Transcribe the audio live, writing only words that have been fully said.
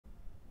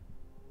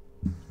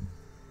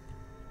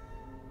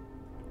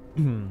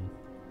Hello,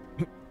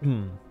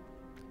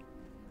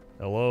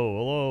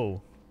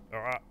 hello.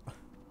 Ah.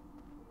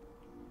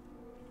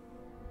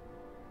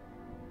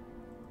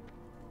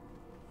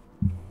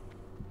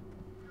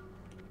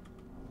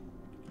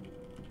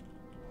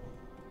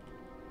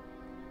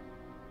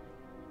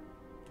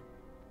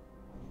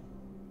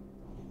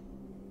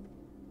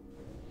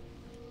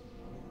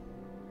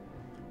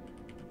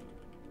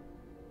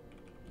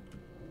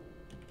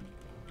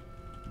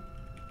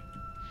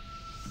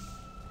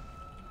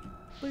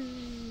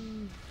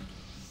 Whee.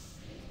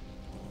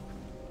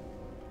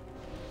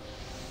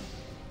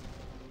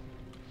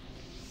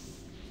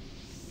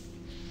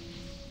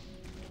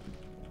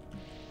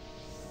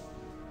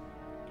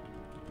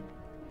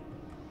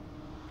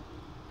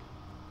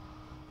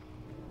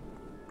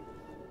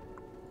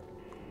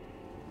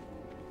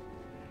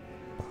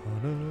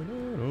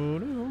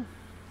 Ba-da-da-da-da.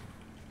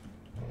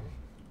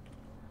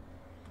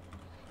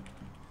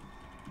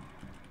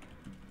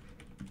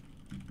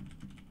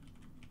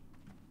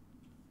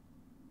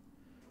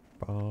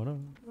 Ba-da-da-da-da.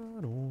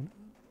 Ba-da-da-da-da.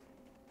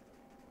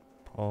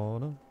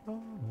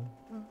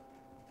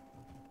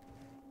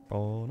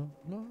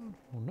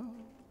 Ba-da-da-da-da.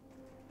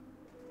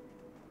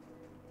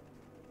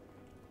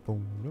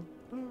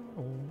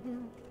 Boom-da-da-da-da.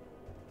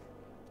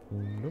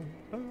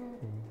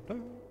 Boom-da-da-da-da.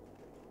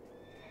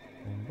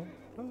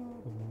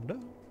 Boom-da-da-da-da.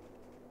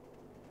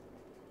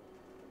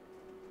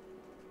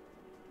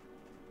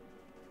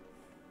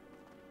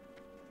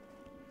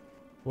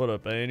 What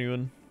up,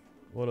 Anuan?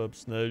 What up,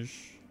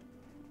 Snej?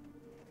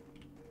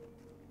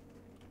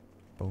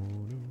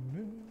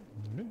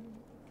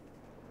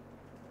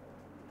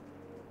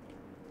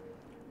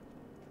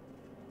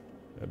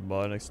 I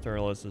bought an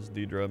external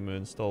SSD drive and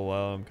install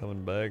WoW. I'm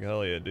coming back.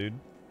 Hell yeah, dude.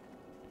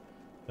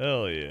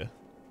 Hell yeah.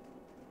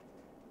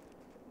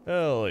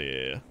 Hell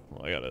yeah.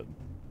 Well, I gotta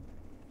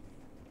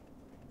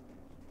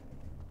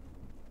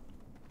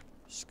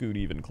scoot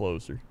even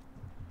closer.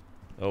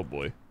 Oh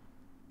boy.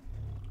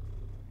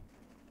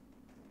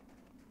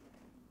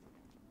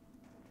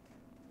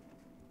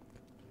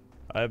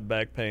 I have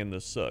back pain.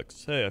 This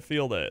sucks. Hey, I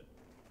feel that.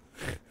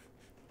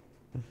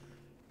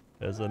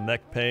 As a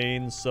neck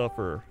pain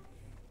sufferer.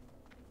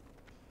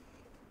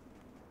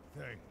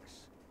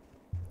 Thanks.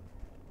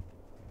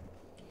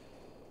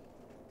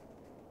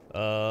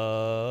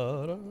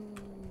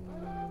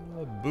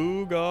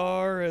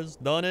 Boogar has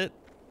done it.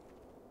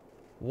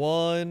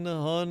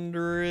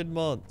 100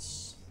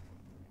 months.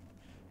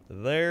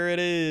 There it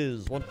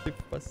is.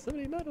 155,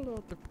 79,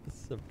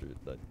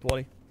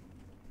 20.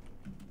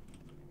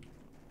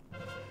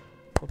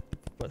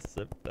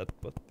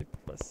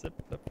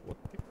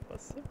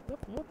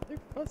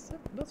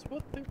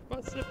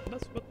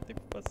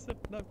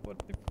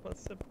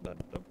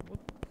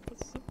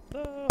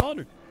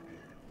 100.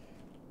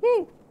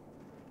 Woo!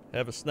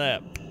 Have a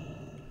snap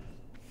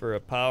for a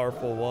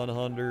powerful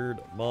 100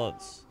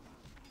 months.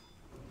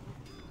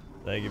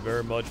 Thank you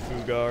very much,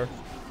 Fugar.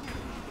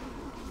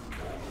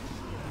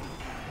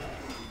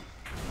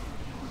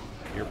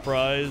 Your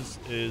prize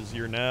is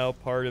you're now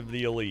part of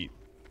the elite.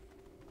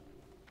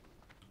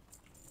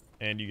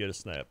 And you get a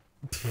snap.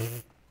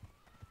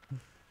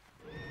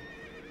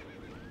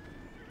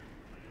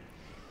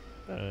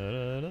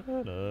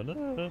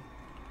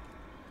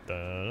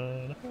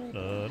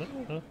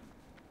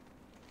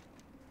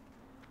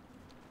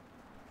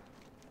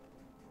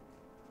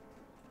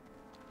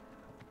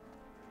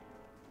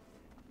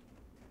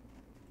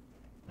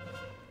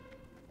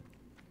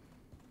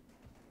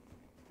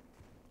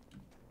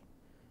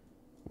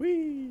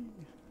 Whee!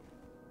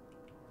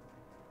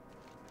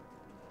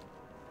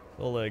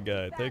 Kill that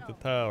guy. Take the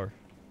tower.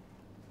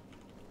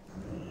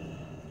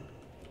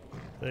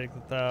 Take the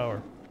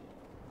tower.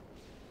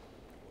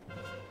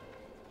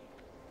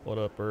 What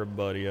up,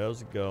 everybody?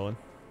 How's it going?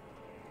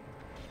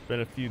 It's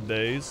been a few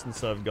days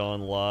since I've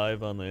gone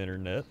live on the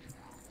internet.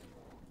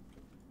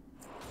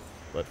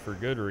 But for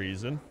good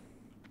reason.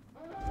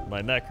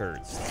 My neck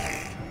hurts.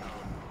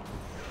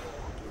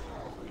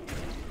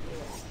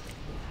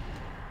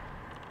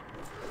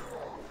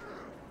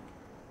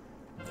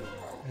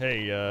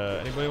 Hey,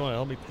 anybody want to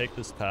help me take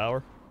this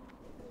tower?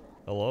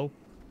 Hello?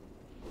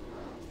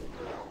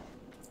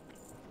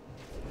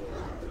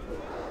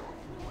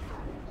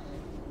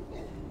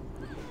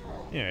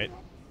 Alright.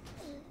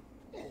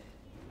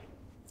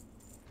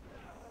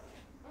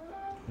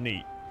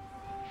 Neat.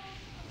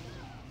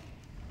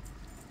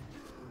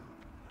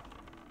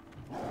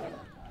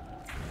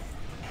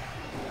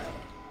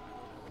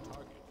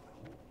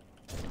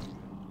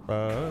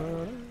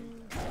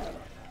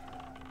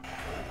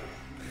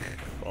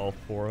 All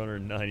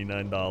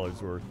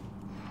 $499 worth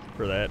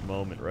for that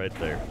moment right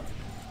there.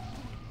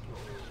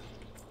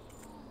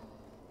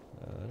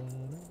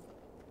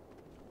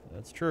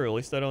 That's true. At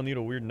least I don't need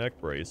a weird neck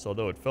brace,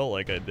 although it felt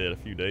like I did a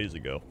few days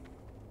ago.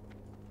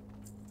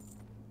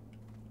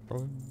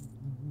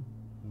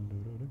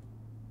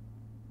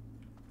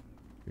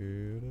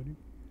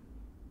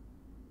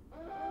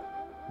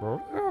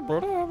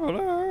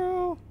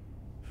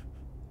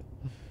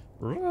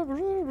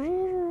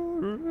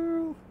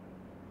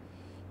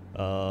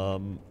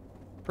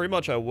 pretty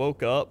much I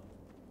woke up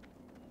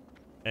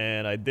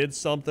and I did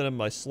something in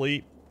my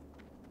sleep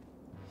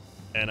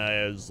and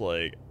I was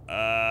like,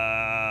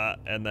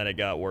 and then it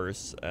got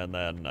worse and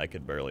then I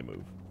could barely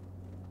move.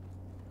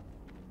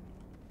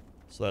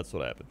 So that's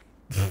what happened.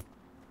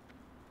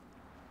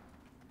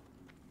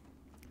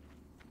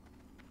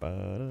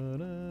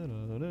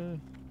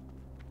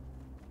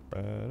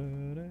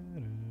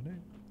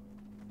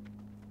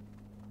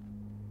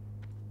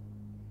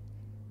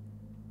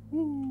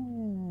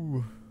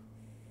 Woo.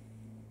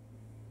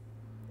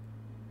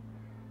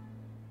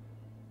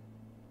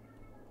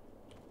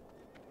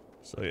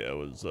 So yeah, it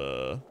was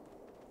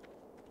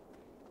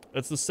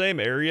it's the same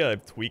area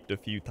I've tweaked a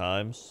few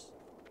times.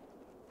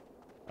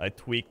 I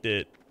tweaked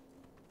it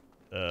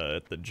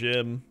at the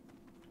gym.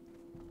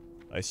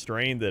 I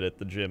strained it at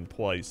the gym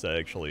twice,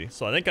 actually.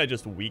 So I think I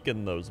just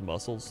weakened those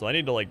muscles. So I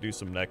need to, like, do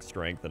some neck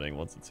strengthening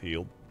once it's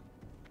healed.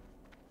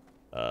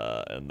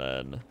 And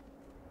then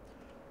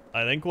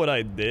I think what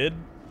I did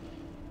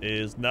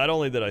is not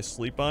only did I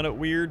sleep on it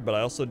weird, but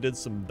I also did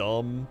some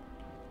dumb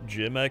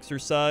gym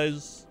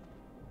exercise.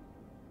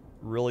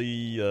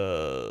 Really,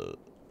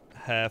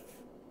 half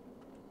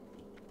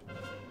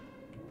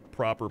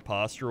proper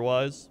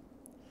posture-wise.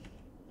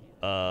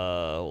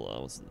 Hold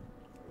on, what's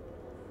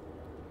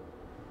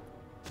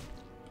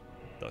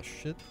the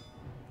shit?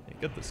 Hey,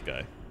 get this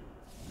guy.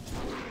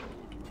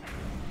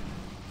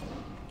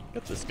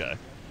 Get this guy.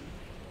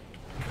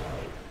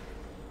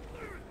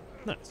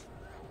 Nice.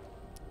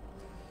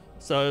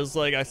 So it was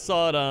like, I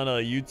saw it on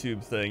a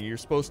YouTube thing. You're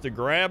supposed to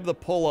grab the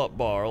pull-up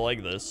bar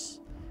like this,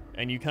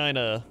 and you kind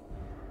of,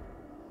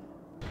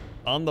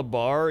 on the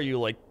bar, you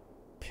like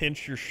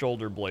pinch your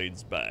shoulder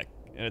blades back,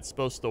 and it's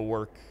supposed to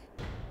work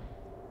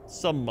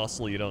some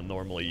muscle you don't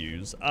normally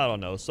use. I don't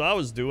know. So I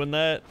was doing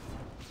that,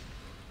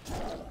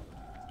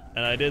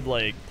 and I did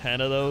like 10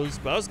 of those,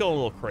 but I was going a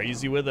little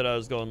crazy with it. I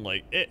was going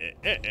like,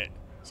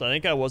 So I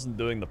think I wasn't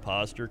doing the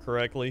posture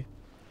correctly.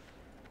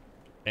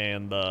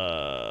 And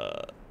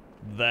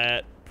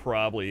that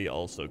probably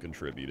also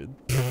contributed.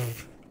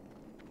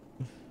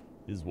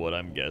 Is what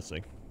I'm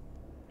guessing.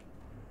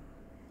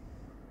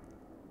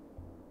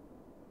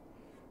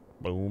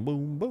 Boom,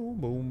 boom, boom,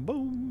 boom,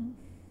 boom.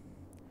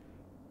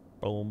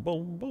 Boom,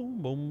 boom,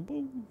 boom, boom,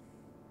 boom.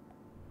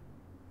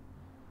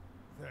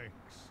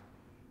 Thanks.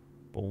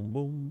 Boom,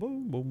 boom,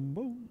 boom, boom,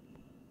 boom.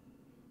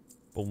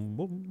 Boom,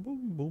 boom,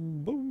 boom,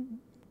 boom, boom.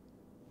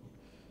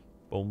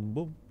 Boom,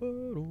 boom,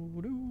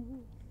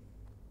 ba-do-do.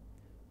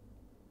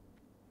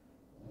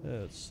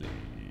 Let's see.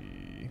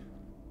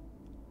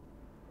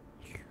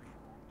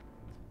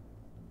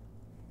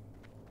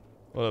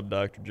 What up,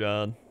 Dr.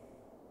 John?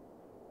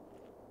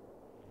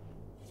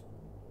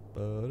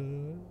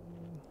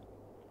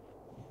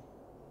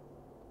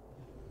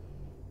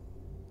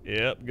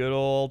 Yep, good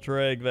old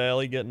Trag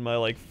Valley, getting my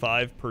like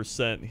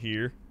 5%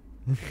 here.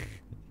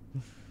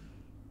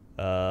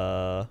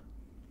 At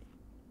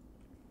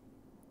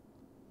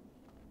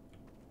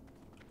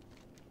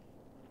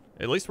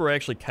least we're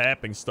actually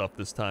capping stuff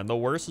this time. The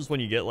worst is when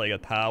you get like a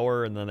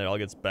tower and then it all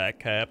gets back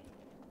capped.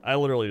 I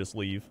literally just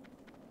leave.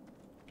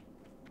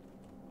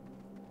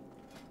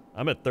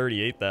 I'm at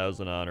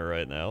 38,000 honor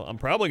right now. I'm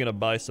probably gonna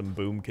buy some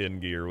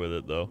Boomkin gear with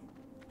it though.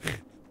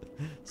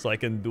 So I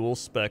can dual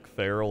spec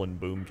Feral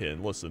and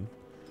Boomkin. Listen,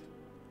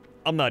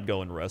 I'm not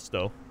going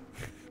Resto.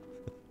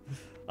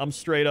 I'm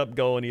straight up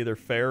going either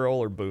Feral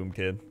or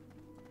Boomkin.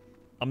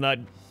 I'm not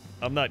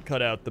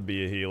cut out to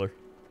be a healer.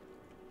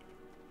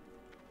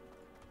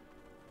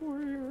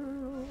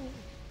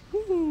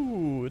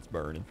 Woo, it's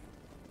burning.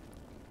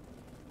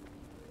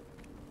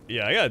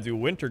 Yeah, I gotta do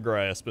Winter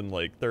Grasp in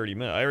like 30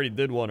 minutes. I already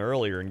did one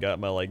earlier and got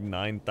my like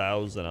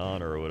 9,000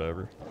 honor or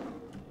whatever.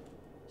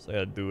 So I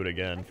gotta do it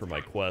again for my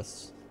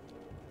quests.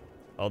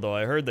 Although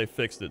I heard they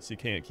fixed it so you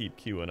can't keep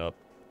queuing up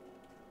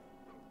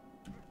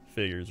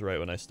figures right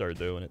when I start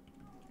doing it.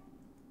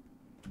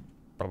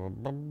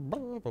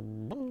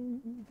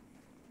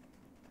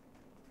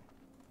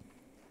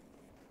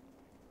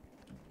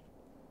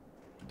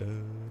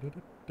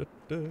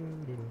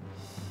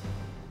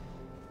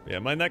 Yeah,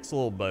 my neck's a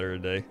little better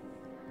today.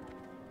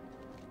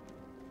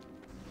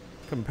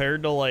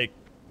 Compared to like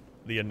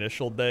the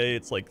initial day,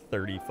 it's like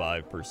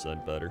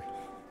 35% better.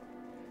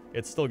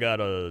 It's still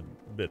got a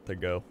bit to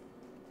go.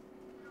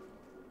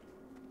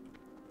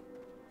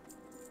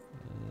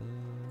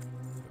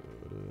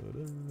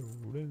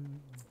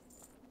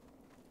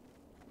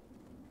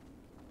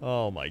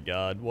 Oh my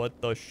god,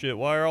 what the shit?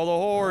 Why are all the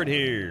horde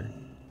here?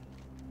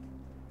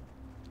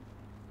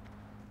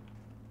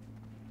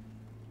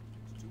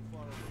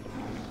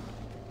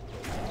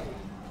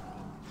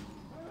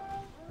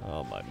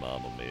 Oh my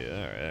mama mia.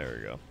 Alright, there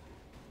we go.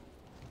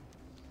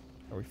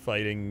 Are we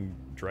fighting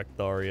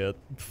Drekthar yet?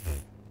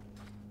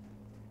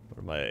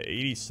 What am I at?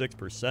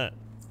 86%.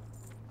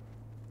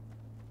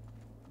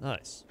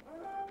 Nice.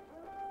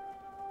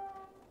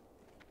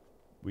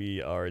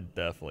 We are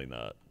definitely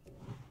not.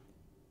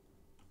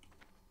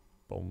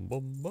 Alright.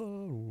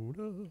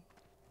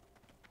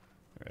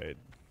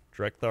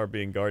 Drekthar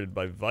being guarded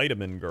by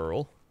Vitamin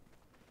Girl.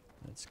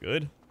 That's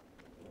good.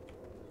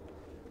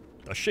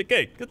 a shit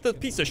gate. Get the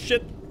piece of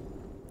shit.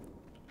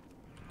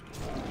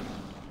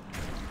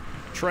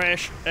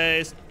 Trash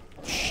ass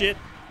shit.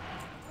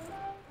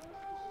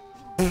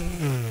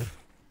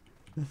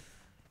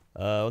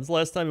 When's the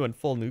last time you went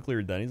full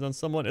nuclear Denny's on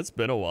someone? It's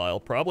been a while.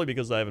 Probably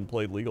because I haven't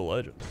played League of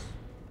Legends.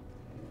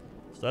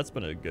 So that's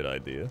been a good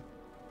idea.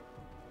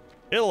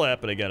 It'll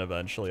happen again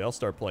eventually. I'll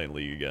start playing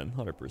League again,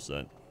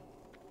 100%.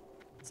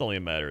 It's only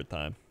a matter of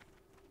time.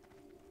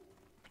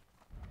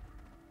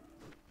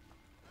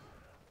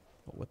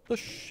 What the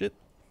shit?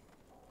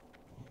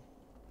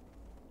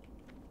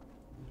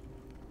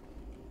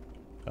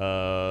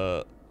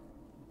 Alright,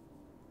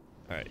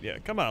 yeah,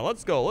 come on,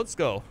 let's go, let's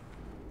go.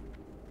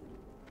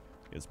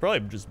 It's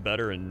probably just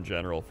better in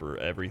general for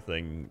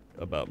everything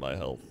about my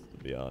health, to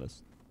be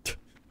honest.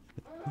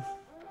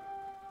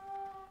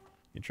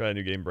 You try a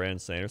new game Brandon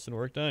Sanderson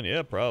worked on?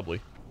 Yeah,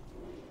 probably.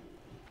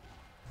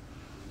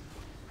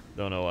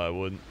 Don't know why I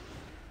wouldn't.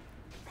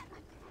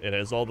 It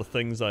has all the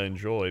things I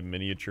enjoy.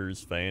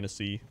 Miniatures,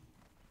 fantasy.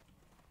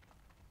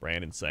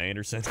 Brandon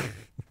Sanderson.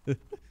 Yeah,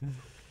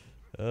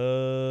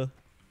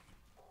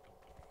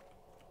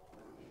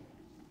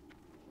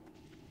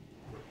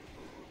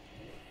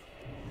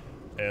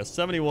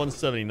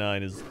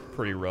 71-79 is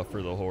pretty rough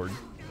for the Horde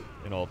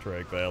in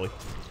Alterac Valley.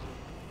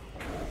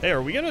 Hey,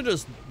 are we gonna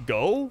just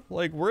go?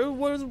 Like,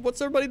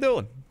 what's everybody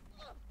doing?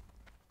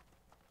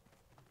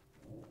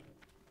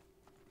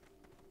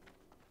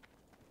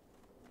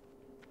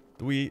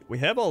 Do we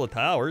have all the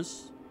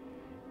towers?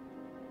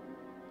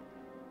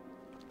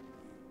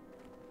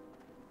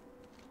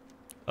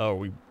 Oh, are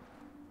we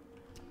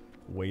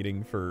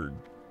waiting for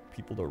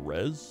people to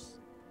res?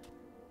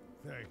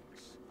 Thanks.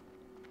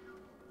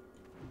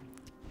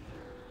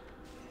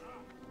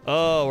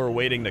 Oh, we're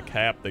waiting to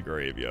cap the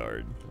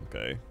graveyard.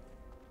 Okay.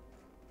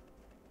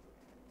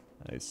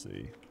 I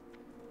see.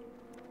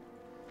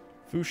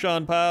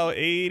 Fushan Pao,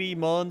 80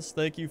 months.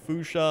 Thank you,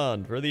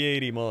 Fushan, for the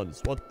 80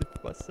 months. What the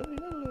I say?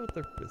 What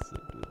the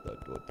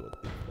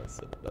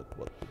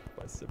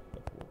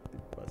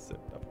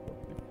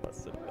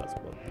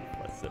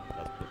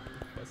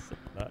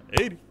not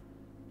 80.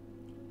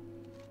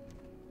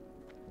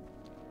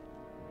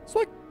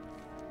 Swick.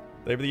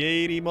 They for the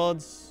 80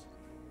 months.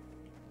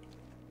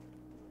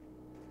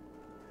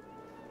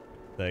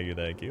 Thank you,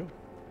 thank you.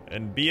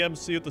 And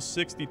BMC with the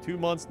 62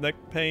 months neck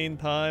pain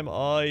time.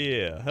 Oh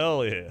yeah,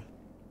 hell yeah.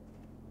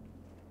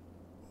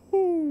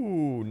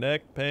 Ooh,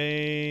 neck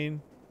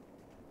pain.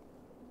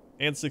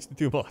 And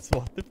 62 months.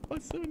 What the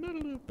fuck?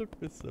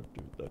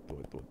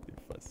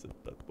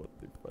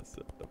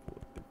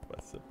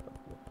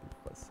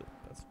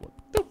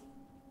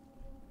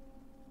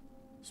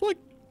 Swick.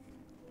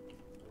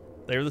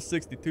 They're the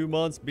 62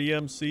 months,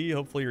 BMC.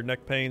 Hopefully your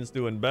neck pain's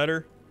doing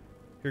better.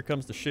 Here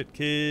comes the shit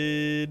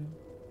kid.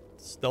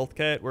 Stealth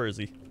cat, where is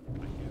he?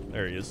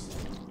 There he is.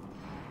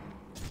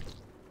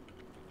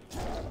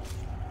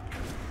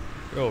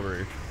 Get over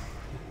here.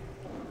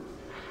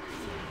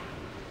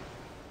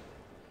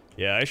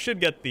 Yeah, I should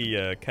get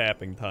the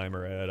capping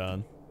timer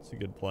add-on. It's a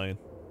good plan.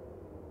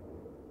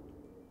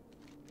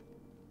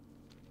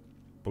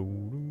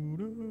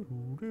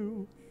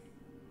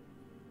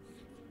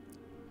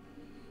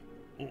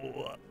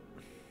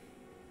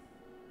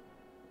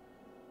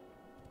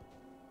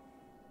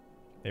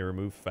 They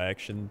remove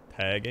faction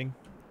tagging.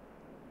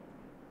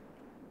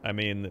 I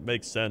mean, it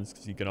makes sense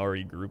because you can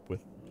already group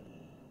with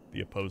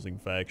the opposing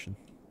faction.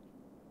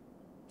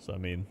 So, I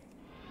mean,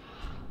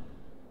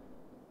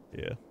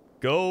 yeah.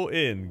 Go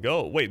in.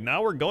 Go. Wait,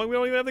 now we're going? We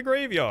don't even have the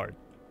graveyard.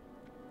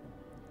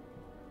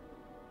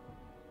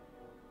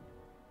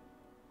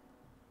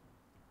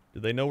 Do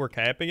they know we're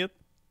capping it?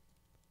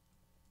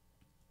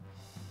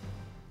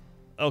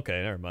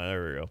 Okay, never mind.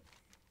 There we go.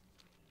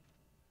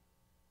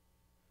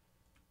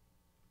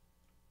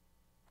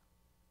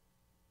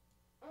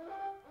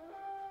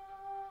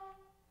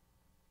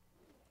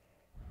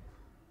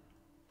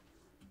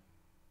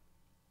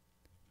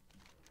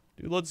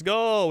 Dude, let's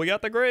go. We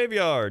got the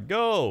graveyard.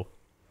 Go.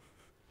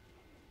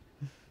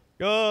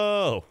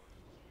 Go.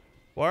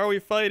 Why are we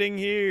fighting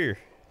here?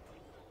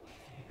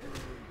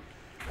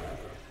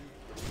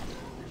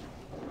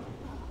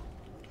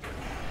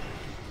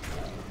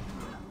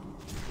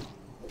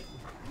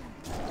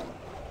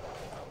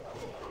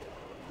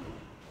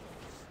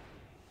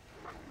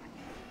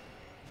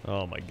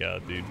 Oh my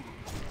god, dude.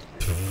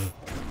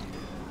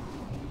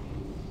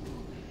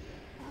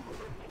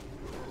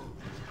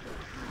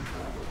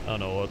 I don't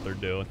know what they're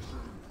doing.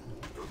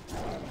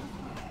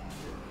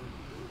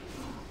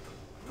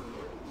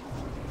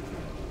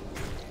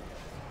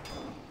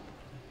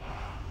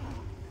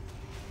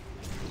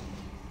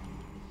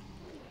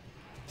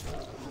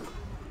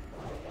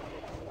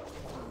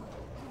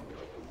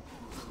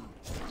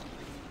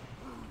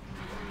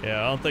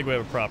 Yeah, I don't think we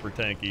have a proper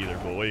tank either,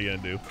 but what are you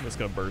gonna do? I'm just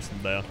gonna burst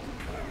them down.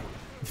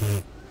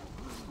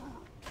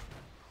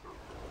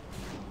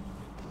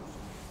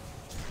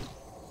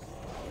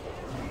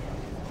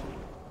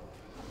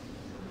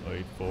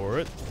 Wait for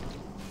it.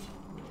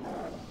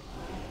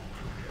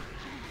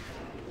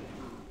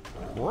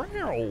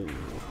 Wow.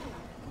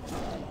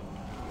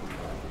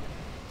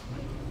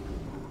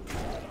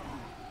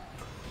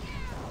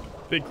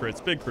 Big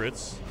crits, big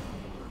crits.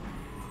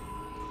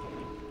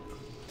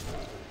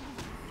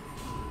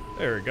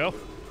 There we go.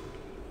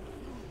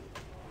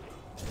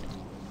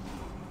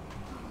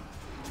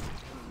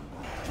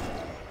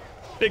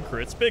 Big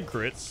crits, big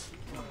crits.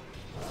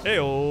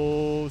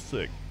 Hey-oh,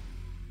 sick.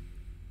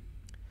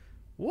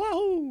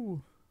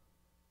 Wahoo!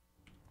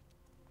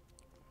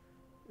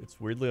 It's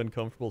weirdly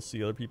uncomfortable to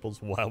see other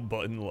people's WoW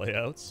button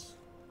layouts.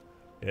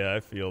 Yeah,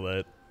 I feel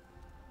that.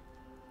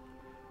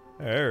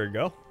 There we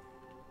go.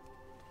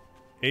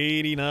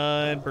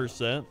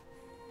 89%.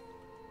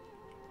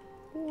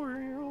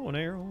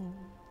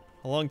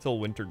 How long till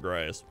winter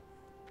grass?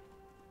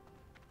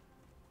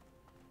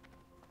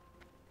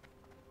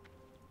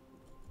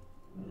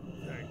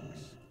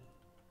 Thanks.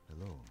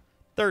 Hello.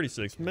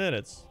 36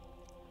 minutes.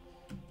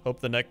 Hope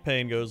the neck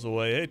pain goes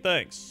away. Hey,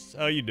 thanks.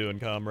 How you doing,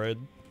 comrade?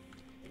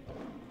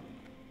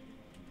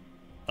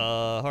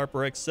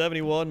 Harper X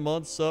 71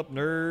 months up,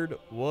 nerd.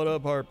 What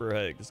up, Harper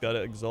X? Got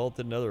an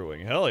exalted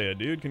netherwing. Hell yeah,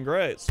 dude.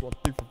 Congrats. 1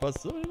 3 4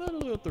 5 7 9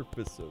 11 12 13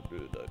 14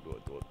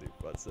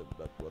 15 16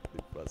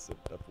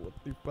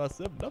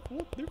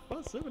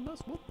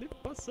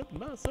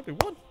 17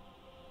 71.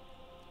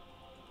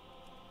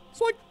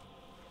 Swank.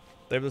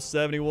 They have the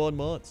 71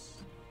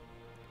 months.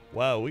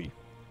 Wowee.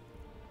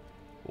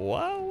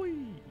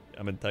 Wowee.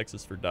 I'm in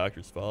Texas for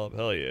doctor's follow-up.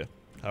 Hell yeah.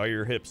 How are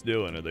your hips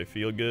doing? Do they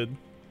feel good?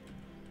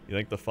 You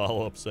think the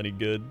follow-up's any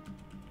good?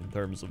 In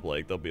terms of,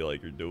 like, they'll be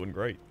like, you're doing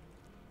great.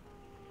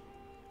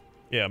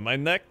 Yeah, my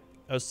neck,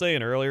 I was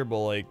saying earlier, but,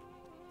 like,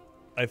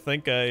 I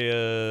think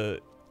I,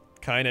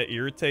 kind of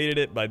irritated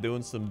it by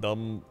doing some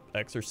dumb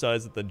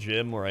exercise at the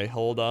gym where I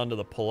hold on to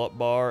the pull-up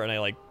bar and I,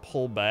 like,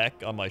 pull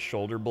back on my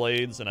shoulder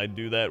blades, and I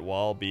do that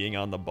while being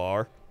on the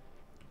bar.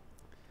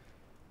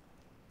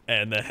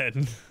 And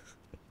then,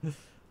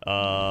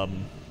 I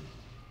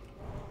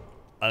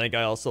think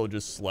I also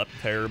just slept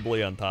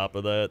terribly on top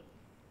of that.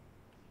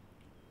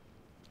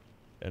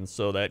 And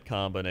so that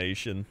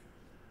combination,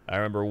 I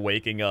remember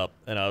waking up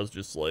and I was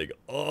just like,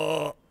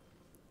 oh,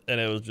 and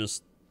it was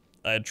just,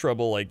 I had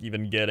trouble like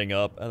even getting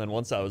up. And then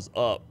once I was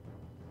up,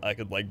 I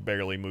could like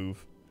barely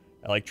move.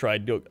 I like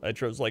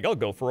was like, I'll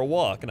go for a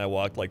walk. And I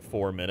walked like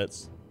 4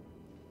 minutes.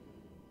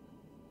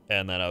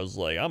 And then I was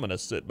like, I'm going to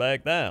sit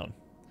back down.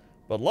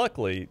 But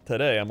luckily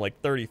today I'm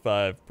like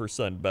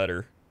 35%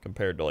 better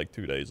compared to like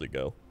 2 days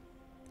ago.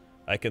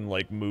 I can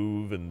like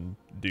move and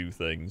do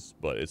things,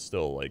 but it's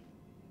still like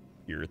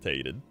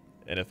irritated.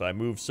 And if I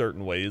move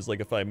certain ways, like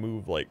if I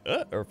move like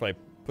or if I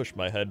push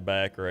my head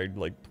back or I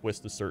like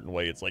twist a certain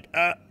way, it's like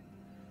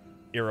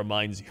it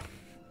reminds you.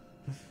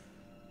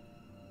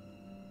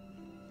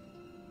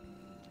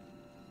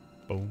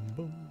 Boom,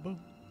 boom, boom.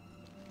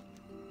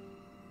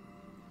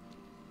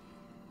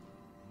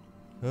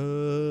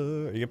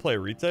 You can play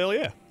retail?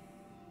 Yeah.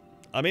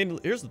 I mean,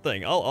 here's the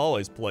thing. I'll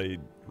always play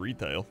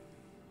retail.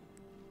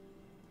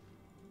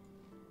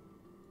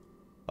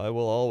 I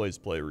will always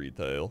play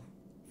retail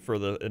for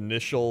the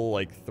initial,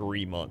 like,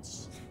 3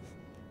 months.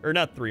 Or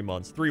not 3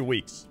 months, 3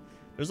 weeks.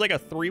 There's, like, a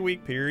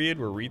 3-week period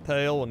where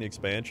retail, when the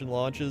expansion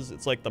launches,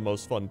 it's, like, the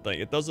most fun thing.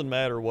 It doesn't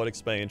matter what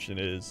expansion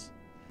is.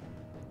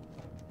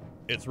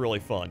 It's really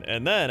fun.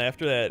 And then,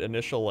 after that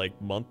initial,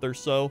 like, month or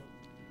so,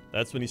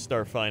 that's when you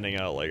start finding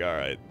out, like,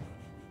 alright,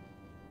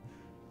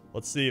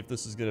 let's see if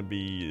this is going to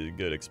be a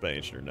good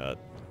expansion or not.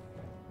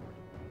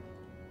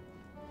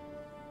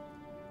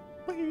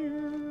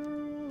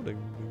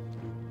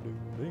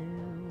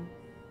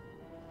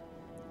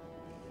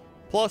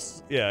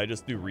 Plus, yeah, I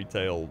just do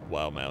retail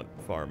WoW mount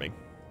farming.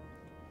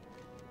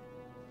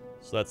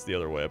 So that's the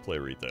other way I play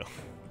retail.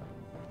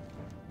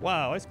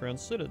 Wow, Ice Crown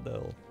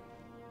Citadel.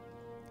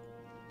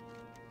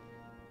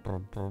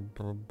 I'm gonna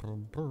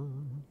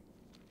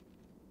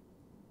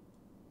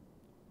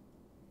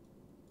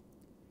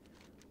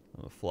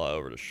fly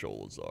over to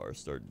Sholazar,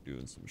 start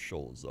doing some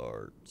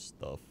Sholazar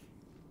stuff.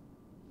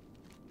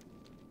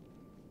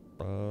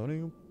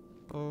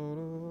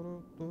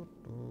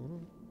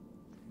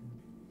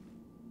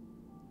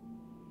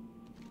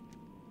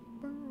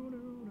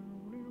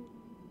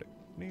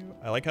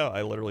 I like how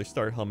I literally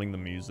start humming the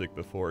music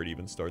before it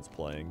even starts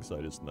playing, so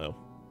I just know.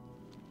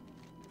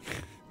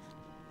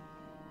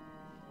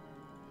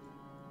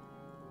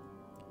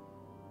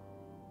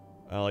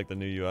 I don't like the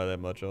new UI that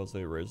much. I'll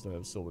say Rares don't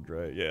have Silver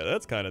Dragon. Yeah,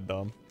 that's kind of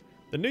dumb.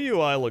 The new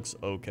UI looks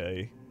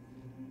okay.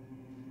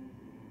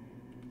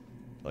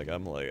 Like,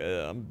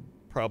 I'm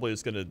probably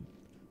just gonna...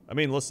 I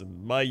mean,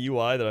 listen, my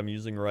UI that I'm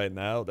using right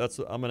now,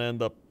 I'm gonna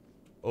end up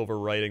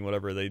overwriting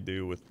whatever they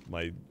do with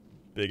my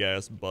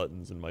big-ass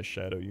buttons and my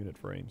shadow unit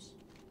frames.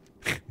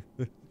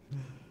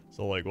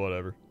 So, like,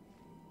 whatever.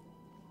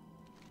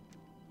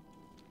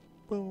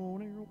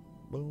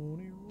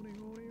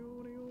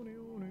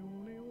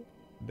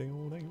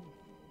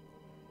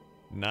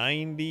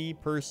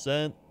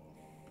 90%.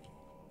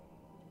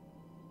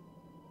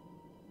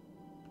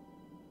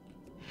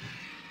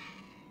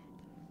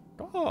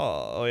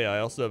 Oh yeah, I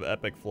also have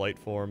Epic Flight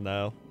Form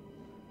now.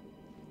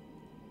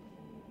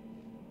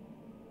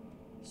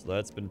 So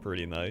that's been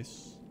pretty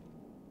nice.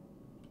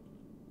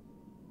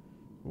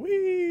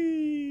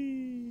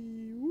 Whee!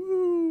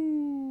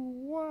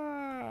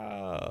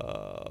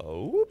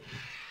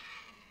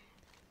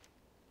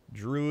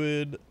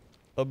 druid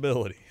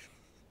ability.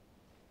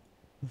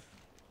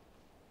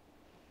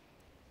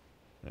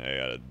 I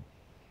gotta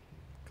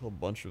kill a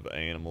bunch of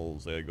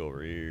animals. I gotta go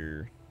over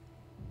here.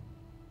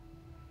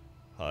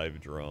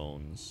 Hive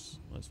drones.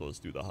 Might as well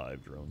just do the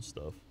hive drone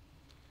stuff.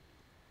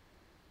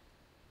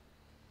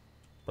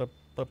 Thanks.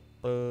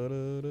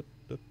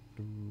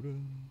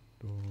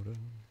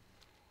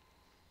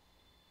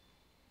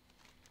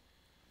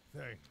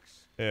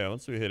 Yeah,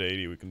 once we hit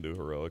 80, we can do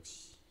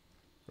heroics.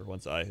 Or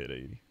once I hit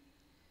 80.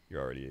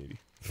 You're already 80.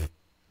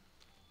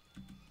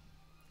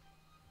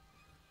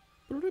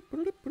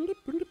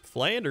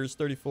 Flanders,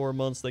 34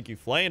 months. Thank you,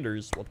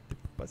 Flanders.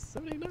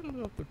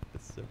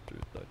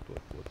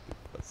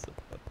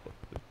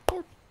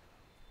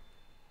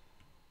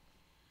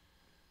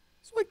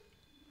 Sweet.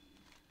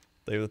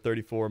 They were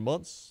 34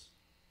 months.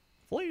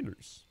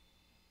 Flanders.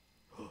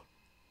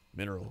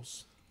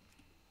 Minerals.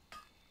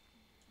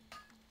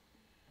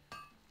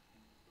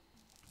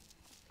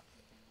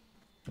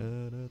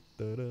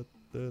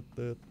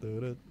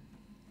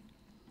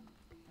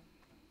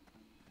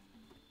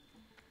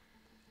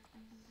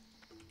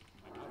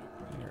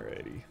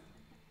 Alrighty.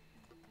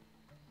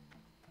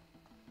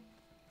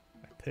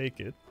 I take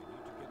it.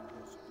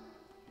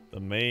 The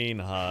main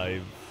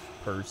hive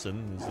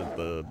person is at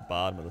the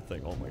bottom of the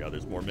thing. Oh my god,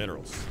 there's more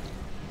minerals.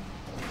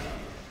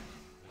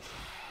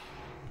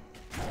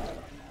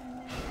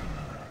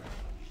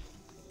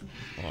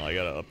 Oh, I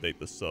gotta update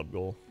the sub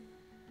goal.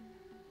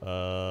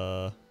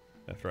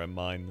 After I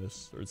mine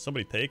this. Or did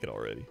somebody take it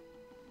already?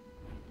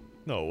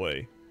 No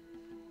way.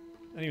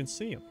 I didn't even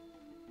see him.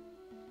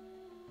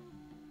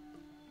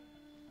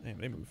 Damn,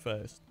 they move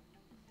fast.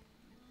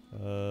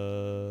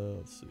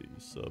 Let's see.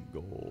 Sub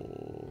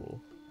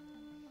goal.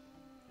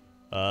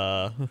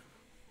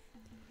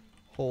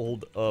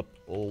 Hold up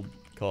old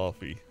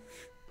coffee.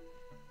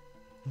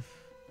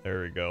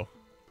 There we go.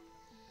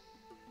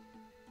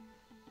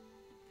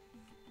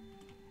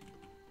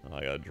 Oh,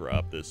 I gotta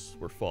drop this.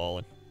 We're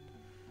falling.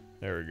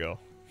 There we go.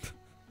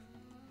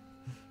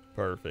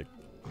 Perfect.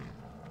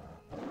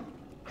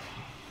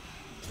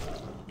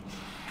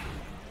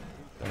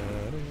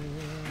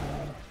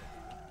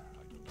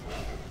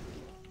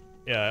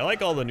 Yeah, I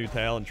like all the new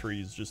talent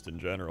trees just in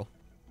general.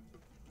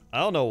 I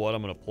don't know what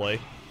I'm gonna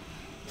play.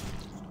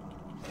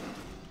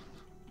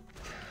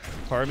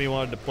 Part of me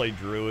wanted to play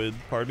druid.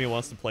 Part of me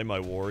wants to play my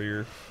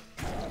warrior.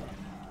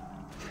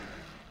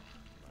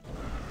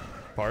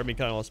 Part of me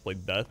kind of wants to play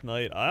Death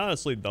Knight. I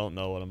honestly don't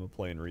know what I'm gonna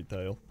play in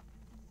retail.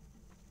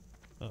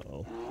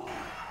 Uh-oh.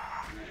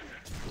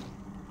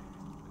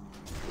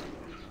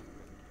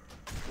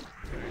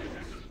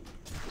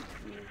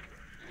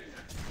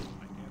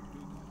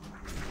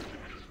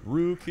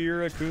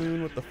 Rukira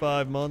Kun with the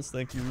 5 months.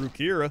 Thank you,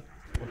 Rukira.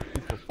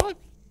 What?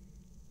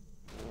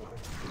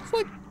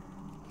 Sweet.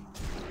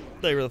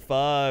 They were the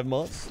 5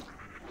 months.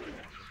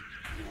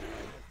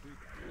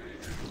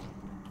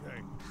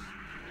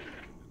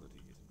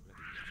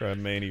 Try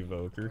main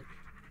evoker.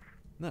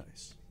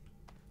 Nice.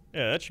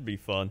 Yeah, that should be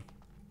fun.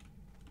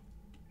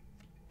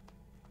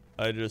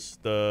 I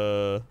just,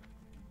 I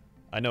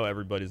know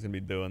everybody's gonna be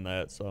doing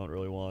that, so I don't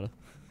really wanna.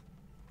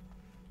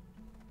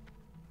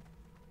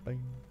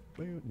 Bang,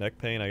 bang. Neck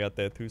pain, I got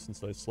that too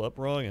since I slept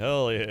wrong.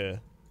 Hell yeah.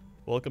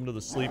 Welcome to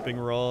the sleeping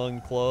wrong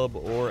club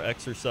or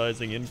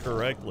exercising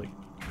incorrectly.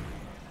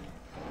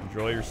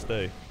 Enjoy your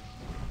stay.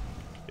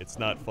 It's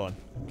not fun.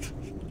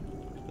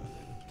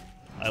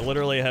 I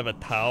literally have a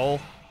towel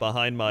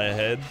behind my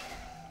head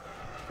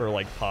for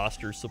like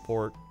posture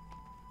support.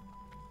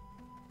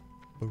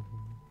 Boom,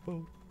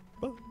 boom,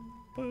 boom,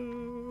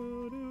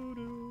 boom, doo,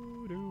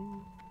 doo,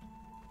 doo.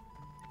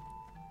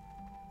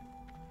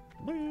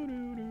 Doo,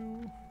 doo,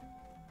 doo.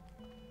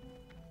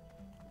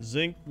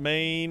 Zinc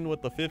Main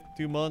with the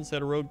 52 months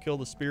had a roadkill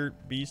the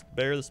spirit beast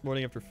bear this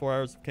morning after 4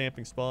 hours of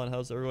camping spawn.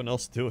 How's everyone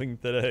else doing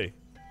today?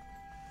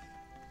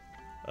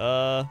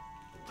 I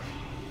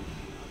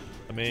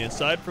mean,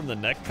 aside from the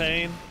neck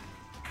pain,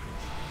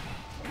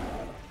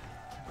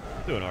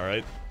 doing all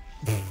right.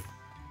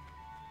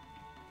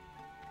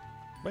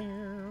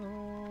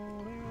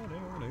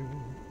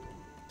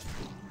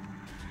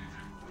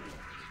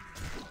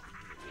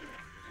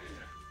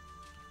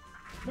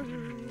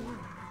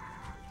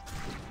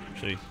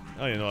 Actually, I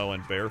don't even know I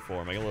went bear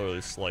form. I can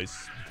literally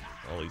slice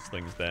all these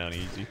things down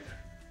easy.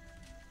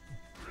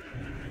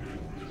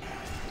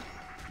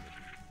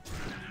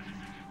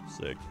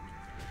 Sick.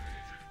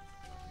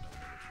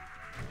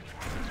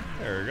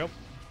 There we go.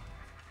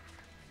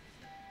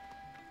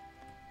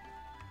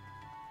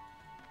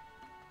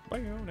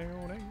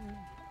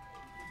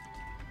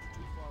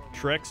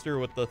 Trexter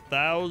with the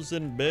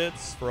 1,000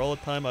 bits for all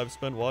the time I've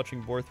spent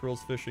watching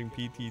Borthrill's fishing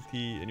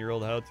PTT and your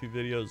old how-to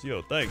videos.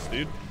 Yo, thanks,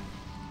 dude.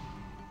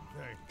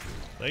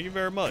 Thank you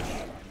very much.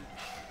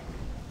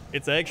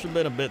 It's actually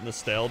been a bit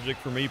nostalgic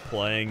for me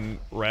playing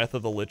Wrath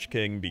of the Lich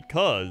King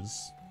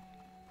because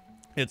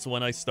it's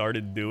when I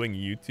started doing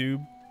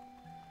YouTube.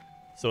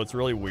 So it's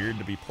really weird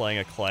to be playing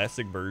a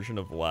classic version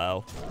of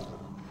WoW.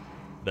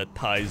 that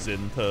ties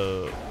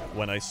into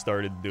when I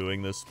started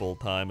doing this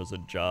full-time as a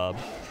job.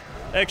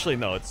 Actually,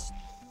 no,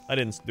 I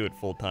didn't do it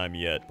full-time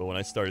yet, but when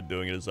I started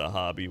doing it as a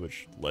hobby,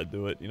 which led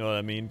to it, you know what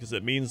I mean? Because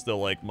it means that,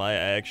 like, my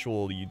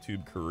actual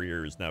YouTube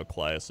career is now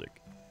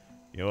classic.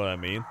 You know what I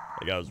mean?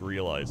 Like, I was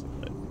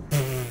realizing that.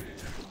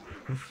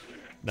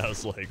 And I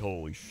was like,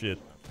 holy shit.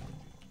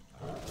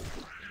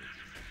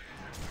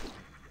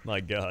 My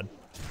god.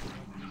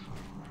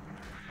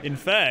 In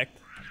fact,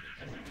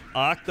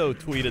 Octo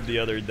tweeted the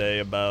other day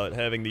about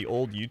having the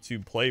old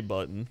YouTube play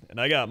button, and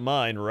I got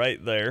mine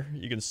right there.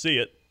 You can see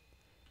it.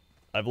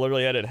 I've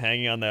literally had it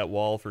hanging on that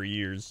wall for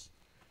years.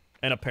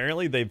 And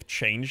apparently they've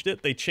changed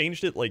it. They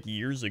changed it like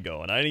years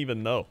ago, and I didn't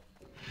even know.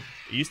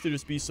 It used to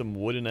just be some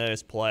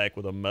wooden-ass plaque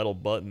with a metal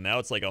button. Now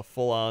it's like a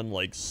full-on,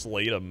 like,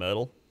 slate of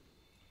metal.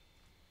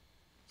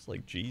 It's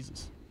like,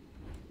 Jesus.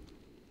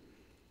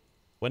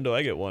 When do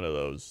I get one of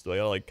those? Do I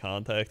gotta, like,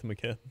 contact them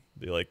again?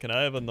 Be like, can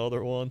I have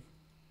another one?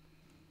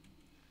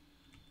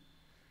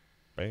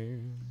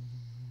 I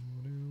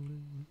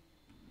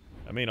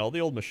mean, all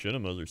the old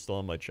machinimas are still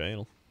on my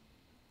channel.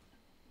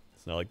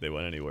 It's not like they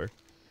went anywhere.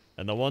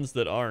 And the ones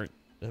that aren't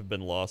have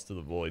been lost to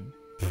the void.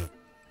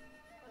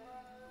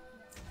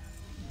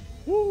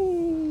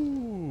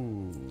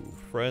 Woo!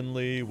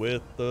 Friendly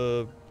with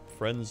the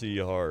frenzy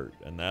heart.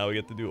 And now we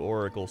get to do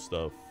oracle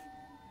stuff.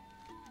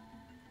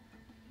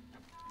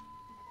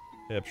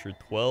 Capture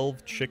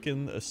 12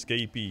 chicken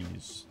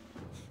escapees.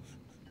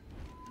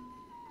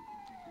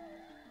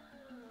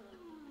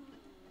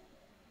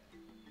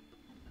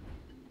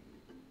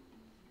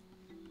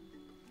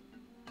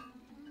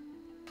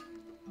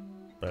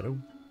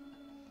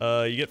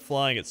 You get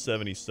flying at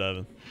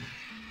 77.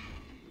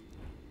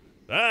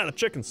 Ah, the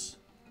chickens!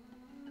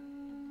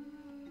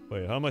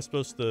 Wait, how am I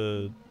supposed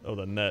to... Oh,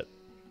 the net.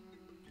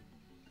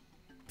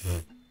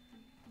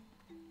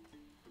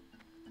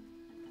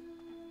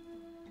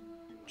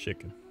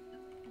 Chicken.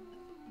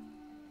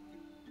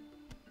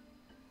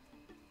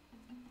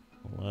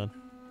 Hold on.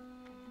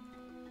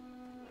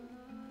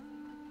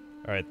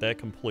 Alright, that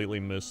completely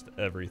missed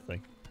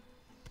everything.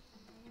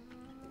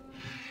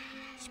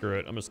 Screw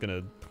it, I'm just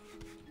gonna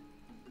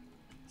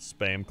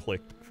spam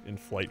click in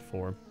flight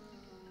form.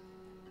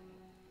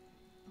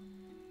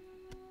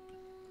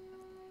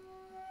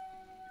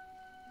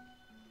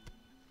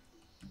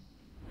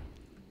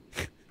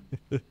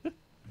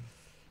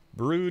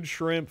 Brood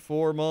shrimp,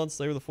 4 months.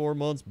 They were the 4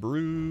 months.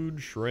 Brood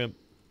shrimp.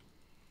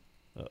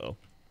 Uh-oh.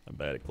 I'm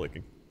bad at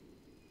clicking.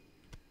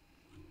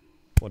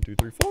 1, 2,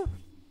 3, 4.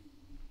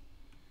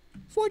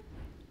 Swipe.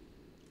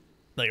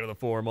 They were the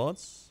 4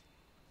 months.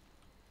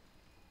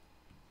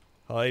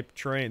 Hype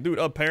train. Dude,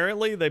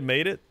 apparently they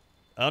made it.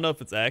 I don't know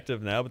if it's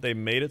active now, but they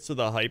made it so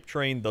the hype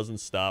train doesn't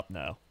stop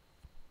now.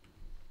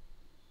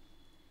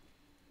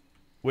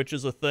 Which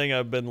is a thing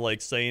I've been,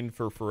 like, saying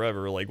for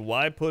forever. Like,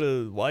 why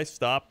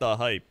stop the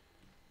hype?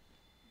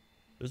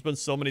 There's been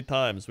so many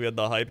times we had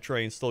the hype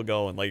train still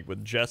going, like,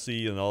 with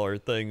Jesse and all our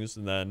things,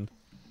 and then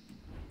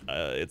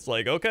it's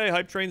like, okay,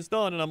 hype train's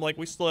done, and I'm like,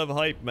 we still have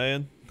hype,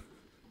 man.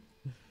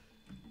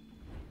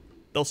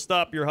 They'll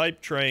stop your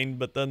hype train,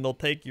 but then they'll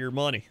take your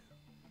money.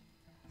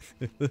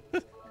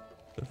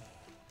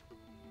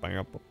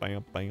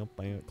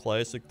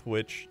 Classic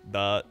Twitch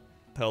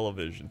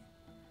 .television.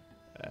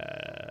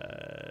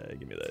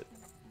 Give me that.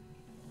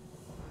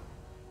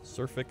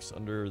 Surfix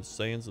under the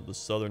sands of the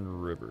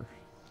Southern River.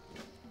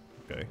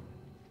 Okay.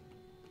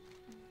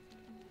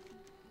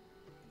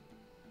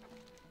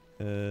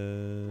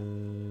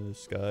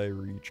 Sky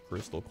Reach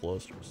Crystal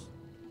Clusters.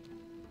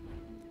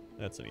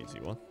 That's an easy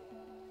one.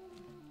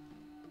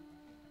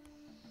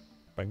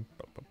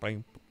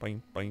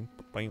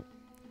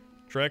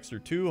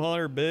 Trexter,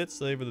 200 bits.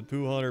 Save for the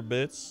 200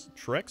 bits.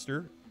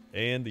 Trexter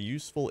and the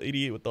useful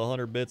 88 with the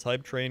 100 bits.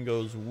 Hype train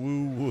goes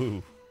woo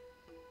woo.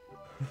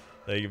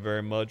 Thank you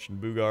very much.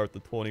 And Boogar with the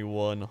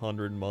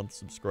 2100 month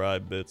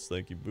subscribe bits.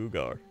 Thank you,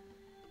 Boogar.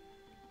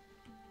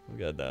 What we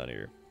got down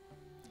here?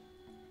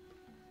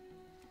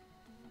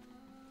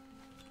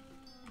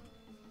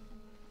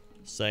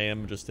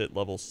 Sam just hit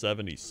level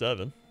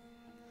 77.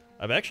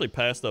 I've actually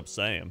passed up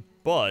Sam,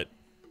 but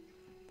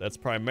that's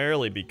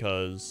primarily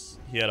because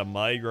he had a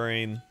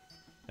migraine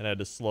and had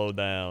to slow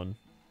down,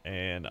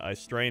 and I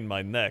strained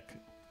my neck,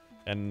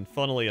 and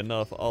funnily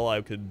enough, all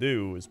I could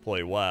do was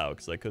play WoW,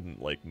 because I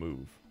couldn't, like,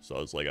 move. So I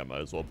was like, I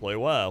might as well play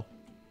WoW.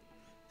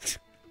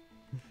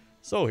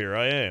 So here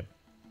I am.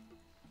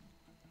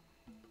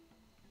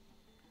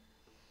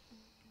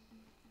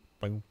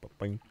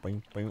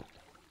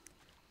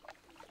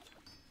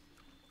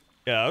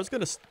 Yeah, I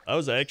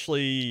was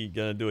actually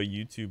gonna do a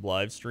YouTube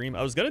live stream.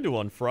 I was gonna do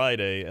one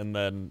Friday, and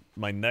then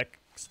my neck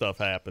stuff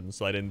happened,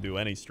 so I didn't do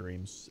any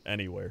streams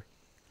anywhere.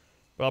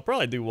 But I'll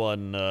probably do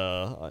one,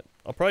 I'll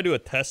probably do a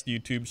test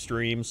YouTube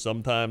stream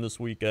sometime this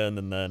weekend,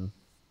 and then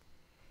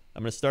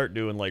I'm gonna start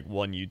doing, like,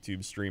 one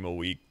YouTube stream a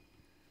week.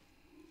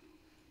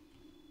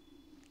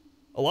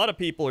 A lot of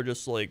people are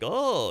just like,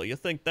 oh, you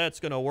think that's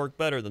gonna work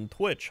better than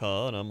Twitch,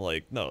 huh? And I'm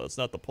like, no, that's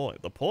not the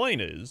point. The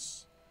point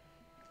is,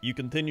 you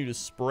continue to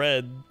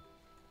spread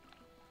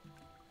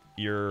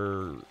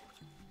your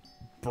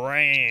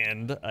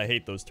brand. I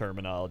hate those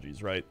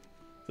terminologies, right?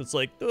 It's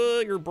like,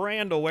 your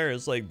brand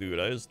awareness. Like, dude,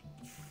 I just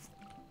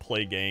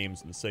play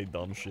games and say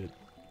dumb shit.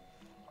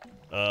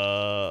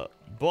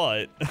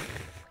 But,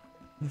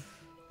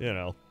 you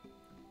know,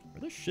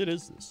 where the shit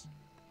is this?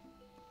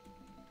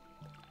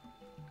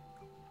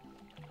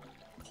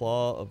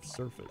 Claw of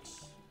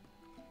Surface.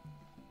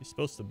 He's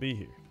supposed to be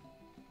here.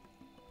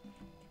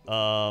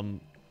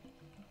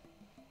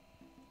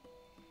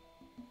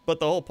 But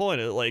the whole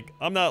point is, like,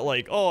 I'm not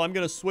like, oh, I'm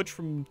gonna switch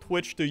from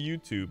Twitch to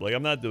YouTube. Like,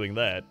 I'm not doing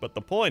that. But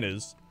the point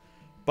is,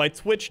 by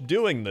Twitch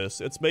doing this,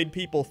 it's made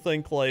people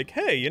think like,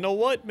 hey, you know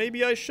what?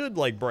 Maybe I should,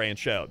 like,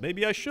 branch out.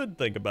 Maybe I should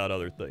think about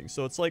other things.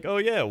 So it's like, oh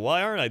yeah,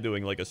 why aren't I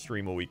doing, like, a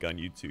stream a week on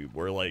YouTube?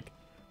 Where, like,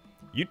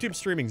 YouTube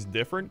streaming's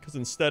different, because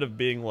instead of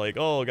being like,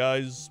 oh,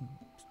 guys,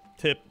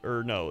 tip,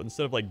 or no,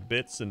 instead of, like,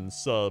 bits and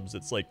subs,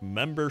 it's, like,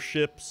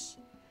 memberships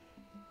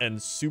and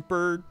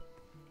super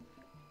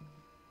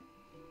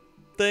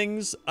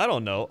things. I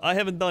don't know. I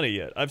haven't done it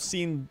yet. I've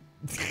seen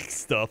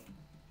stuff.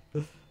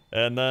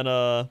 And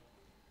then,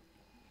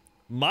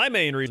 my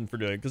main reason for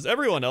doing it, because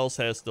everyone else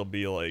has to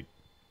be like,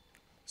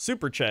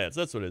 super chats,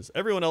 that's what it is.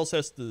 Everyone else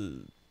has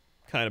to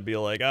kind of be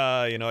like,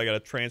 you know, I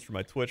gotta transfer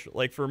my Twitch.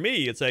 Like, for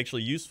me, it's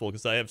actually useful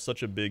because I have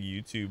such a big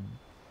YouTube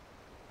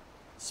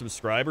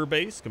subscriber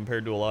base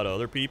compared to a lot of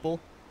other people.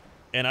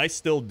 And I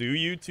still do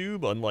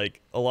YouTube,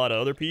 unlike a lot of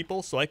other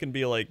people, so I can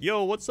be like,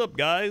 yo, what's up,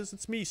 guys?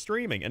 It's me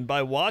streaming. And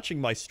by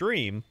watching my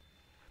stream,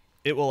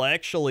 it will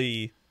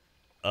actually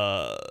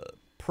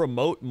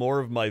promote more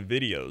of my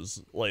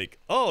videos. Like,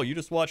 oh, you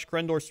just watched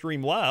Crendor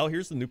stream WoW,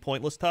 here's the new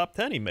Pointless Top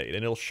 10 he made.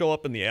 And it'll show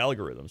up in the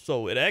algorithm.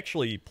 So it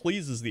actually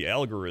pleases the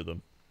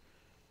algorithm.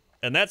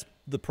 And that's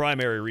the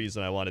primary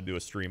reason I want to do a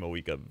stream a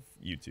week of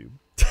YouTube.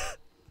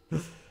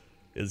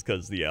 Is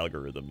because the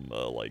algorithm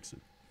likes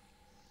it.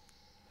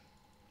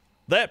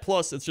 That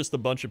plus, it's just a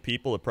bunch of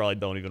people that probably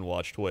don't even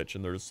watch Twitch,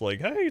 and they're just like,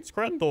 hey, it's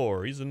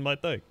Crendor, he's in my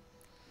thing.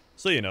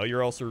 So, you know,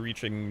 you're also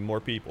reaching more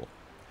people.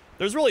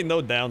 There's really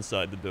no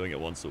downside to doing it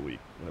once a week,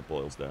 when it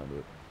boils down to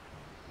it.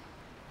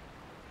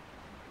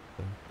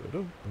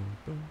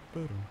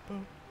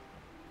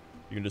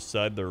 You can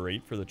decide the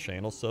rate for the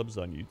channel subs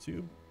on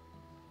YouTube?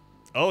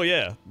 Oh,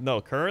 yeah.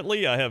 No,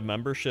 currently I have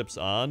memberships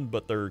on,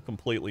 but they're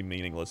completely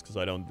meaningless because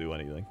I don't do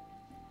anything.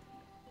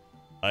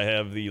 I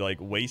have the, like,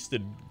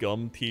 wasted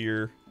gum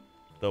tier,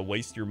 the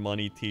waste your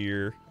money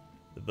tier,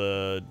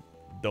 the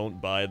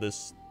don't buy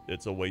this,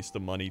 it's a waste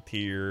of money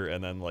tier,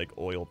 and then, like,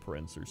 oil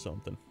prints or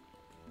something.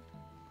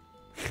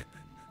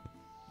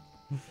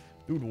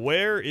 Dude,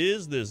 where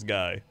is this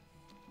guy?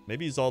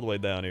 Maybe he's all the way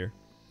down here.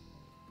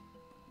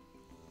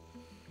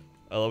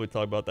 I love we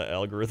talk about the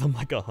algorithm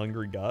like a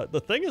hungry god.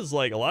 The thing is,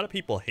 like, a lot of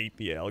people hate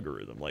the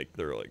algorithm. Like,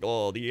 they're like,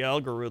 oh, the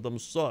algorithm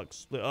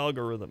sucks. The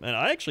algorithm. And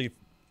I actually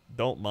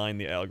don't mind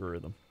the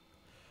algorithm.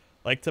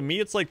 Like, to me,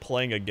 it's like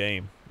playing a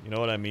game. You know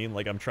what I mean?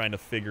 Like, I'm trying to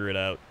figure it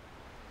out.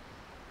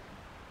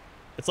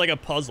 It's like a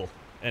puzzle.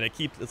 And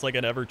it's like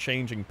an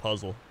ever-changing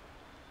puzzle.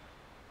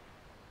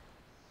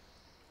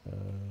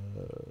 Ooh.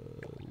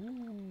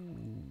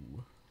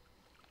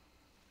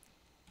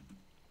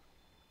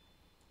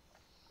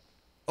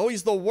 Oh,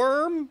 he's the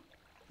worm?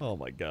 Oh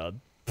my god.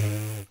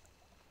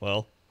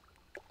 Well,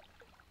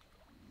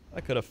 I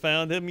could have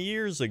found him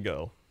years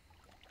ago.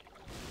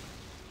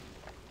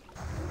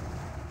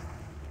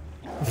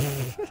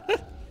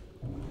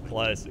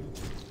 Classic.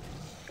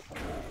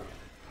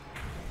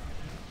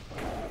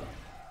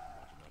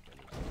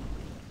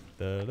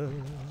 Da-da.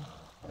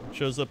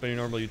 Shows up on your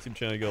normal YouTube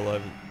channel, you go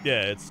live.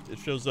 Yeah, it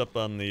shows up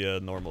on the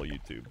normal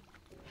YouTube.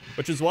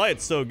 Which is why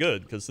it's so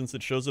good, because since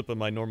it shows up on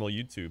my normal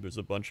YouTube, there's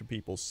a bunch of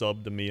people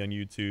subbed to me on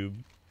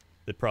YouTube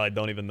that probably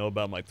don't even know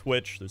about my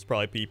Twitch. There's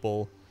probably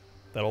people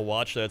that'll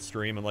watch that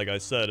stream, and like I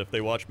said, if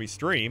they watch me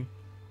stream,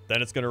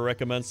 then it's going to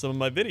recommend some of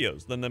my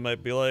videos. Then they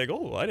might be like,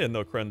 oh, I didn't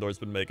know Crendor's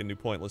been making new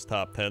pointless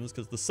top 10s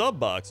because the sub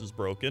box is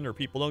broken, or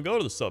people don't go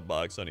to the sub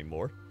box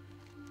anymore.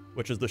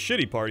 Which is the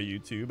shitty part of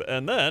YouTube.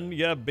 And then,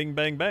 you have bing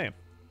bang bam.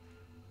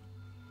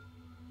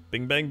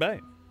 Bing bang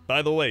bang.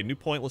 By the way, new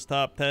Pointless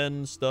Top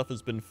 10 stuff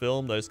has been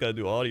filmed. I just gotta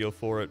do audio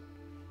for it.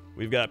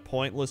 We've got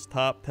Pointless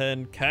Top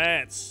 10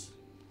 Cats.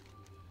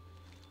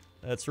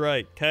 That's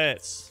right,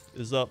 Cats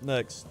is up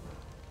next.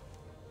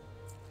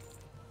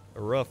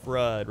 A rough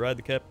ride. Ride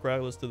the cap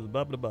crocodiles to the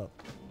bop-da-bop.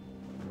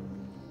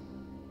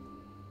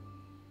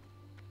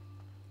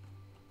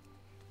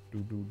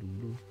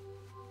 Do-do-do-do.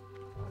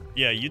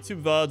 Yeah,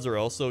 YouTube VODs are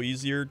also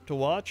easier to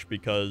watch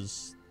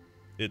because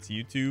it's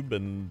YouTube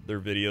and their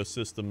video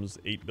system's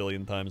 8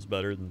 billion times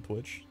better than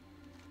Twitch.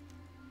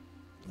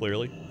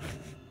 Clearly.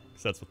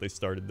 Because that's what they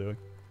started doing.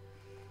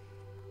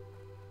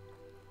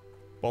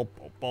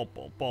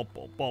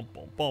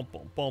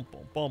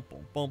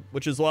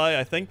 Which is why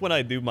I think when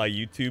I do my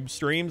YouTube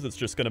streams, it's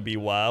just going to be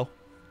WoW.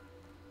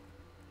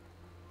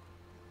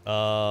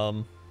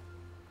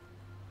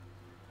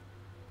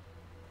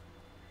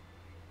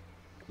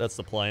 That's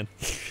the plan.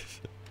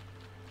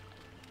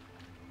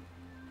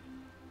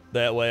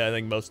 That way, I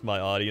think most of my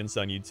audience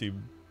on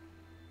YouTube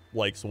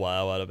likes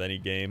WoW out of any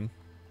game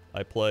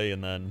I play,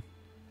 and then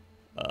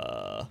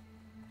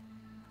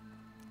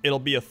it'll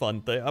be a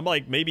fun thing. I'm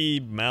like, maybe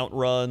mount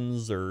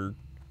runs or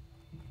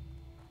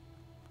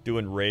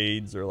doing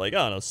raids or like, I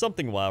don't know,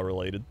 something WoW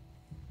related.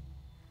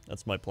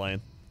 That's my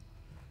plan.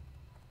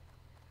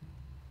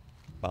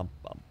 Bum,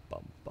 bum,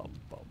 bum, bum,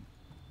 bum,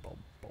 bum,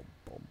 bum,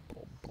 bum,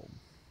 bum, bum.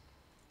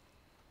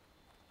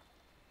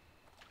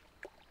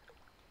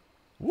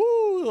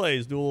 Woo!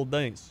 Ladies, do a little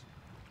dance.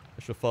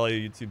 I shall follow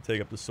you YouTube, take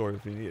up the sword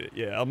if you need it.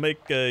 Yeah, I'll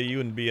make you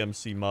and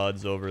BMC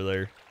mods over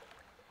there.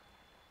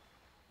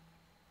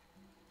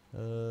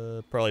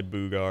 Probably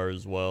Boogar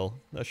as well.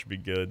 That should be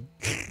good.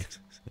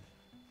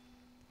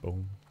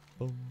 Boom,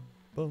 boom,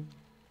 boom,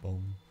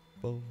 boom,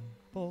 boom,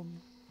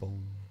 boom,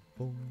 boom,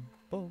 boom,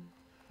 boom.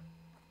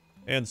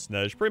 And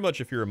Snej. Pretty much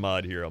if you're a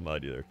mod here, I'll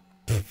mod you there.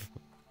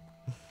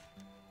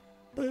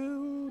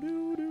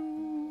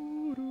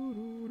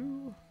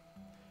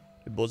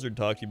 Did Blizzard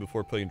talk to you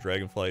before putting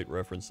Dragonflight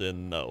reference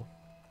in? No.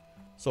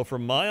 So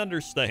from my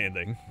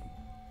understanding,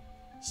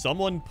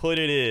 someone put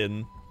it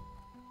in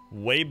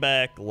way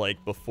back,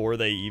 like, before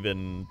they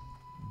even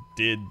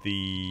did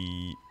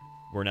the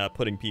we're not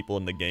putting people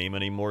in the game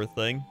anymore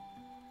thing.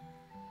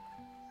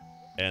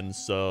 And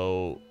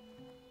so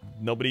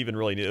nobody even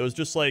really knew. It was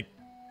just like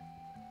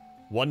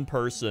one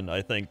person,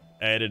 I think,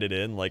 added it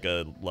in, like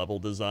a level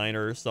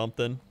designer or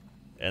something,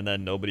 and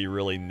then nobody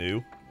really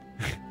knew.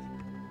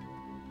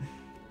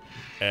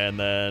 And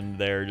then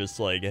they're just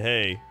like,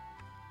 hey.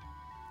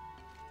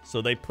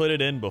 So they put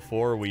it in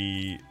before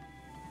we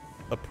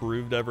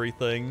approved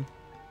everything.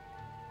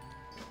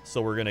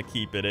 So we're gonna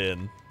keep it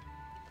in.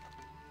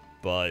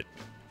 But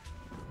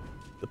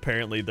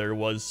apparently there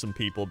was some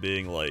people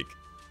being like...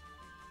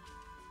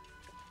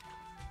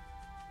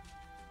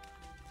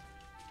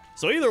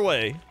 So either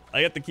way, I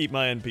get to keep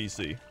my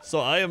NPC. So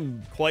I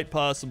am quite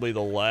possibly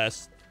the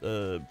last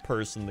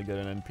person to get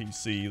an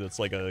NPC that's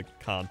like a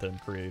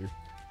content creator.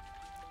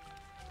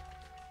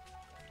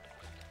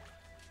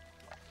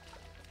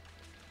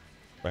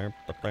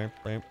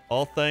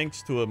 All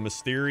thanks to a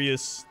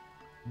mysterious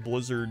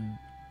Blizzard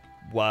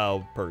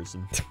WoW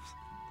person.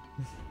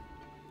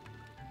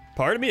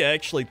 Part of me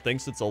actually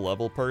thinks it's a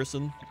level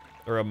person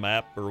or a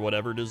map or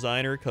whatever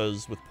designer,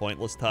 because with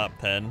pointless top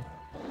 10,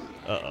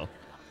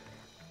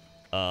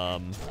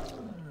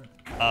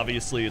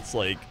 obviously it's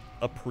like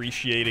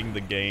appreciating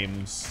the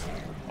game's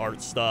art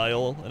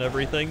style and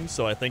everything,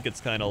 so I think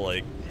it's kind of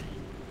like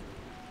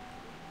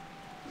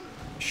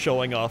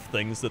showing off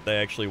things that they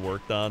actually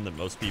worked on that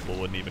most people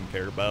wouldn't even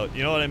care about.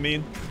 You know what I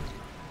mean?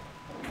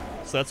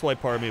 So that's why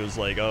part of me was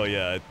like, oh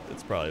yeah,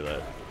 it's probably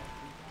that.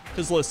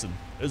 Because listen,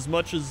 as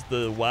much as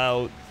the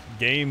WoW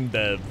game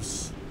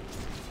devs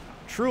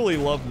truly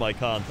love my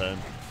content,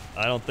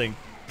 I don't think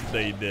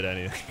they did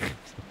anything.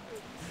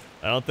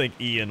 I don't think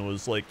Ian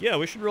was like, yeah,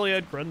 we should really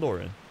add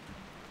Crendor in.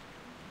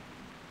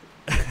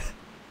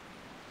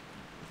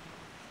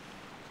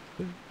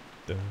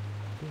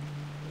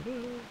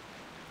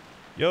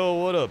 Yo,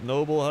 what up,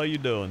 Noble? How you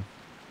doing?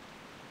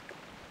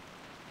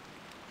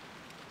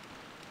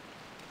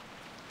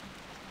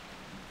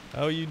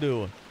 How you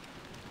doing?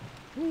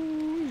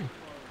 Woo.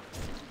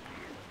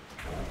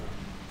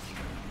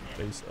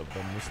 Base of the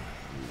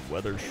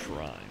Weather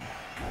Shrine.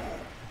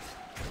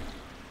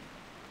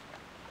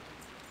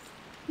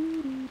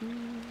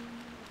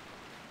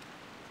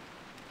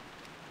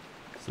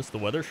 Is this the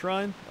Weather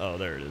Shrine? Oh,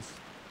 there it is.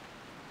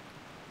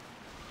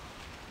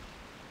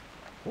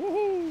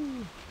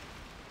 Woohoo!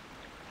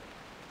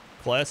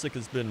 Classic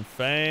has been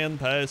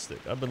fantastic.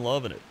 I've been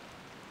loving it.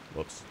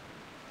 Whoops.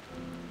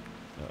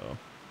 Uh-oh.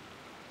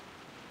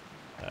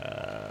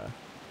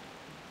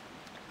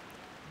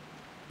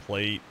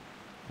 Plate.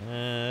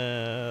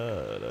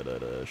 Sure,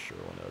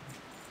 why not?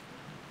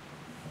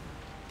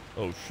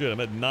 Oh shit, I'm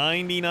at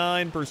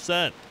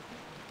 99%.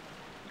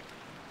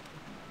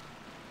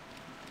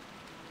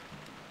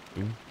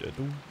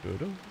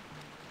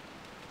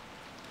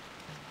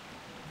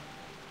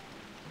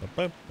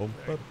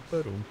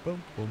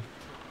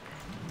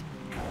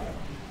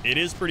 It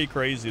is pretty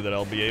crazy that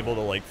I'll be able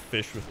to like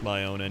fish with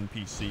my own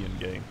NPC in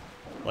game.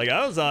 Like,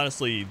 I was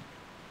honestly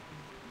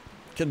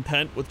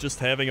content with just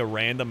having a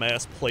random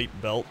ass plate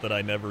belt that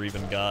I never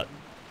even got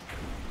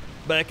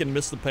back in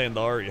Mists of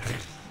Pandaria.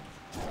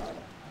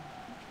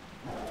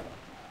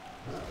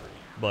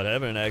 But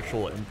having an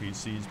actual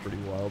NPC is pretty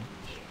wild.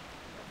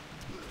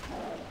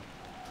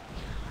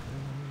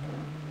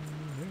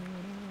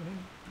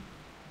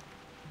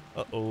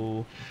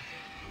 Uh-oh.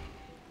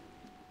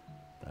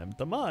 Time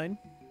to mine.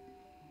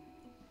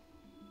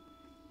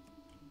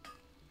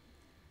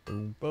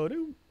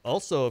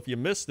 Also, if you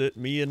missed it,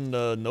 me and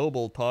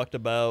Noble talked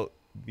about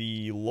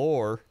the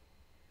lore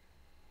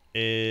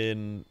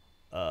in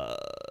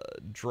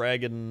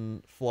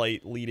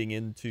Dragonflight leading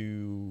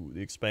into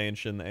the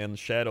expansion and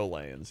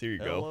Shadowlands. Here you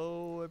go.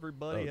 Hello,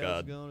 everybody. Oh, God.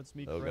 How's it going? It's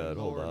me, Oh, Crendor, God.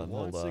 Hold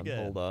on.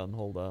 again.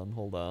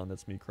 Hold on.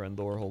 That's me,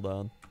 Crendor. Hold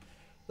on.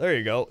 There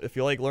you go. If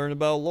you like learning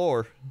about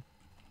lore,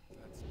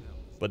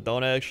 but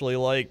don't actually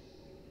like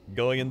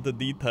going into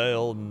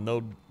detail and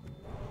know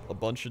a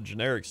bunch of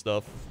generic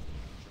stuff,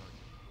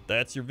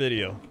 that's your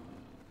video.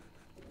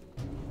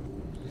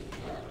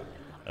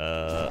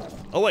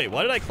 Oh wait,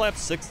 why did I clap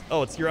 6?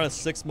 Oh, you're on a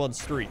 6-month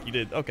streak. You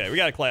did. Okay, we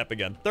gotta clap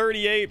again.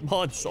 38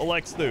 months,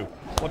 Alex do.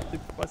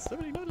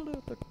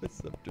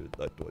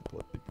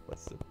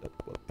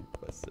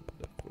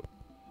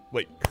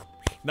 Wait,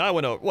 now I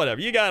went over.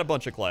 Whatever, you got a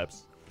bunch of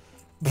claps.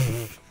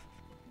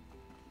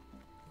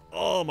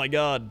 Oh my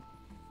god.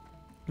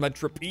 My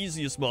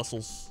trapezius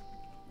muscles.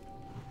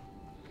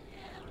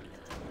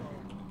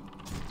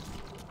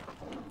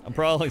 I'm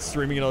probably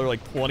streaming another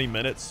like 20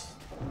 minutes.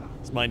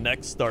 Is my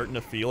neck starting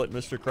to feel it,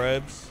 Mr.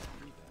 Krabs?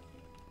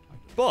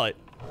 But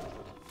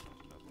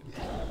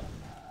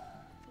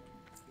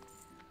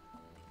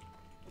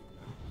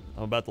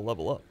I'm about to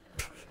level up.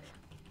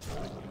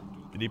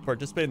 Did he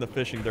participate in the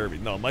fishing derby?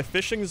 No, my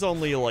fishing's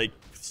only like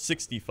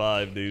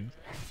 65, dude.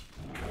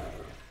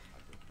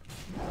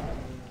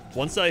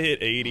 Once I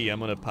hit 80, I'm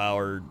gonna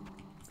power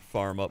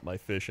farm up my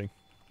fishing.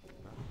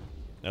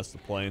 That's the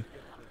plan.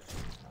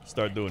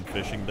 Start doing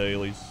fishing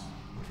dailies.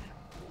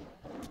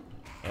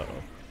 Uh-oh.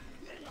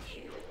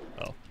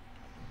 Oh.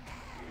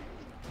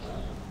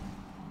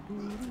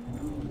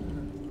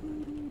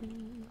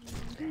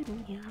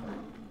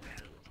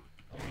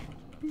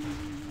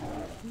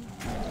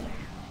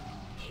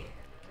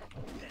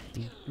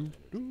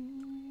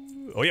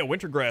 Oh yeah,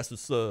 winter grass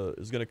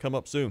is gonna come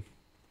up soon.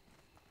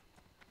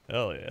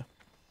 Hell yeah.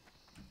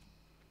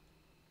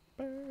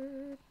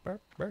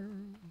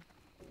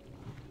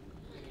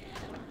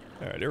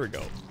 Alright, here we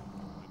go.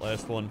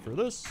 Last one for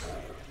this.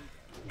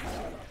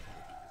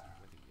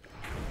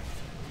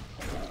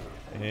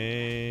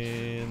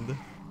 And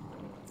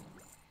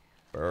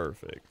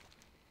perfect.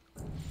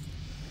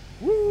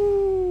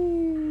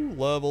 Woo!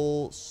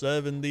 Level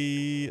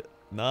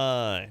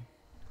 79.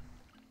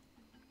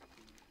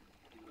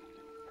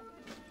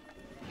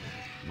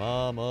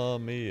 Mamma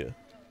mia.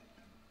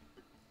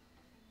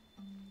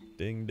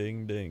 Ding,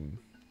 ding, ding.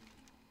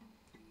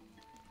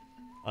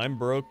 I'm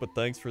broke, but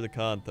thanks for the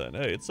content.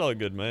 Hey, it's all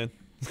good, man.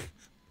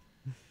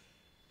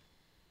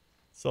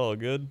 It's all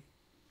good.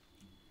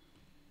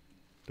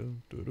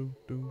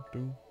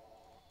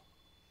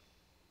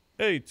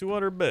 Hey,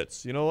 200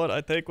 bits. You know what?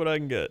 I take what I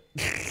can get.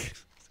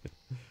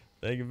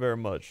 Thank you very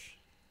much.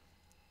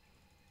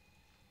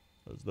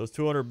 Those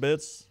 200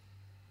 bits,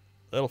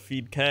 that'll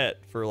feed Cat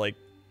for like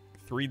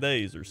 3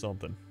 days or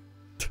something.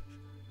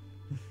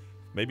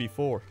 Maybe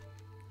 4.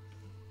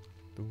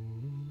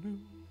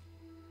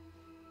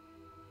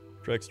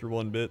 Trexter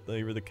 1 bit, thank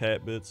you for the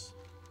cat bits.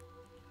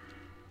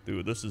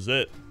 Dude, this is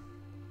it.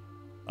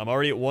 I'm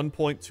already at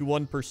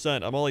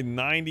 1.21%. I'm only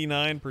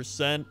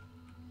 99%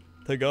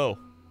 to go.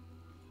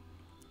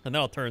 And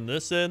then I'll turn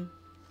this in.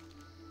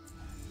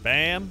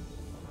 Bam.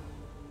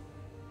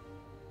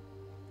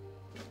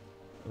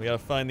 We gotta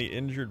find the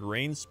injured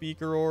rain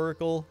speaker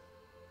oracle.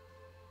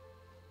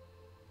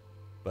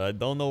 But I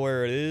don't know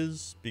where it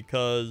is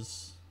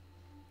because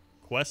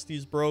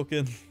Questy's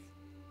broken.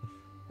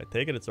 I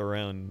take it it's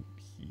around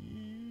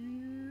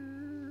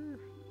here.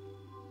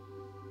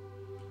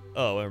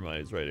 Oh, never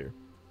mind. It's right here.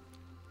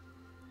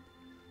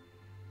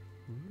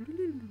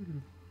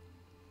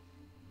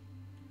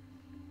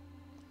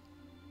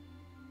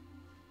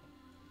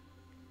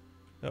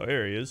 Oh,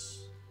 here he is.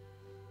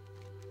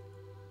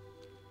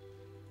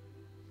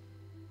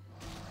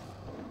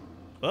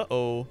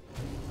 Uh-oh.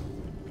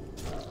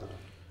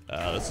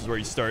 This is where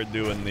you start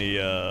doing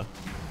the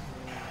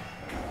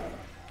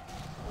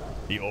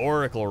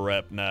Oracle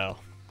rep now.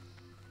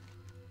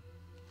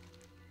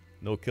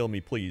 No kill me,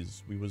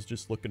 please. We was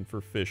just looking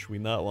for fish. We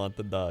not want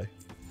to die.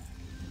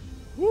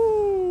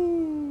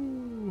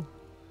 Woo!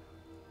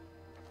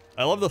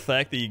 I love the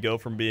fact that you go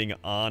from being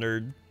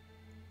honored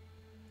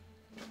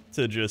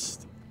to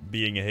just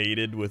being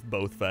hated with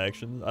both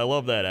factions. I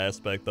love that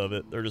aspect of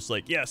it. They're just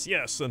like, yes,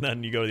 yes, and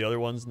then you go to the other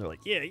ones and they're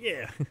like, yeah,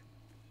 yeah.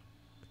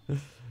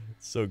 It's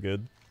so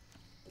good.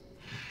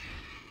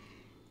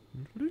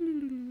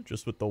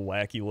 Just with the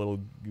wacky little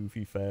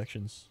goofy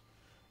factions.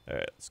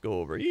 Alright, let's go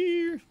over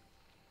here.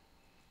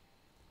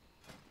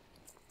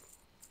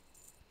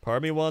 Part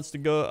of me wants to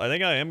go... I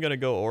think I am going to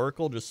go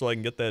Oracle just so I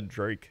can get that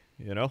Drake,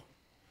 you know?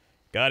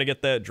 Gotta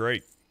get that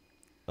Drake.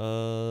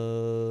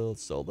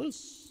 Let's sell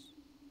this.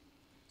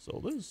 Sell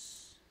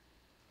this.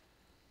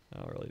 I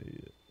don't really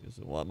need it. Does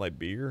it want my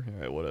beer?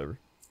 Alright, whatever.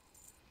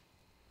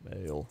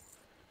 Mail.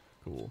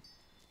 Cool.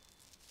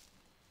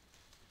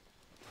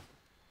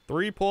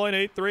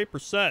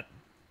 3.83%.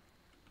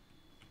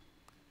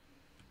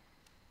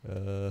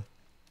 Wait,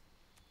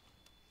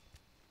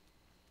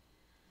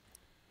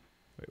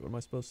 what am I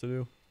supposed to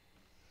do?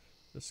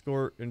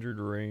 Escort injured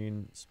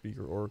rain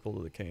speaker oracle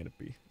to the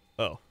canopy.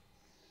 Oh.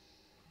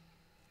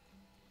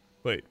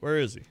 Wait, where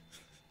is he?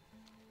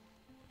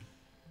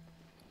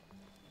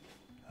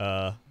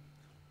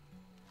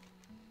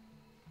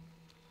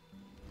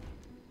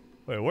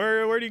 Wait,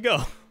 where'd he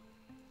go?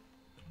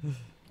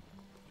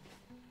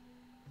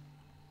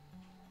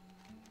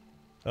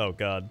 Oh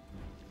god.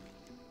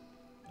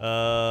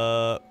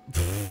 I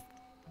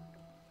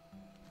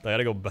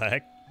gotta go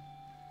back.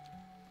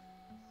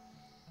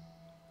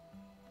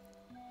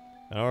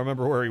 I don't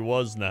remember where he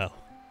was now.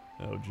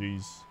 Oh, jeez.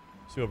 Is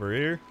he over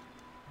here?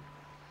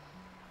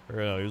 Or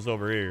no, he was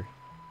over here.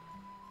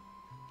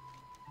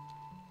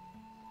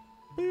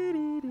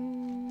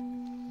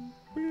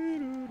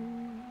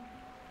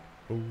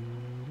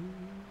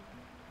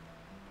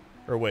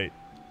 Or wait,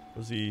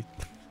 was he...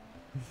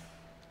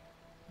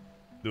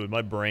 Dude,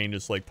 my brain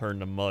just like turned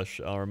to mush.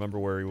 I don't remember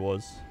where he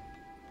was.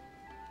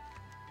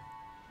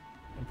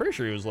 I'm pretty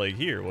sure he was like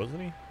here,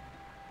 wasn't he?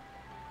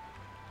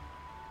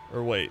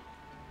 Or wait,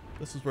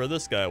 this is where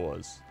this guy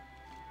was.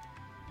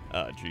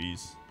 Ah,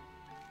 jeez.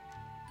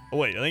 Oh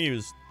wait, I think he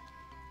was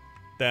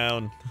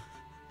down.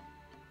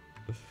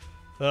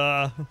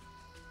 Ah.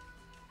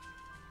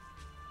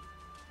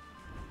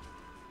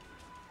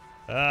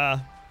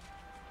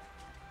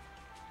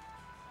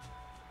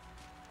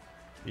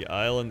 The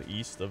island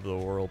east of the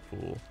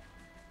whirlpool.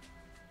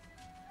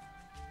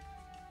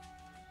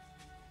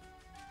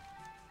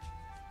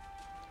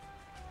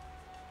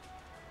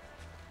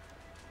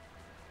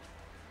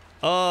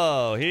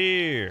 Oh,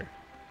 here.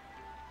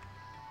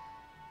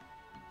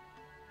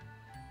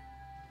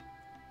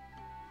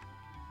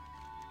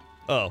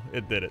 Oh,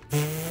 it did it.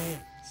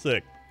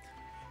 Sick.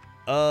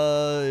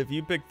 If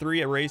you pick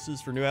 3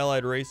 races for new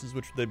allied races,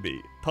 which would they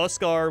be?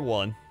 Tuskar,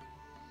 1.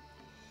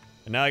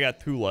 And now I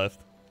got 2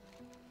 left.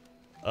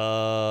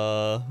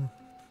 I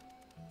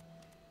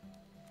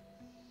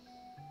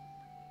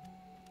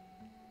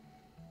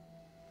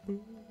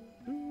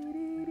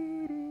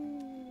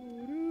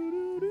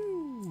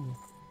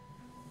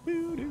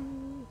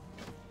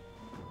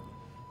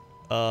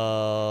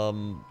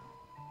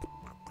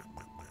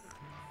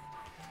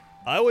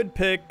would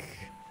pick...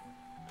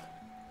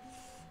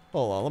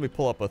 Hold on, let me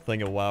pull up a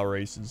thing of WoW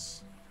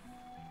races.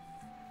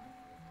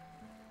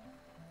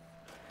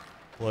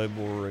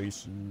 Playable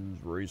races,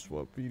 race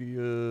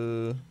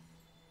Wikipedia.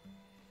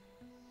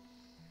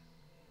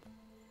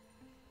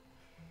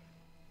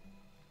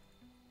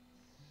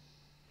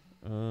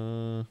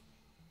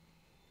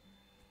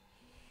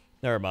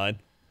 Never mind.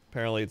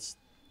 Apparently it's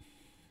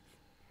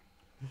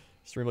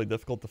extremely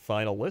difficult to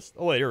find a list.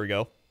 Oh wait, here we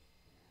go.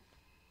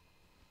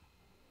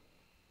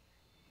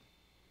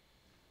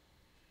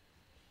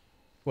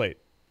 Wait,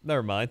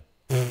 never mind.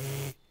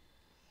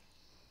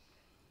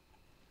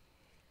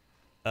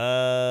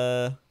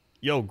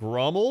 Yo,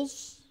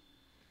 Grummels?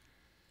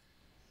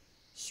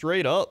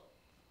 Straight up.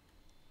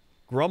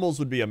 Grummels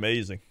would be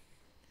amazing.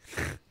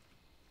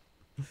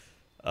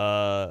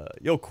 Yo,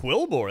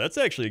 Quillbore, that's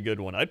actually a good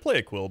one. I'd play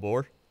a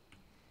Quillbore.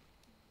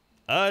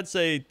 I'd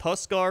say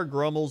Tuskar,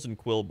 Grummels, and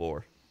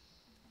Quillbore.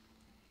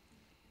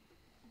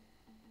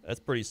 That's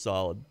pretty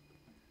solid.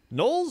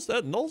 Gnolls?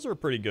 Gnolls are a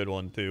pretty good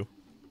one, too.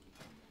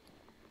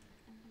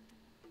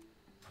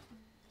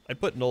 I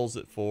put Gnolls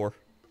at 4.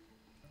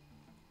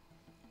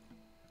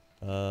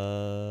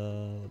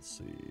 Let's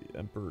see.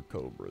 Emperor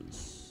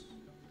Cobras.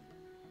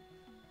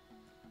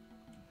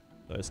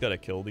 I just gotta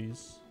kill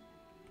these.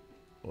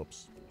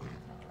 Whoops.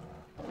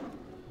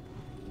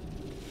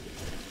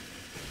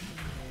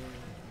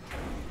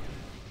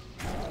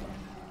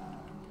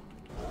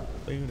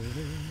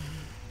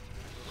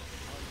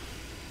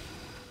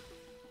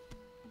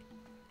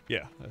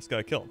 Yeah, I just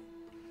gotta kill him.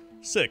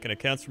 Sick, and it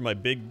counts for my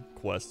big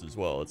quest as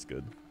well. That's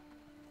good.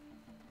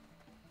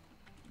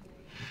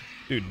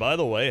 Dude, by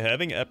the way,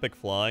 having epic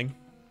flying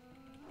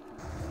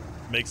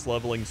makes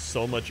leveling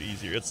so much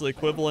easier. It's the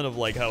equivalent of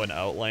like how in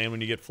Outland when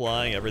you get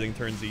flying, everything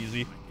turns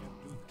easy.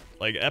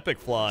 Like epic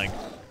flying,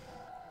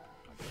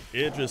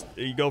 you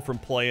go from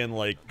playing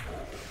like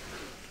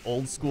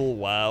old school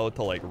WoW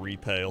to like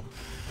retail.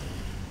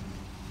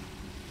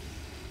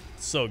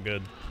 So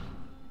good.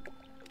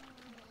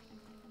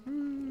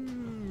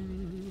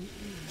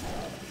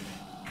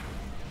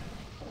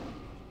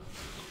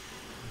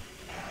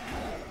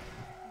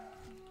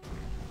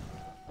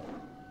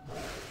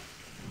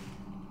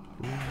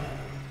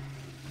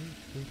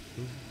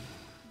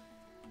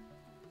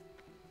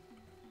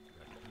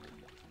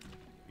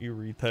 You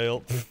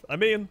retail. I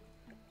mean,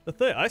 the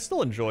thing, I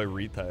still enjoy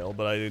retail,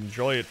 but I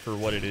enjoy it for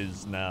what it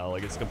is now.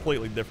 Like, it's a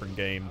completely different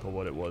game to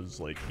what it was,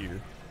 like, here.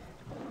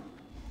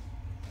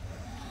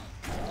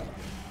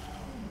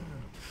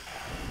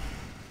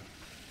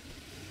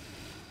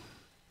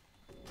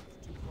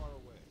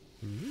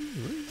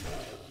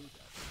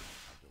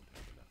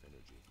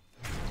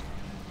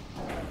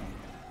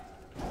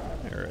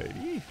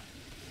 Alrighty.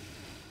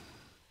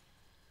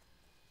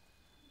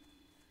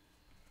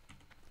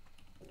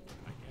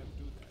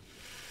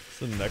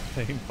 The neck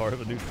pain part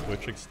of a new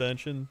Twitch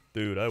extension?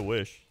 Dude, I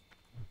wish.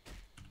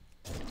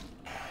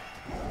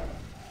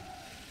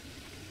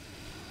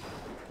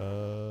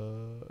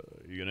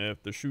 You're gonna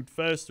have to shoot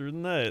faster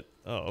than that.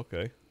 Oh,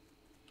 okay.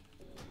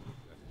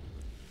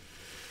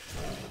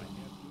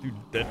 Dude,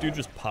 that dude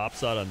just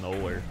pops out of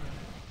nowhere.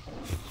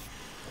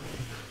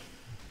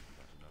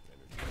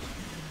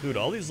 Dude,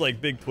 all these like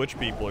big Twitch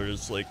people are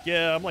just like,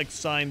 yeah, I'm like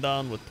signed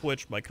on with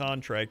Twitch, my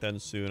contract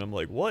ends soon. I'm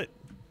like, what?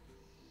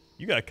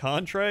 You got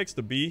contracts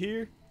to be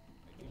here?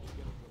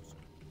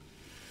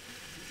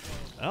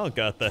 I don't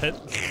got that.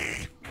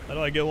 How do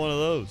I get one of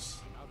those?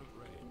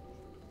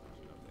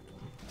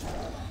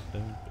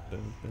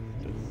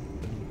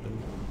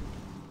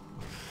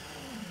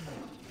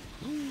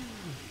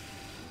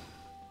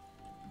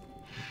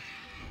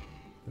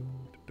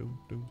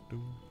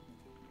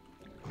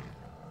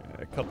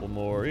 A couple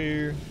more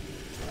here.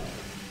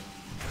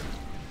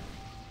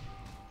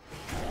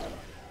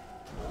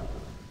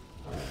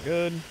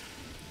 Good.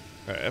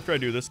 Alright, after I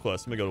do this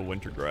quest, I'm gonna go to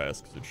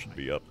Wintergrass, because it should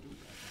be up.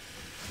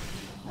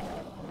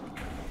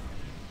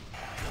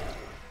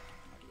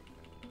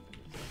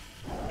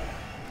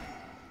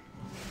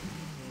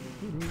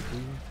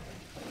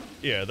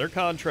 Yeah, their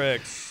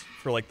contracts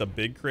for, like, the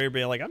big creator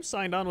being like, I'm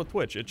signed on with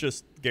Twitch. It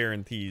just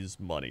guarantees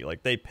money.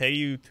 Like, they pay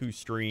you to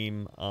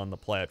stream on the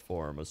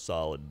platform a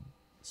solid,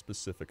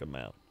 specific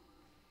amount.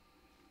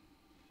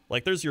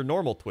 Like, there's your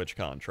normal Twitch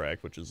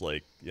contract, which is,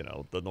 like, you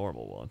know, the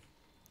normal one.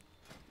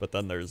 But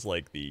then there's,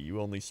 like, the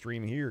you only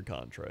stream here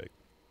contract.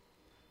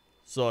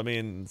 So, I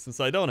mean, since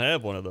I don't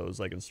have one of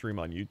those, I can stream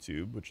on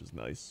YouTube, which is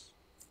nice.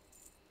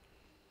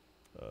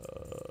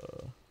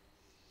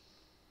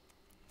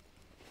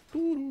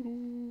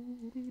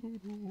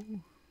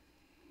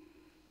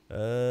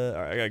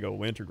 Alright, I gotta go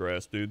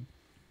Wintergrass, dude.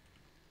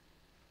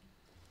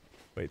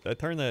 Wait, did I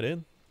turn that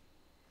in?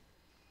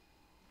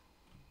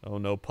 Oh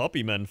no,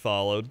 puppy men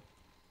followed.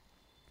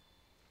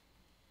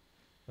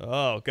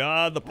 Oh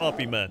god, the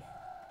puppy men.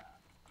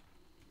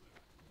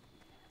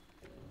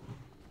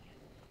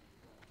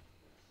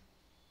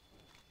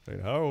 Wait,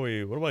 how are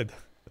we, what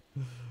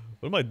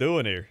am I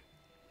doing here?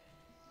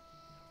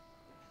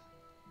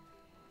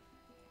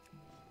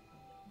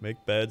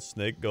 Make bad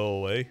snake go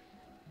away.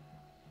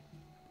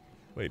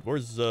 Wait,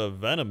 where's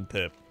Venom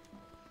Tip?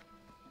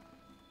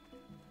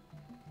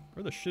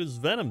 Where the shit is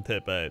Venom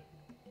Tip at?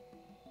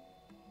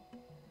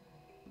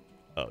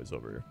 Oh, he's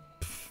over here.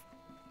 Pfft.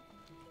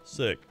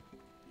 Sick.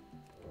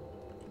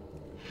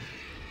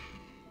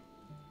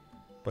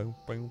 Boom,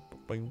 boom,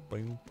 boom,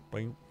 boom,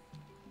 boom.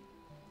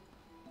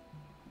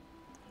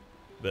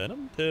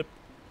 Venom Tip.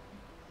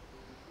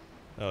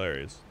 Oh, there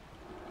he is.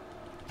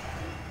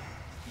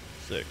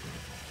 Sick.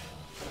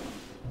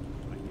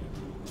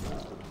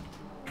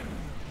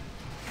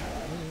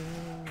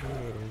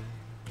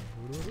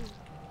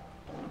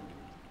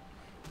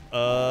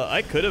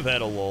 I could have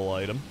had a LOL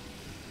item.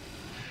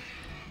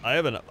 I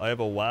have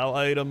a WoW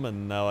item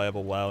and now I have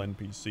a WoW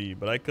NPC,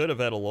 but I could have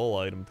had a LOL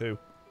item too.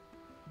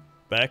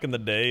 Back in the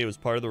day, it was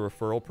part of the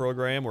referral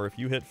program where if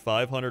you hit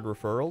 500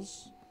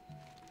 referrals,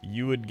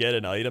 you would get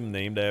an item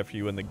named after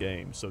you in the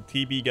game. So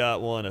TB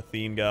got one,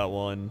 Athene got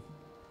one,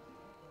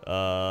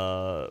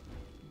 a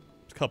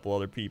couple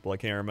other people, I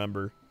can't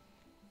remember.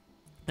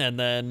 And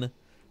then,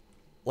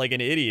 like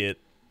an idiot,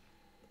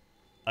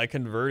 I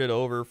converted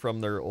over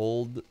from their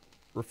old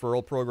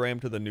referral program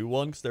to the new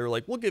one because they were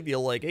like, we'll give you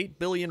like 8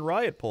 billion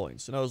riot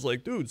points. And I was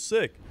like, dude,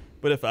 sick.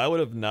 But if I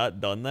would have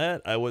not done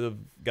that, I would have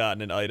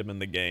gotten an item in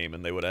the game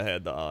and they would have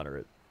had to honor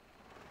it.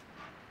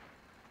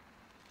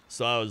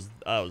 So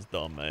I was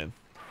dumb, man.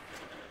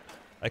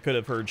 I could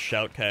have heard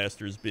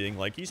shoutcasters being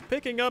like, he's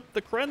picking up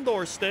the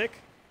Crendor stick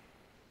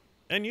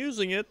and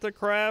using it to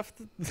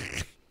craft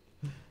the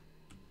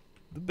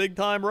big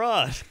time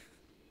rod.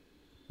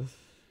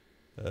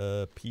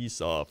 Peace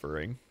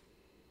offering.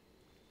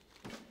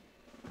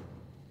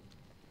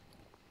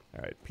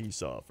 Alright,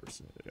 peace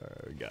offers.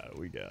 Alright,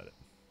 we got it.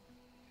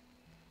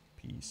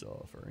 Peace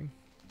offering.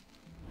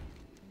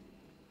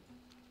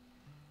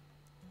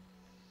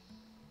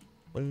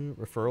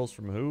 Referrals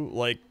from who?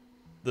 Like,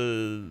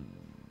 the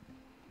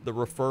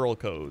referral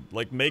code.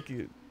 Like,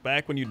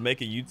 back when you'd make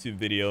a YouTube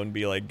video and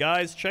be like,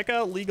 guys, check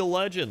out League of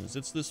Legends.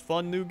 It's this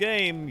fun new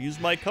game. Use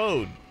my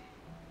code.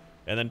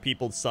 And then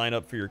people'd sign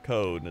up for your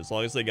code. And as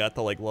long as they got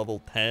to, like,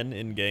 level 10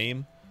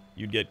 in-game,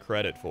 you'd get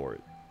credit for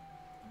it.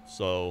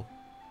 So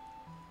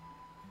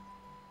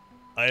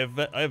I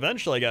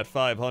eventually got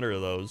 500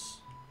 of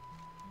those,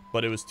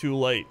 but it was too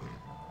late.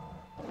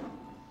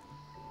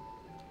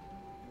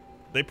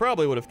 They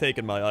probably would have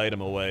taken my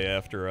item away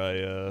after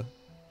I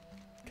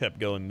kept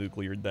going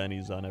nuclear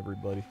dennies on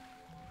everybody.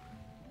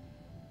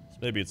 So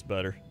maybe it's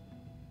better.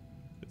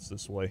 It's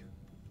this way.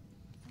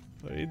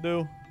 What do you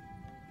do?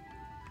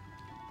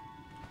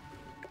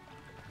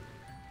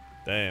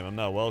 Damn, I'm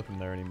not welcome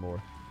there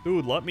anymore.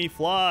 Dude, let me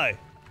fly!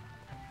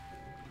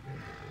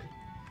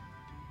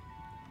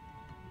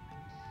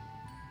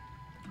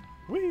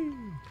 Whee!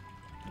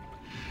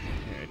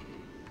 Alright.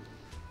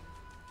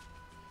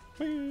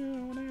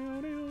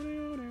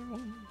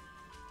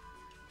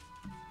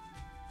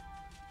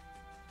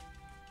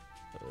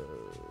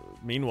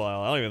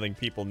 Meanwhile, I don't even think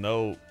people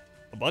know...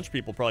 A bunch of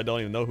people probably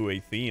don't even know who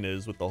Athene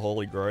is with the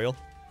Holy Grail.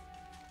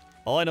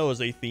 All I know is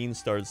Athene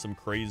started some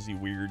crazy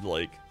weird,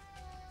 like...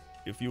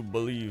 If you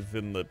believe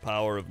in the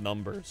power of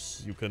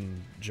numbers, you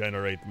can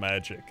generate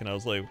magic. And I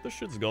was like, what the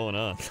shit's going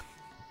on?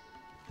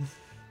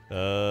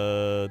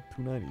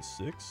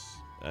 296?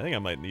 I think I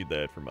might need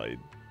that for my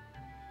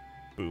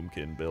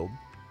Boomkin build.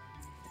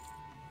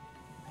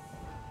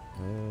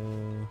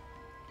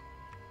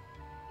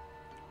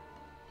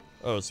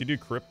 Oh, so you do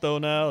crypto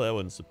now? That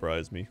wouldn't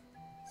surprise me.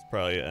 It's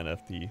probably an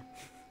NFT.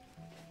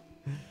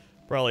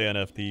 Probably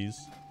NFTs.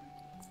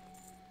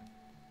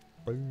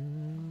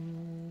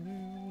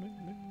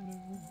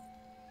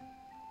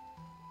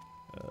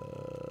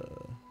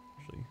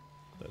 Actually,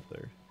 that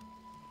there.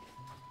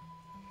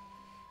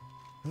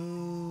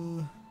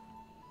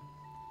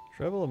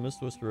 Travel a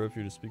Mist Whisperer if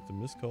you to speak to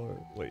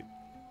Mistcaller. Wait,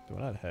 do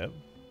I not have?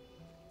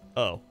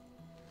 Oh.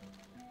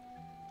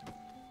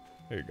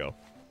 There you go.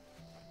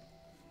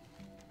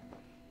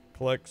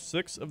 Collect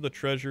 6 of the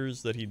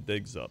treasures that he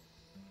digs up.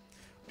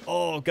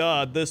 Oh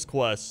god, this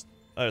quest.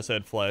 I just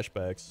had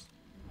flashbacks.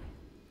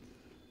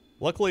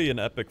 Luckily in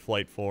Epic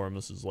Flight form,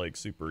 this is like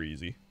super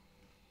easy.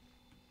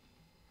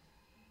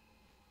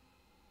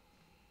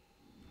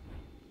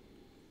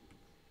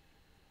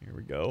 Here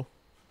we go.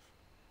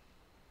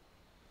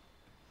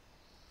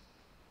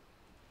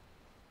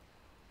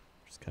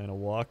 Just kind of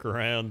walk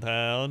around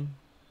town.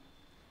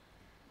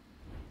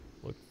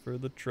 Look for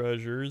the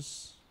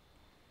treasures.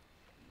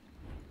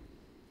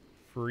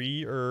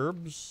 Free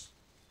herbs.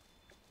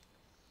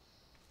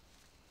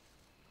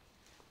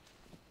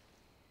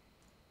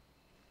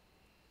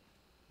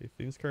 If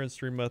these current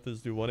stream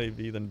methods do 1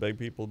 AV, then beg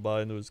people to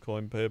buy into his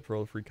coin, pay up for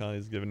all the free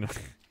content he's given.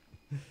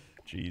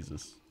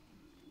 Jesus.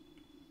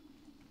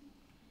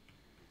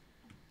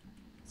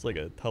 It's like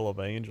a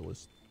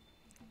televangelist.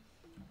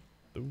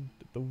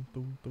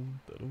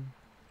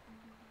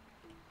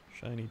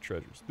 Shiny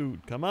treasures.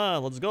 Dude, come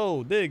on, let's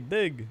go. Dig,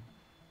 dig.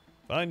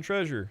 Find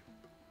treasure.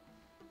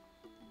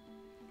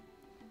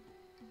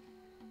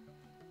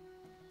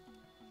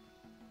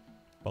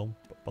 Boom,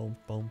 boom,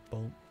 boom,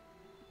 boom.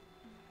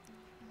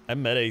 I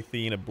met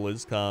Athene at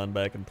BlizzCon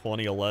back in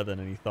 2011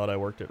 and he thought I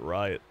worked at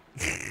Riot.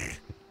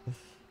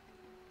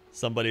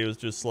 Somebody was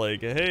just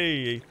like,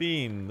 hey,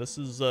 Athene, this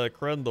is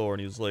Crendor.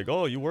 And he's like,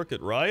 oh, you work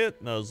at Riot?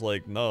 And I was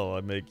like, no, I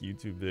make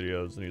YouTube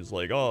videos. And he was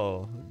like,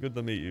 oh, good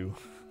to meet you.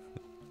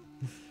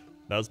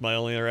 That was my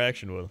only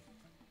interaction with him.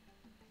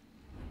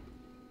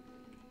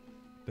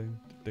 Ding,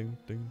 ding,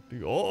 ding,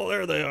 ding. Oh,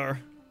 there they are.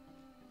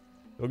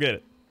 Go get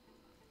it.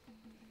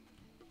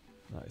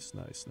 Nice,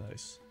 nice,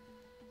 nice.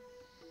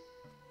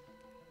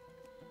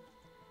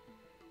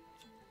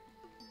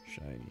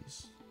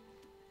 Shinies.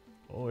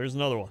 Oh, here's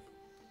another one.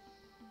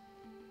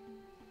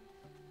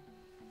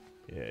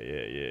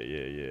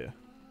 Yeah.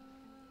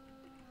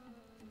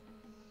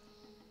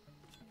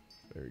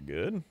 Very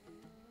good.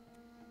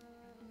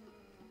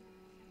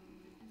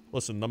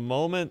 Listen, the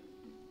moment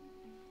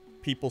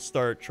people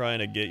start trying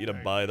to get you to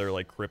buy their,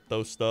 like,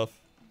 crypto stuff,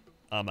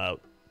 I'm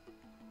out.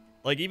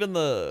 Like, even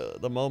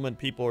the moment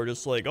people are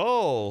just like,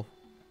 oh,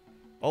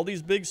 all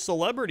these big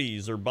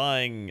celebrities are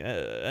buying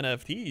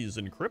NFTs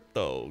and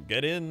crypto.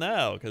 Get in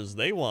now, because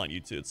they want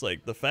you to. It's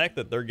like, the fact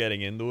that they're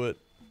getting into it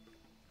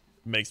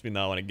makes me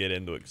not want to get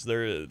into it, because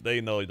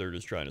they know they're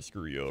just trying to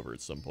screw you over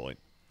at some point.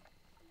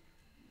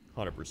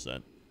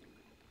 100%.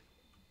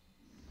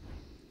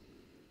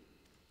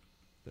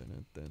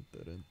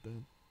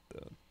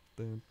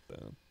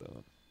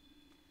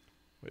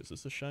 Wait, is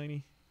this a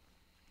shiny?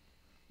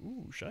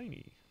 Ooh,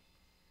 shiny.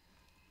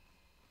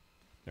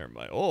 Never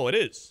mind. Oh, it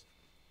is.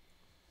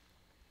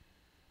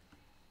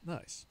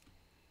 Nice.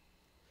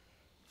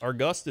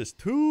 Augustus,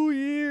 2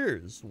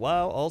 years.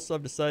 Wow. Also,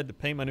 I've decided to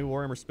paint my new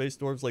Warhammer Space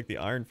Dwarves like the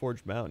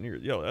Ironforged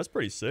Mountaineers. Yo, that's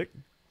pretty sick.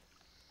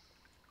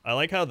 I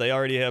like how they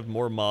already have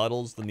more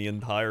models than the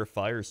entire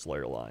Fire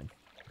Slayer line.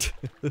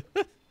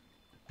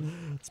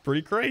 It's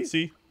pretty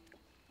crazy.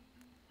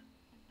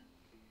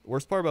 The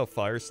worst part about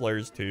Fire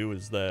Slayers, too,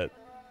 is that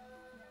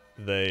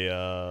they,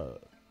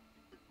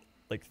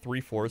 like,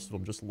 3/4 of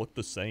them just look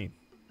the same.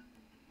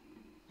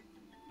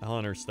 I don't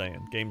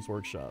understand. Games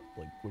Workshop.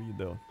 Like, what are you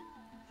doing?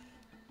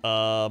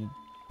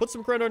 Put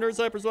some Crendor Nerd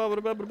Cypher as well.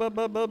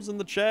 Bubs in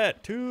the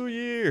chat. 2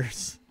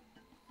 years.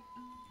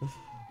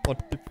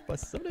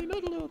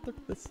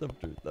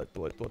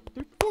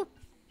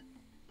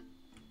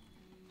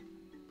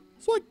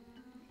 Sweet.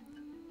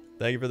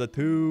 Thank you for the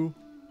 2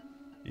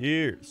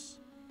 years.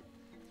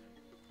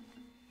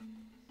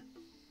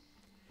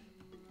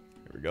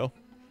 Here we go.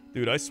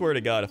 Dude, I swear to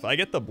God, if I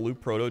get the blue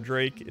Proto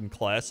Drake in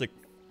Classic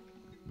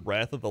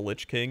Wrath of the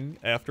Lich King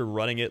after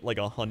running it like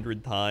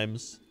 100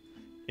 times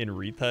in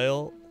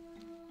retail,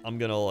 I'm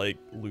gonna like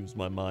lose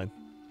my mind.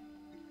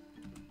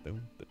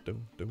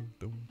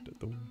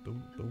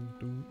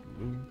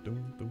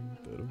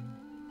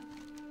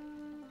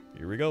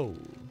 Here we go.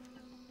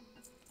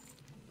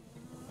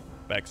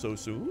 Back so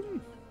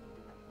soon?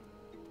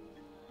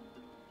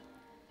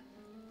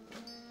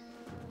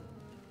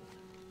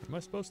 Where am I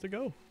supposed to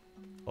go?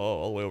 Oh,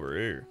 all the way over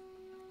here.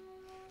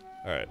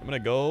 Alright, I'm gonna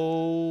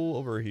go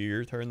over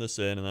here, turn this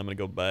in, and I'm gonna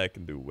go back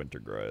and do Winter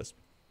Grasp.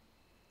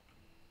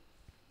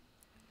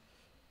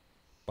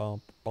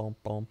 Bump, bump,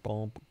 bump,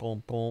 bump,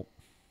 bump, bump.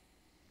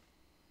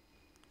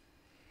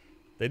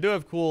 They do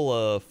have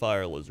cool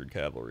Fire Lizard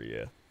Cavalry,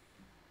 yeah.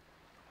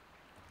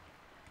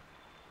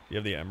 You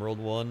have the Emerald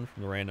one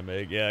from the random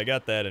egg? Yeah, I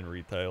got that in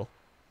retail.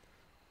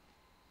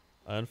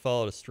 I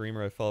unfollowed a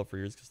streamer I followed for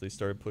years because they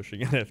started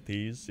pushing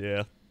NFTs,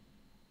 yeah.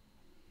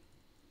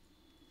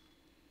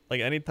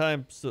 Like,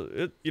 anytime,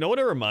 so you know what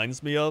it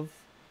reminds me of?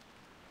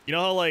 You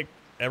know how, like,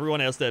 everyone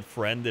has that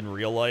friend in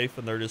real life,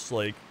 and they're just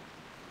like,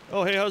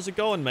 oh, hey, how's it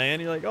going, man?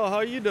 You're like, oh, how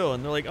are you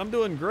doing? They're like, I'm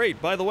doing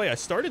great. By the way, I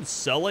started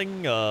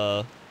selling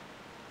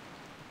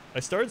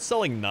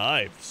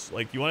knives.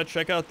 Like, you want to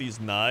check out these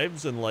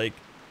knives? And, like,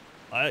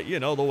 you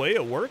know, the way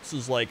it works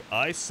is, like,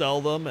 I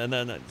sell them, and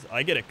then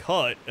I get a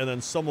cut, and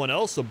then someone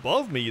else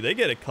above me, they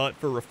get a cut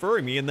for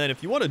referring me, and then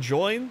if you want to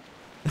join,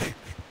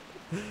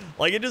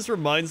 like, it just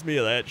reminds me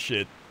of that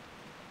shit.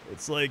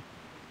 It's like,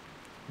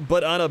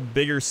 but on a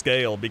bigger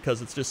scale,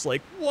 because it's just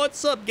like,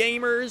 what's up,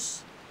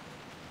 gamers?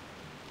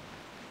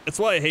 That's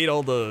why I hate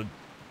all the,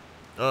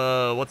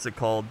 what's it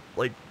called?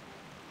 Like,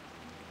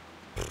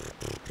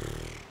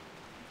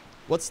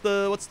 what's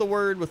the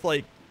word with,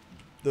 like,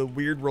 the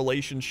weird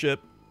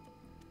relationship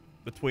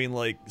between,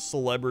 like,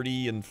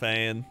 celebrity and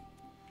fan?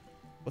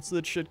 What's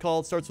that shit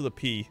called? It starts with a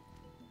P.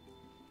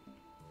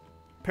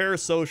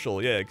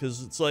 Parasocial, yeah,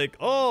 because it's like,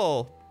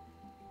 oh,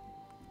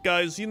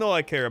 guys, you know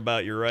I care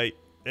about you, right?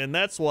 And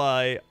that's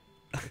why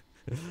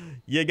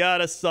you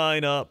gotta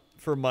sign up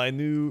for my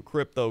new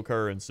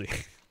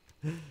cryptocurrency.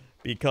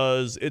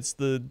 Because it's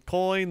the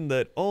coin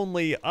that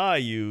only I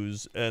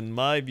use and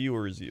my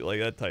viewers use. Like,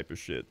 that type of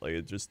shit. Like,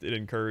 it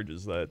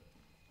encourages that.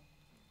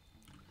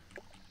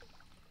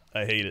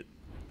 I hate it.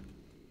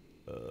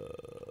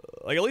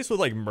 Like, at least with,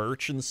 like,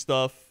 merch and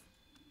stuff,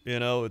 you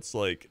know, it's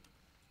like,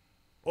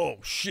 oh,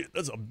 shit,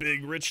 that's a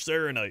big, rich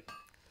Serenite.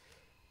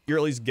 You're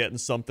at least getting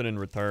something in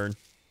return.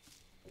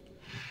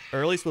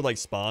 Or at least with, like,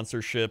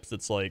 sponsorships,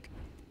 it's like,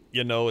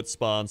 you know it's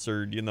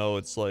sponsored, you know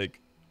it's,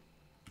 like,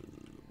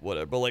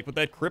 whatever. But, like, with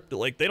that crypto,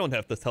 like, they don't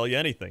have to tell you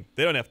anything.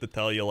 They don't have to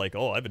tell you, like,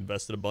 oh, I've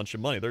invested a bunch of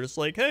money. They're just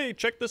like, hey,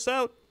 check this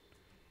out.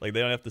 Like,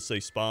 they don't have to say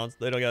sponsor.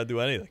 They don't gotta do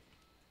anything.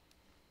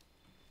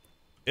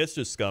 It's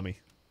just scummy.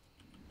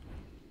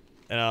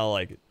 And I don't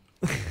like it.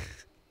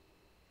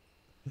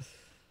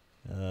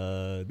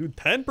 Dude,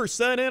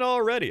 10% in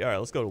already. Alright,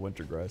 let's go to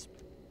Wintergrass.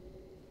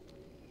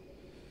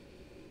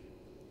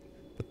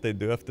 But they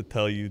do have to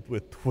tell you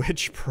with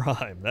Twitch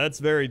Prime. That's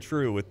very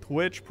true. With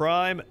Twitch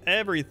Prime,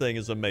 everything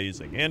is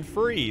amazing. And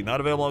free. Not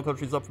available in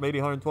countries up from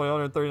 $80,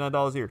 $120,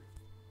 $139 here.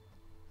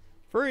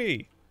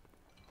 Free.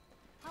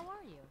 How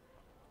are you?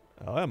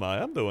 How am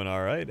I? I'm doing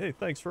alright. Hey,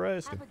 thanks for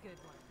asking. Have a good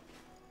one.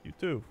 You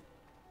too.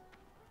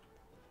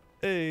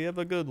 Hey, have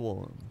a good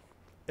one.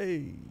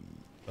 Hey.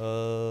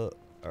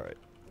 Alright.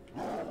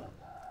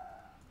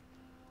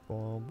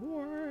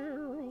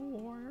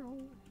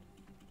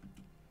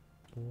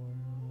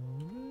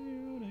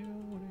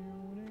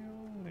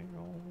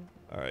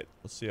 Alright,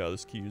 let's see how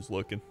this queue's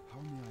looking.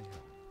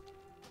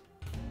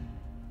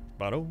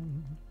 What do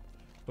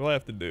I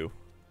have to do?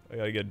 I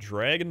gotta get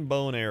dragon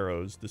bone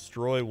arrows,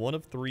 destroy one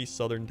of 3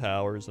 southern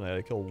towers, and I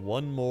gotta kill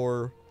one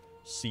more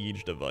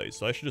siege device.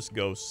 So I should just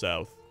go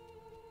south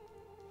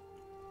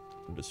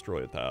and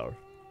destroy a tower.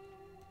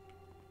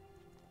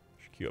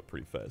 Should queue up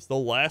pretty fast. The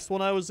last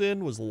one I was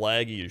in was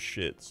laggy as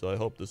shit, so I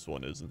hope this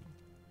one isn't.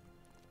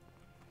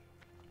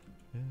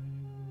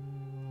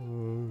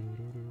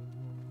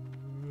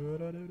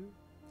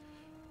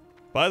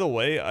 By the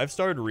way, I've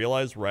started to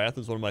realize Wrath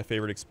is one of my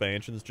favorite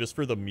expansions just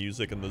for the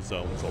music and the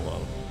zones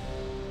alone.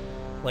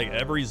 Like,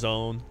 every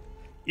zone,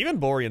 even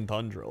Borean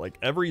Tundra, like,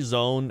 every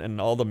zone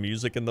and all the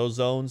music in those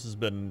zones has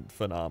been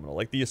phenomenal.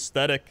 Like, the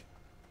aesthetic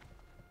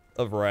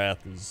of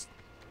Wrath is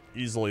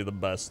easily the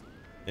best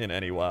in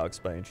any WoW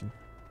expansion.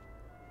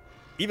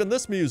 Even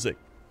this music.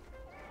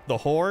 The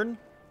horn.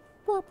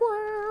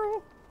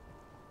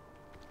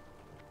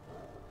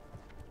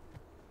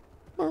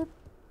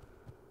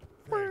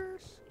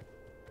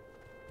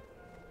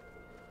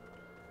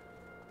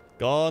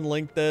 Gone,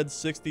 Link Dead,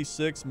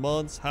 66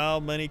 months. How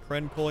many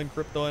Crencoin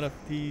crypto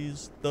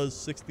NFTs does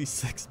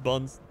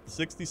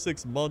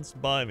 66 months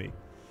buy me?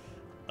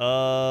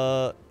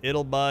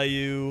 It'll buy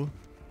you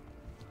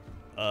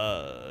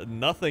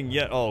nothing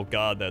yet. Oh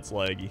god, that's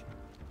laggy.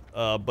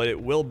 But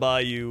it will buy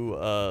you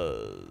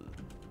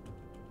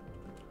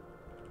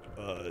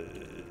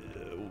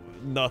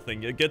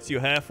nothing. It gets you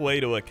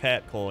halfway to a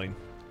cat coin.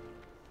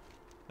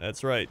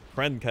 That's right,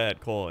 Crencat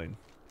coin.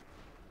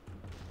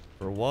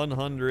 For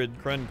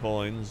 100 Cren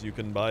coins, you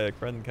can buy a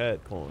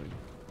Crencat coin.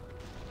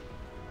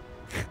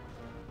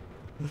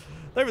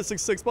 There was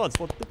 6 months.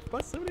 What the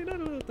fuck?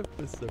 79.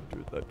 That's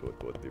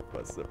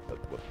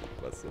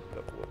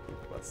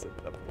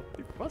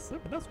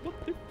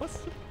what the fuck.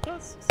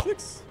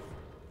 6.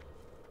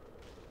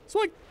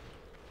 Swing.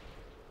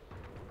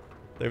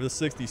 There was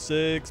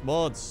 66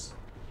 months.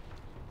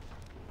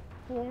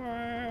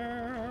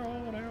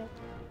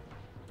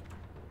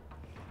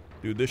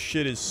 Dude, this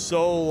shit is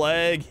so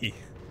laggy.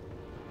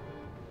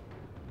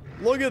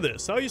 Look at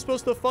this. How are you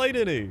supposed to fight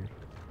in here?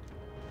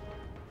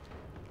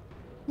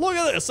 Look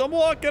at this. I'm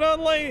walking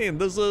on lane.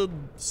 There's a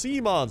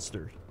sea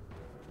monster.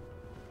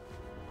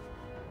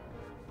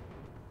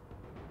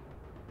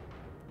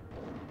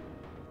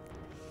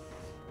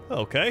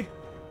 Okay.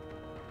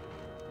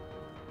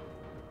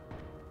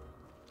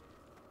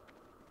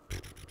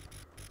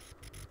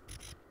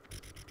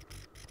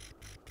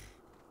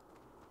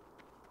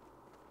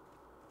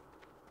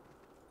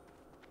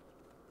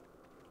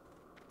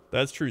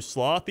 That's true.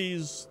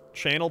 Slothies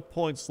channel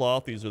point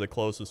slothies are the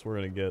closest we're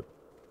gonna get.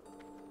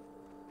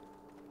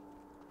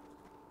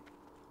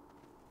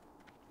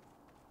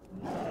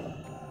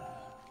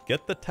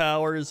 Get the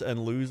towers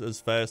and lose as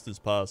fast as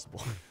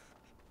possible.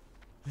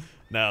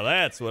 Now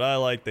that's what I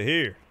like to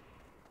hear.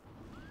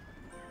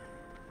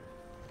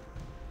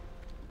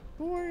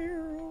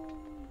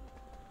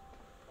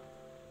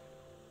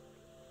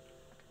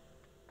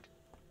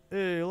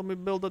 Hey, let me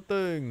build a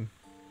thing.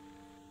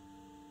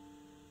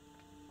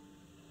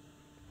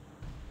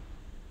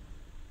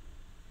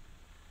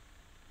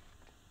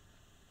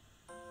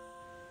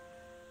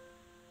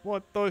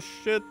 What the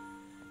shit?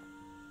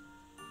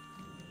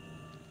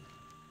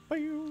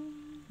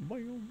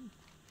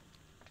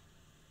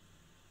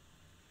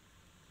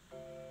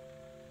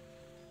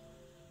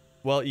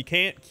 Well, you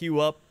can't queue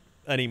up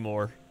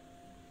anymore.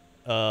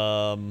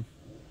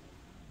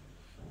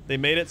 They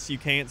made it so you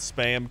can't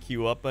spam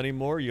queue up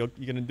anymore. You're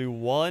gonna do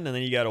one, and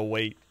then you gotta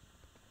wait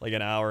like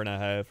an hour and a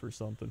half or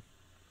something.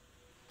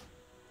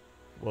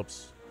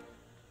 Whoops.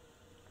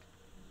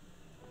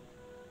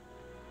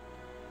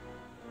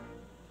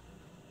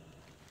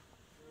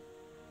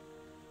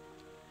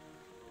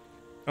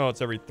 Oh,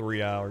 it's every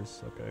 3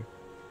 hours. Okay.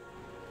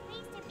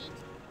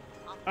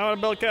 I want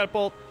to build a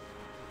catapult.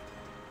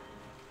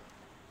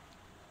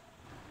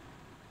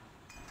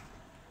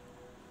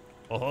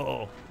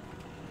 Oh,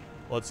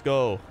 let's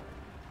go.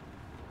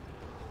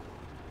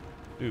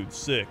 Dude,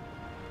 sick.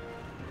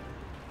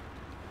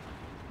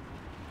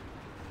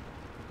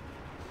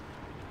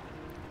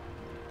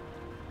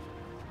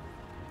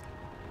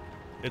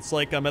 It's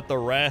like I'm at the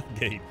Wrath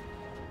Gate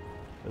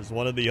as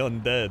one of the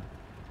undead.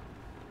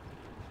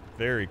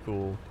 Very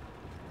cool.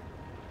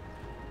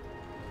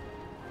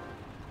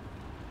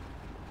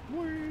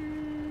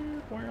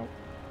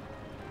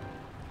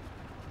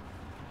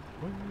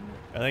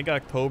 I think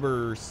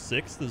October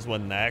 6th is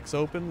when Nax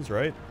opens,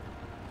 right?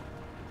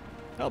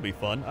 That'll be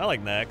fun. I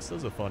like Nax. That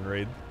was a fun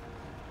raid.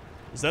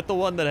 Is that the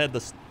one that had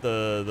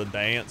the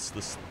dance,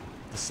 the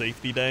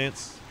safety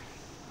dance?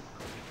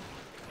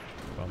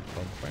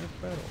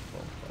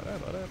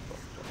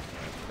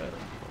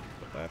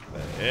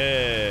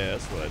 Yeah,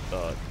 that's what I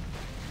thought.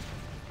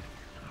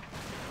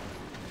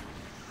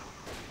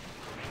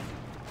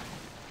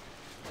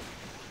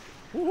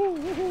 Woohoo,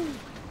 woohoo.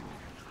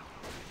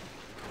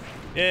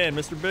 Yeah, and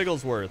Mr.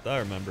 Bigglesworth, I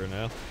remember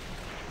now.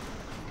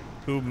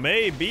 Who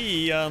may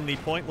be on the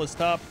Pointless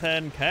Top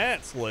 10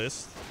 Cats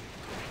list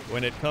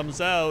when it comes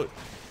out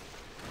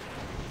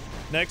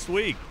next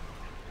week.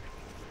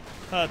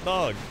 Hot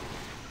dog.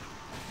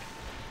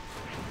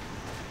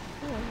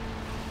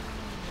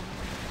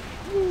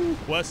 Woo,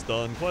 quest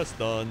done, quest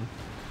done.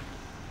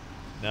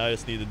 Now I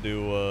just need to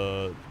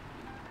do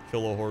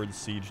kill a horde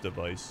siege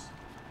device.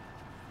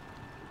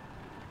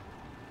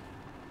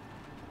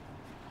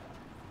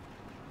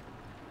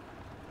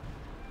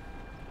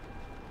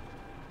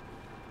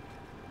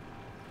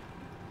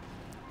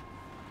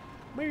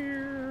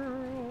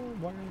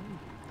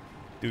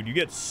 Dude, you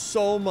get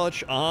so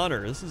much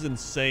honor. This is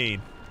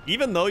insane.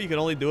 Even though you can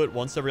only do it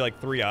once every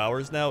like 3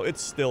 hours now, it's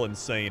still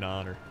insane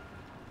honor.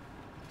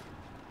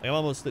 Like,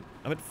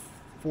 I'm at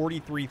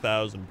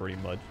 43,000 pretty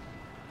much.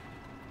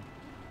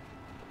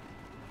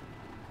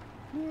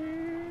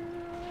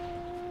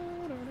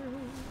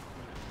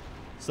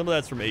 Some of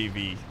that's from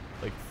AV,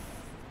 like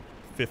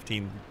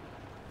 15,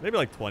 maybe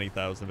like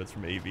 20,000 of it's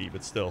from AV,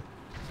 but still.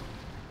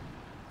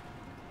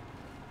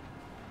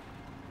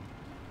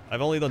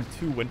 I've only done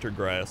 2 winter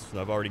grass, and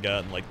I've already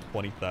gotten like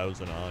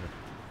 20,000 honor.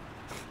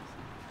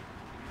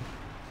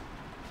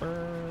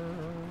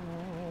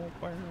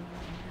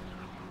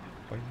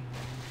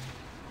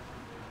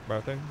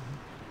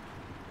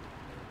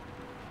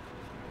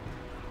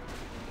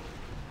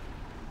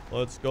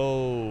 Let's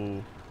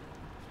go.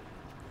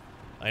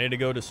 I need to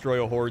go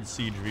destroy a horde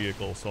siege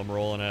vehicle, so I'm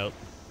rolling out.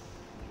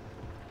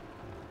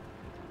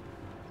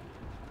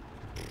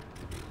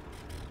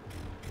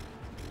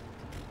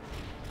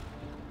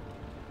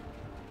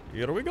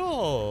 Here we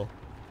go.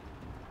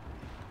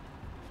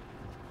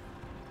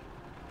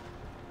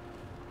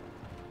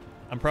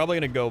 I'm probably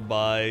gonna go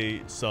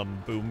buy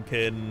some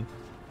Boomkin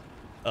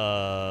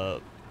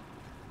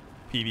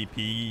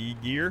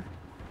PvP gear.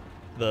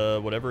 The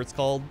whatever it's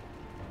called.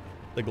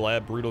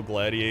 The Brutal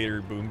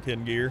Gladiator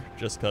Boomkin gear,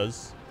 just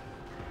cuz.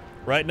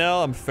 Right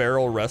now I'm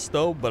Feral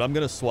Resto, but I'm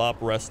gonna swap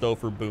Resto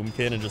for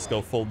Boomkin and just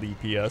go full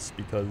DPS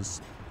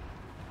because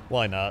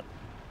why not?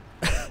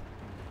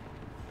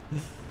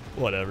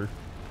 Whatever.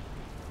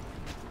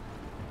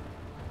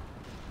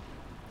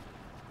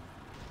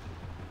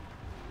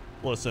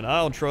 Listen, I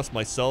don't trust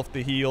myself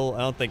to heal. I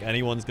don't think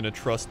anyone's gonna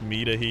trust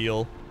me to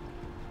heal.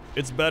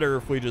 It's better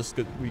if we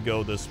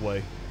go this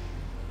way.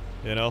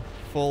 You know?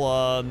 Full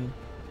on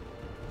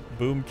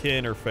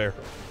Boomkin or Feral.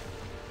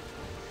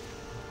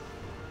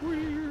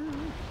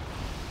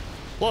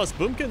 Plus,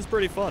 Boomkin's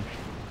pretty fun.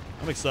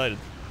 I'm excited.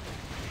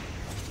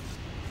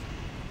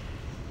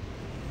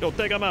 Yo,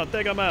 take him out,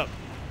 take him out.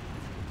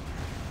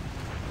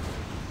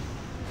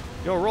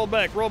 Yo, roll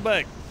back, roll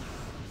back.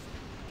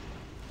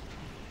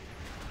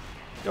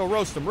 Yo,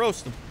 roast him,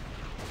 roast him.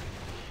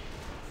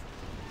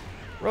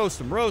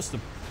 Roast him, roast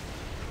him.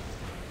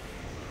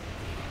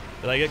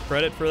 Did I get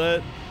credit for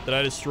that? Did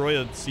I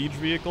destroy a siege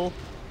vehicle?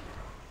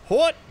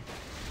 What?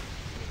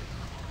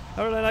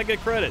 How did I not get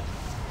credit?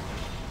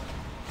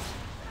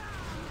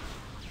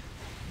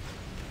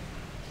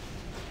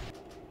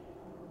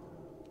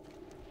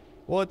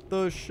 What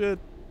the shit?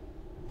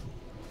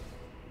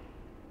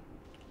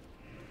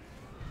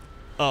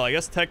 Oh, I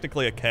guess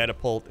technically a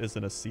catapult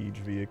isn't a siege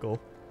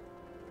vehicle.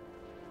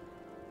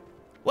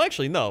 Well,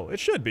 actually, no, it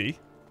should be.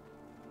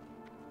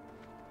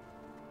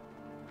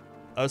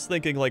 I was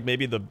thinking, like,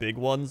 maybe the big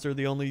ones are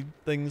the only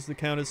things that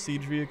count as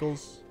siege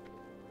vehicles.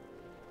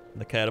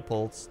 And the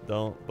catapults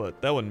don't,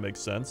 but that wouldn't make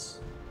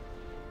sense.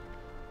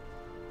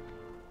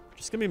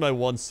 Just give me my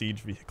one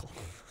siege vehicle.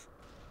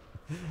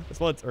 I just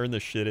want to turn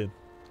this shit in.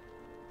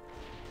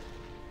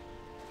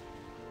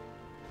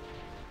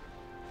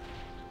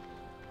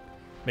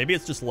 Maybe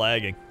it's just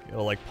lagging.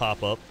 It'll, like,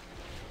 pop up.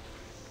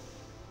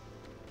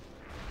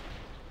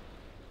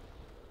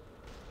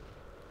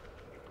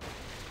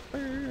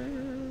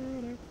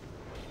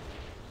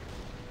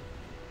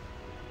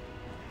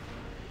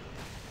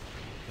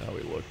 How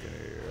we looking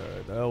here?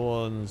 Alright, that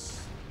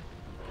one's...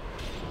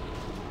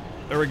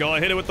 There we go, I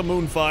hit it with the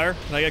moonfire.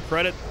 Can I get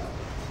credit?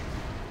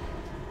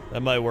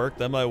 That might work,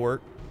 that might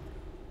work.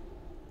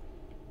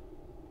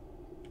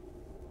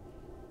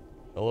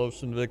 Hello,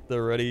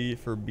 Sinvicta, ready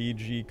for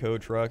BG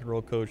coach, rock and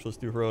roll coach. Let's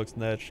do heroics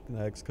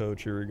next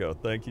coach. Here we go.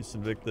 Thank you,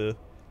 Sinvicta,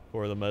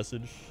 for the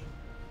message.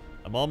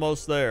 I'm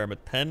almost there. I'm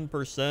at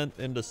 10%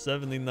 into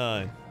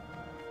 79.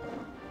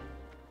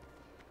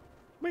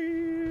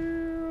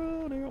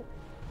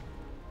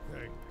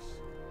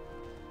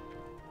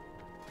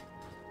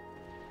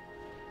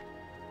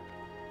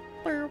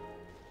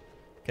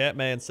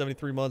 Catman,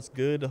 73 months.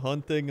 Good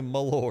hunting, my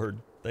lord.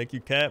 Thank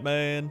you,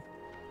 Catman.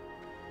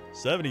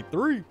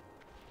 73.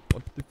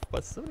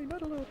 79, I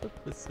don't know what that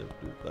is. 20%,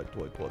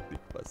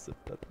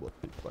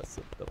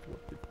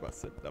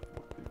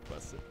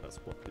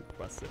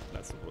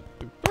 that's 1,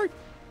 2, 3.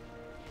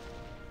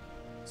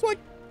 Sweet.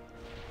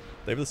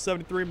 They have the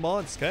 73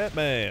 months,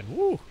 Catman.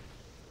 Woo.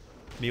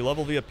 Can you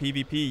level via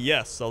PvP?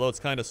 Yes, although it's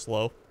kind of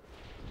slow.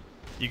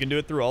 You can do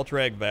it through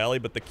Ultrag Valley,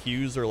 but the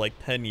queues are like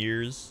 10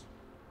 years.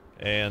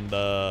 And,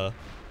 uh-oh.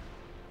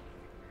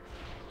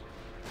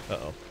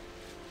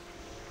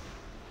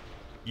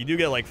 You do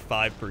get like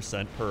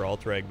 5% per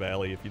Ultrag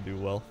Valley if you do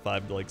well.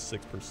 5 to like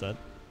 6%.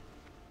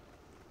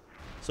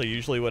 So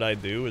usually what I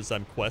do is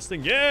I'm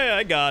questing. Yeah,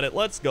 I got it.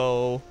 Let's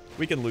go.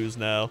 We can lose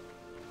now.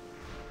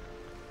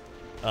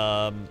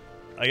 I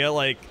got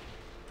like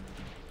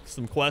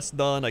some quests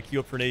done. I queue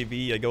up for an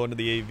AV. I go into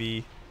the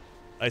AV.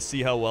 I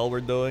see how well we're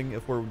doing.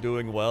 If we're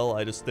doing well,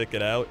 I just stick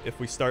it out. If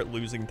we start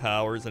losing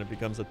towers and it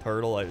becomes a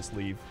turtle, I just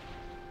leave.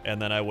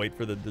 And then I wait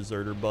for the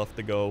deserter buff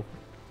to go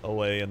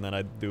away, and then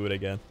I do it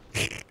again.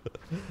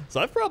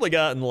 So I've probably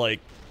gotten like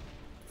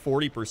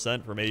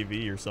 40% from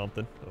AV or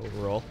something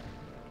overall.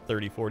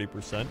 30-40%,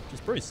 which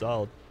is pretty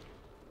solid.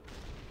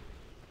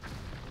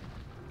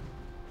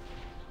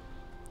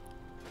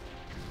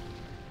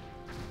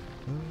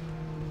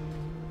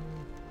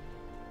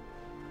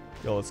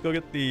 Yo, let's go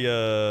get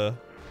the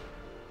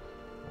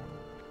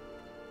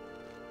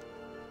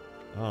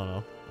I don't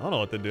know. I don't know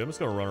what to do. I'm just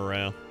gonna run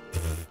around.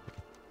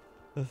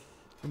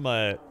 I'm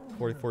at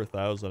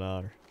 44,000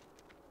 honor.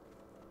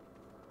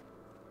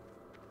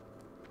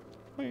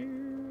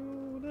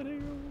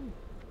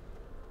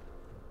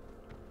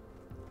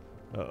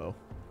 Uh-oh.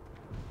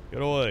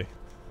 Get away.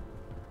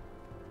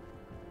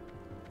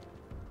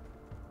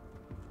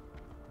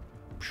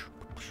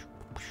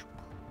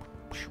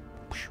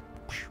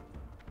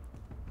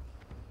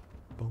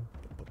 Boom,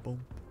 boom, boom,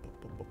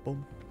 boom,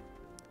 boom.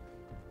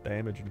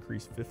 Damage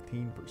increased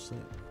 15%.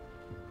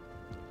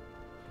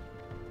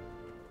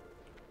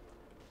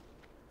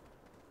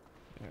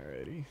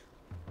 Alrighty.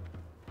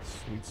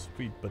 Sweet,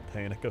 sweet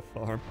Botanica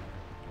farm.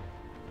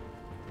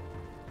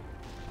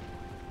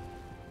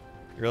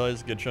 You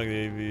realize a good chunk of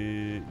the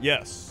AV.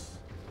 Yes.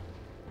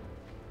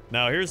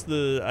 Now here's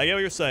the... I get what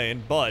you're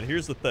saying, but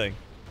here's the thing.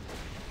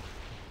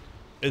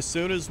 As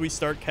soon as we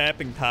start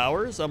capping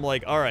towers, I'm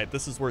like, alright,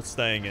 this is worth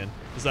staying in.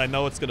 Because I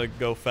know it's going to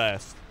go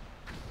fast.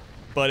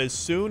 But as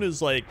soon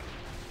as, like,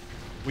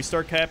 we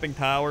start capping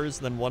towers,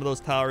 then one of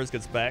those towers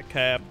gets back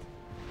capped,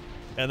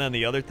 and then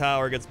the other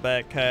tower gets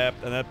back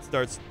capped, and that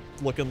starts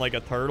looking like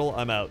a turtle,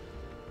 I'm out.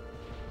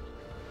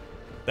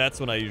 That's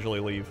when I usually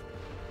leave.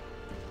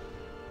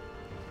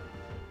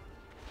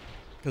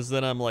 Because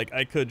then I'm like,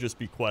 I could just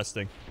be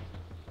questing.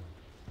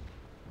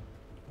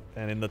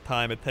 And in the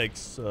time it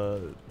takes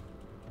to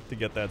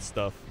get that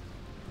stuff,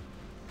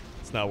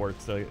 it's not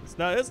worth it. It's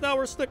not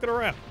worth sticking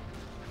around.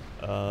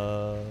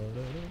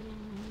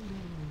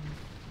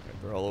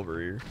 They're all over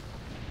here.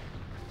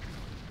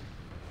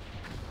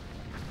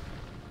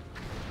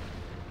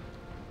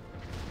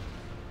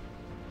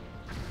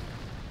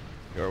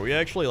 Are we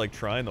actually like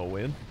trying to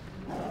win?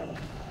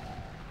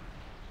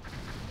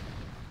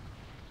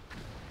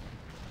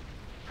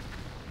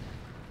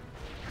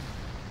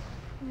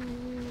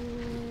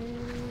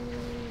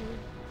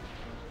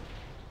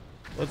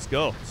 Let's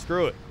go.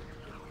 Screw it.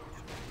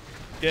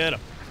 Get him.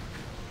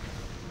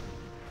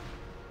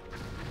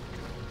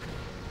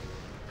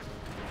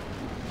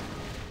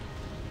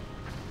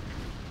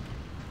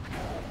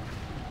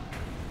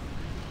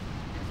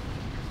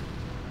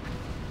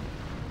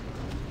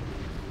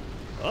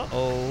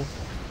 Uh-oh.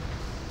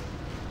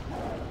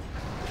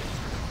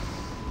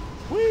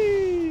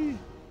 Whee!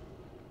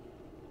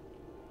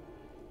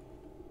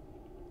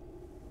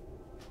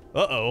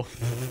 Uh-oh.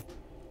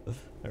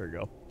 There we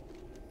go.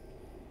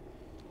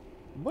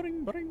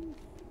 Bring, bring.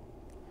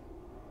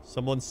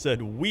 Someone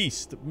said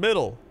Weast,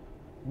 middle.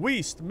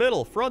 Weast,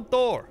 middle, front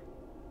door.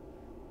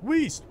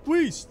 Weast,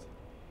 Weast.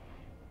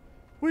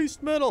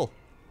 Weast, middle.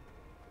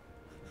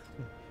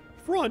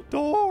 Front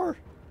door.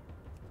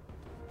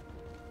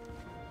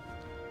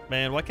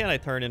 Man, why can't I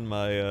turn in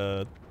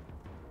my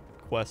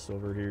quests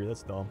over here?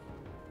 That's dumb.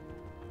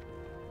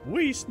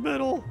 Weast,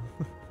 middle.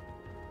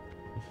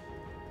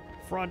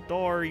 Front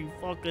door, you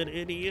fucking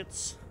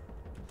idiots.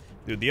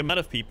 Dude, the amount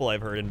of people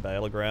I've heard in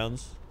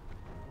Battlegrounds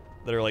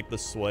that are like the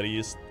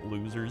sweatiest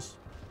losers.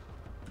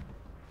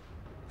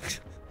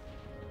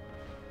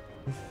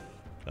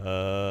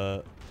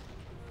 I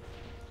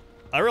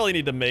really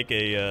need to make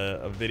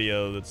a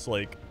video that's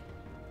like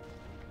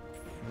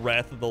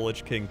Wrath of the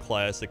Lich King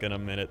Classic in a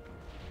minute.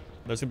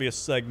 There's gonna be a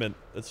segment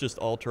that's just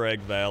Alterac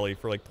Valley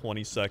for like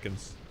 20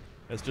 seconds.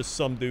 It's just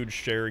some dude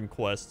sharing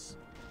quests.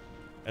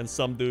 And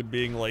some dude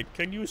being like,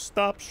 can you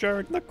stop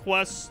sharing the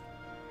quests?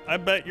 I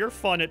bet you're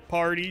fun at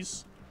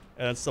parties.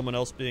 And then someone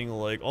else being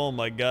like, oh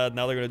my god,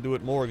 now they're gonna do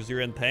it more because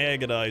you're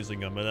antagonizing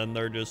them. And then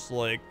they're just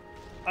like,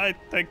 I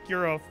think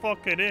you're a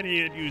fucking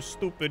idiot, you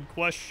stupid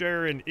quest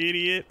sharing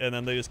idiot. And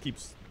then they just keep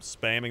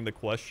spamming the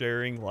quest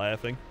sharing,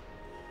 laughing.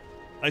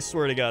 I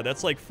swear to god,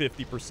 that's like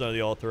 50% of the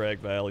Alterac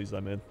Valleys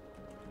I'm in.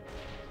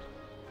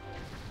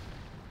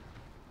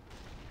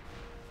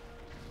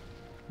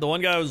 The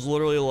one guy was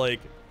literally like,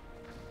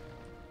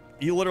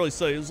 he literally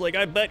said, he was like,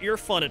 I bet you're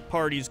fun at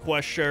parties,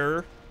 quest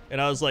sharer. And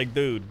I was like,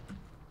 dude,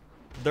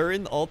 they're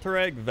in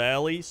Alterac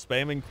Valley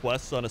spamming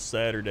quests on a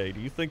Saturday. Do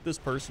you think this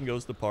person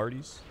goes to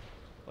parties?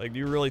 Like, do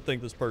you really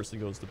think this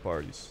person goes to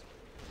parties?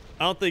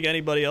 I don't think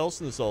anybody else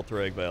in this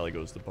Alterac Valley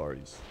goes to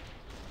parties.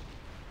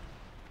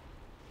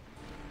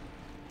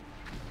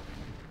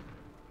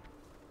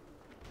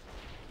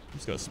 I'm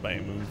just gonna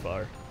spam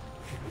Moonfire.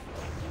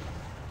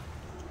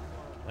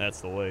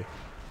 That's the way.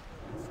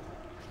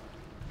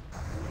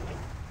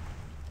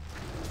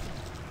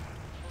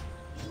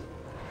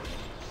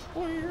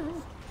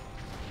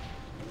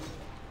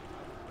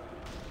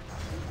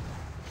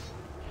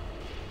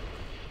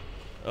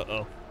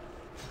 Uh-oh.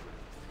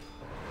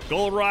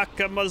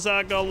 Golraka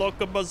Mazaga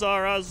Loka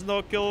Bazaras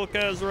no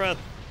Kilkazreth.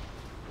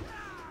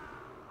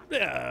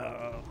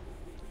 Yeah.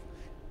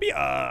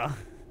 Yeah.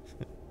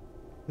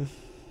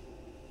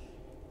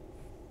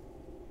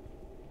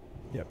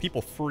 Yeah,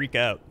 people freak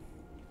out.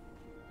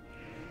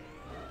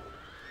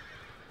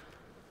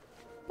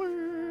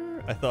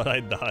 I thought I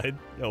died.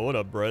 Yo, what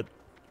up, Brett?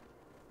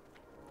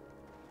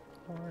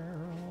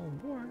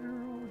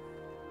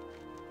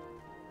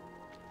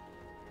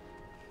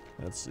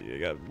 Let's see, I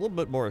got a little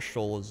bit more of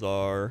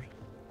Sholazar.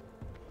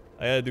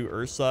 I had to do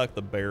Ursak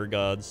the Bear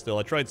God still.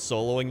 I tried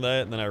soloing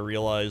that, and then I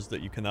realized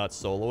that you cannot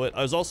solo it.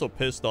 I was also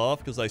pissed off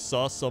because I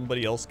saw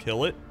somebody else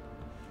kill it.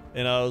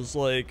 And I was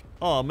like,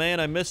 oh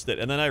man, I missed it.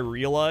 And then I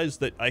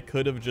realized that I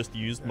could have just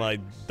used my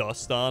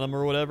dust on him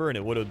or whatever, and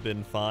it would have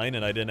been fine,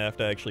 and I didn't have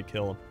to actually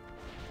kill him.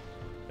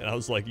 And I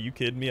was like, are you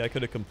kidding me? I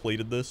could have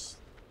completed this.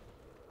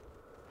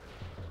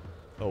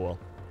 Oh well.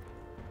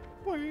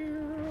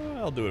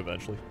 I'll do it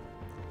eventually.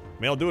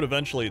 I mean, I'll do it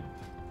eventually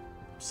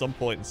some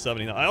point in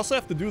 79. I also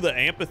have to do the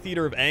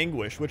Amphitheater of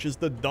Anguish, which is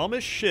the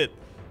dumbest shit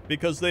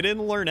because they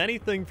didn't learn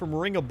anything from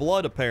Ring of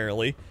Blood,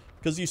 apparently.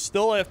 Because you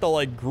still have to,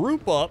 like,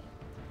 group up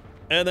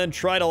and then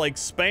try to, like,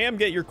 spam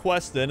get your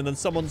quest in, and then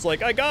someone's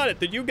like, I got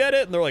it, did you get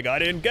it? And they're like, I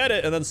didn't get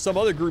it. And then some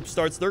other group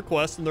starts their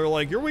quest, and they're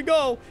like, here we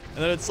go.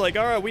 And then it's like,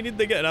 all right, we need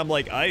to get... And I'm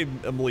like, I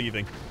am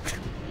leaving.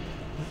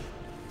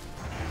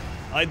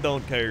 I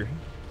don't care.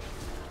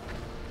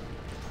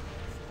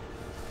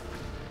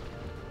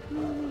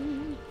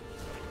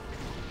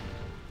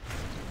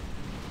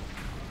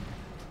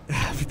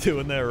 I'm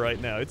doing that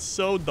right now. It's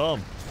so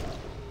dumb.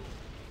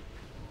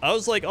 I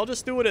was like, I'll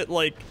just do it at,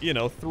 like, you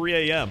know,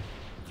 3 a.m.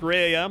 3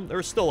 a.m. There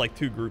were still, like,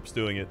 2 groups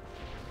doing it.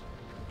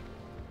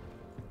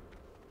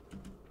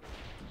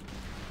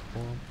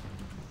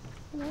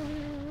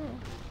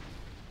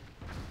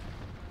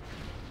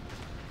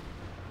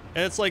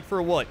 And it's like,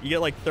 for what? You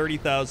get, like,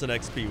 30,000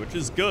 XP, which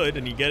is good,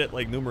 and you get it,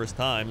 like, numerous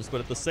times.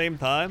 But at the same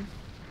time,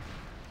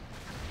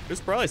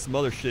 there's probably some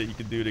other shit you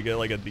could do to get,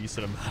 like, a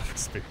decent amount of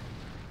XP.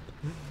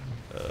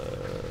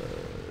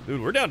 Dude,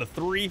 we're down to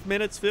 3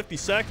 minutes, 50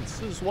 seconds.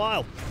 This is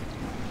wild.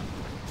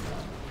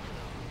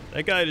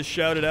 That guy just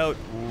shouted out,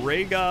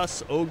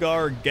 Regos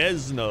Ogar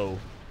Gesno.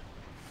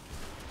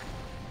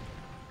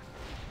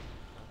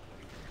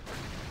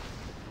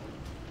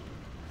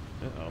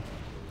 Uh-oh.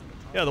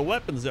 Yeah, the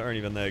weapons aren't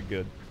even that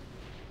good.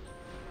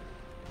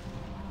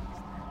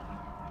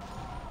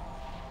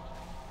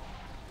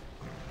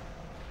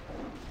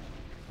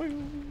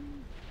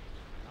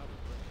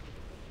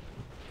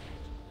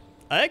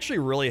 I actually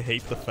really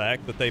hate the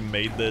fact that they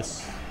made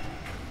this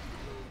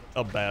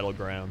a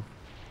battleground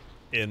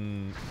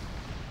in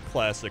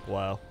classic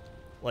WoW.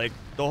 Like,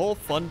 the whole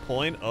fun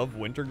point of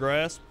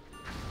Wintergrasp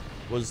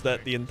was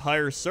that the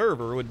entire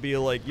server would be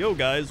like, yo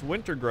guys,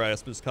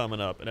 Wintergrasp is coming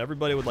up, and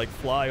everybody would like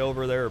fly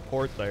over there or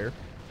port there,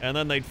 and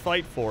then they'd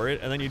fight for it,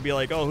 and then you'd be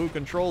like, oh, who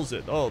controls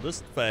it? Oh,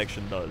 this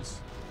faction does.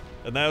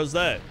 And that was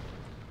that.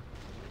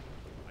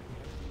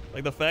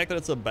 Like, the fact that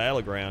it's a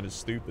battleground is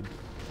stupid.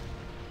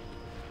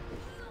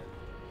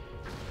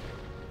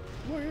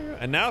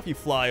 And now if you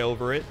fly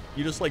over it,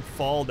 you just like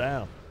fall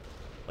down.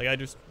 Like I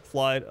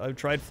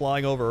tried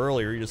flying over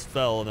earlier, you just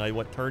fell, and I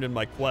turned in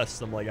my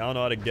quest. I'm like, I don't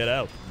know how to get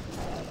out.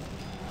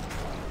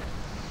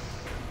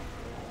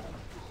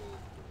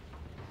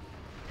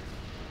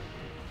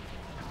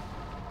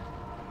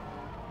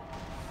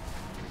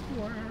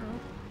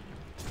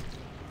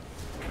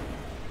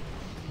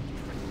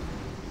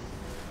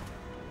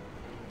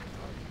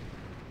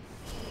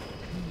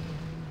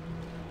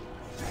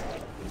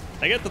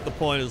 I get that the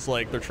point is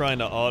like they're trying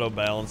to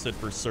auto-balance it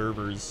for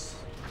servers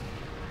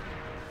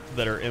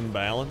that are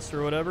imbalanced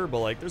or whatever, but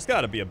like there's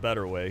got to be a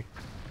better way.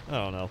 I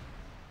don't know.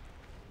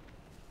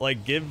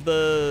 Like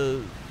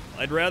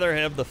I'd rather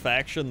have the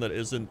faction that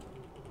isn't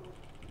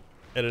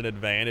at an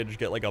advantage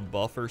get like a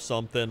buff or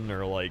something,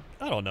 or like,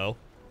 I don't know,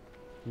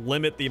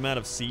 limit the amount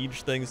of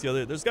siege things the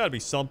other. There's got to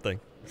be something.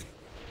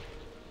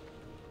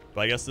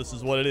 But I guess this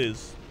is what it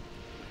is.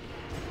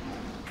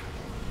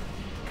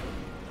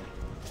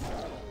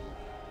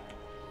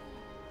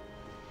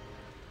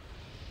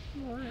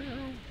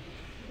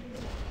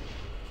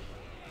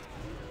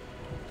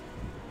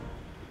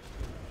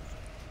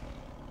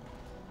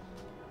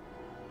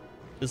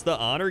 Is the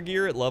honor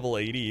gear at level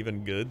 80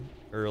 even good?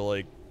 Or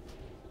like...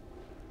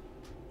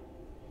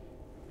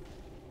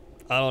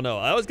 I don't know.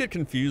 I always get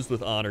confused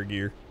with honor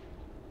gear.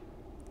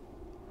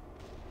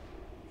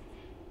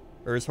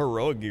 Or is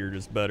heroic gear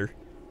just better?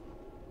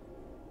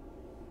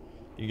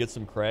 You get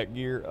some crack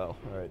gear? Oh,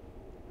 alright.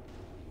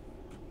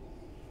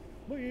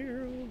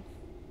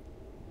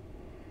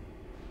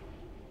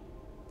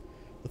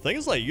 The thing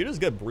is, like, you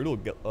just get brutal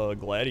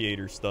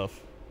gladiator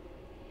stuff.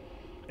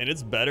 And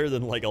it's better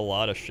than, like, a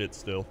lot of shit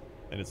still.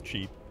 And it's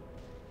cheap.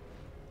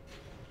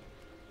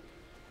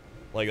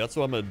 Like, that's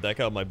why I'm gonna deck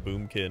out my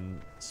Boomkin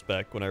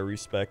spec when I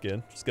respec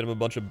in. Just get him a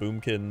bunch of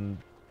Boomkin,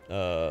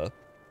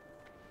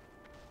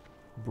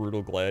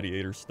 brutal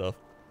gladiator stuff.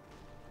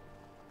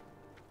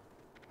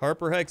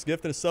 Harper Hex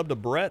gifted a sub to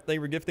Brett. Thank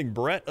you for gifting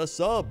Brett a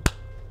sub.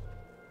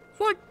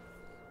 What?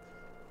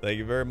 Thank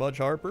you very much,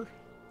 Harper.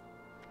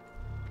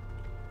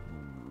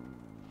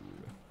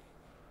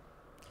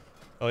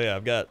 Oh yeah,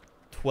 I've got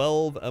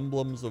 12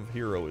 emblems of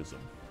heroism.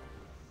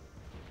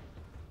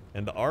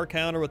 And the R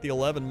counter with the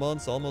 11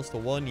 months, almost to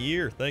 1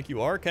 year. Thank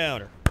you, R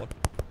counter.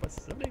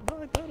 7, 8,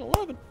 9, 10,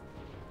 11.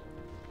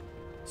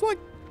 Swing.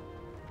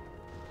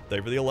 Thank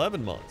you for the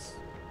 11 months.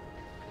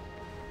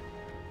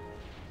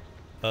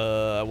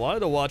 I wanted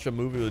to watch a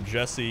movie with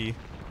Jesse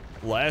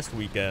last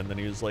weekend, and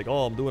he was like,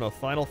 oh, I'm doing a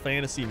Final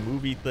Fantasy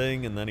movie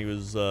thing, and then he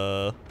was,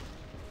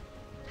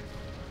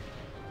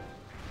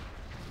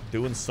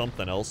 doing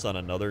something else on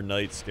another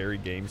night, Scary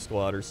Game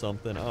Squad or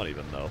something. I don't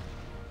even know.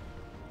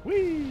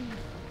 Whee!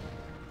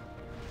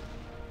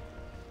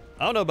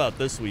 I don't know about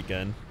this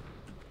weekend,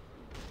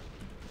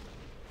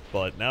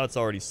 but now it's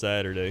already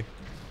Saturday.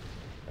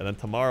 And then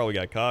tomorrow we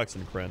got Cox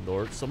and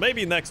Crendor, so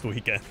maybe next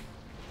weekend.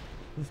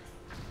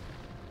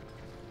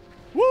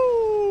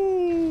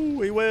 Woo!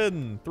 We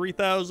win!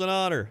 3,000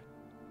 honor.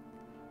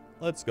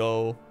 Let's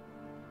go.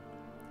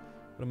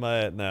 What am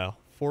I at now?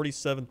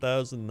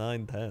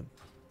 47,910.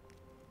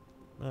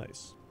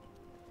 Nice.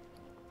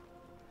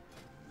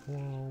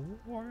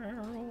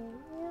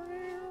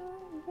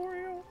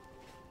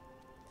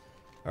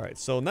 Alright,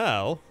 so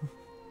now,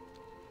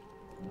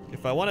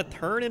 if I want to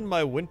turn in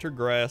my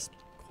Wintergrasp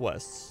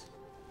quests,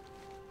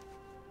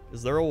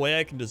 is there a way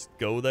I can just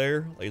go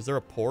there? Like, is there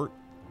a port?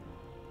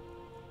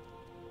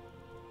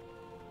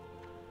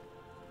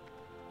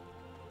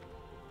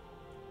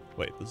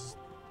 Wait, this is...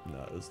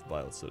 No, this is the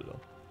Violet Citadel.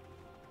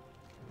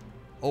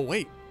 Oh,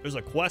 wait! There's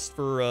a quest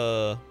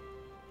for,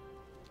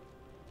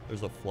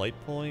 there's a flight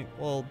point?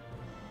 Well,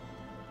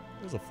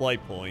 there's a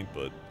flight point,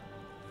 but...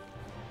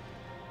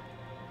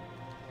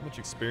 How much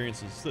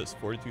experience is this?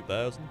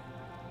 42,000?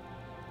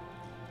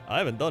 I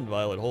haven't done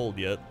Violet Hold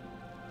yet.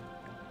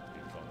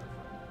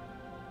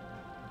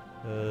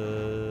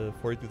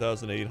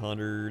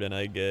 42,800, and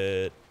I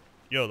get...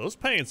 Yo, those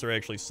pants are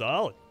actually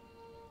solid.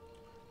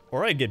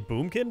 Or I get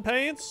Boomkin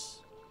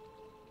pants?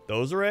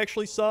 Those are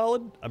actually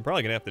solid? I'm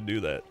probably gonna have to do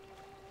that.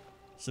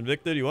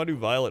 Sinvicta, do you want to do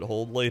Violet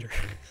Hold later?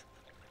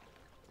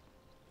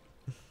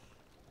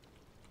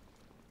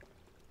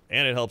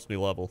 And it helps me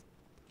level.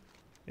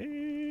 Let's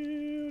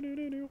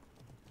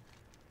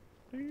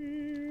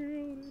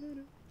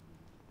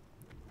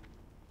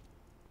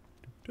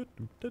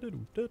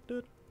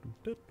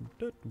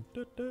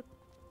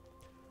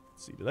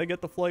see, did I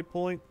get the flight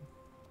point?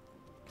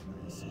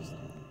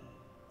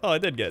 Oh, I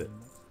did get it.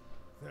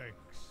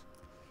 Thanks.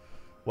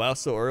 Wow,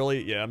 so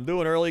early? Yeah, I'm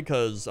doing early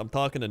because I'm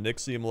talking to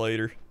Nixium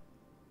later.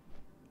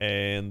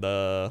 And,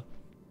 I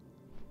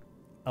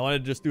wanted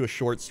to just do a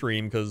short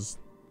stream because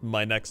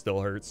my neck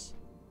still hurts.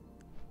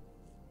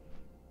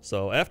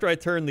 So, after I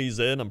turn these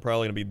in, I'm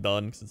probably going to be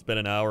done because it's been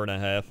an hour and a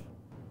half.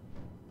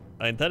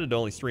 I intended to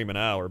only stream an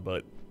hour,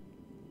 but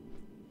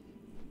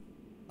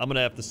I'm going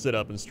to have to sit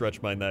up and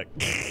stretch my neck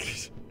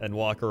and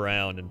walk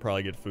around and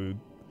probably get food.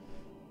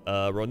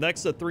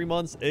 Ronexa, 3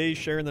 months. A,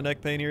 sharing the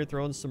neck pain here,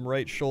 throwing some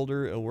right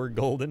shoulder, and we're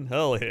golden.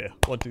 Hell yeah.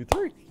 1, 2,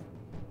 3.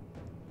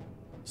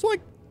 So,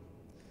 like,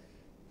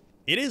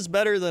 it is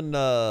better than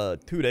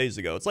 2 days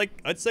ago. It's like,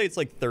 I'd say it's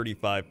like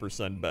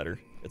 35% better.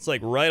 It's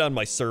like right on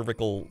my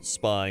cervical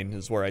spine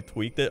is where I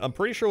tweaked it. I'm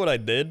pretty sure what I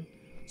did,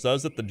 so I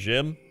was at the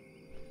gym,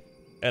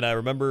 and I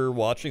remember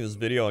watching this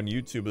video on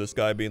YouTube of this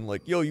guy being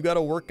like, yo, you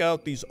gotta work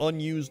out these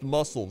unused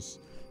muscles.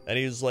 And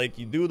he's like,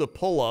 you do the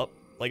pull-up,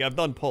 like I've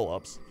done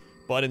pull-ups,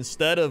 but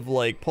instead of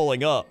like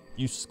pulling up,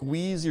 you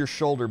squeeze your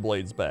shoulder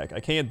blades back. I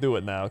can't do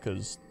it now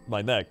because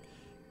my neck.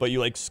 But you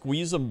like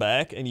squeeze them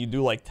back and you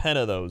do like 10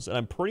 of those. And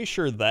I'm pretty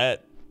sure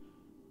that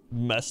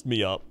messed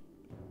me up.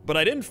 But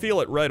I didn't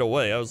feel it right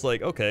away. I was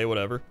like, okay,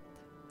 whatever.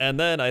 And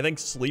then I think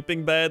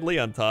sleeping badly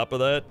on top of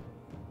that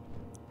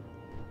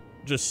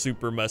just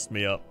super messed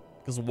me up.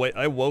 Because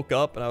I woke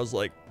up and I was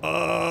like,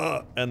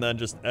 ugh! And then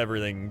just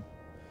everything.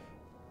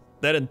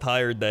 That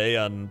entire day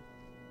on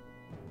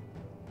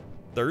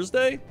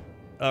Thursday?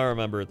 I don't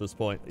remember at this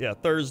point. Yeah,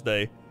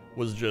 Thursday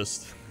was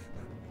just...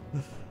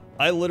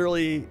 I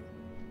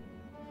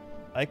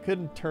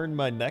couldn't turn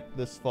my neck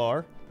this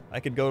far. I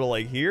could go to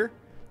like here,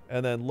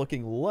 and then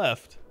looking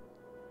left.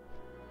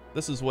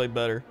 This is way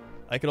better.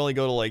 I could only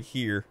go to like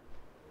here.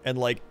 And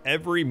like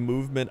every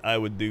movement I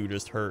would do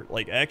just hurt.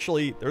 Like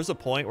actually, there's a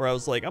point where I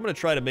was like, I'm gonna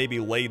try to maybe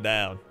lay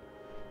down.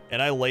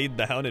 And I laid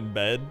down in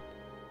bed,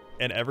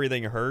 and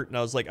everything hurt. And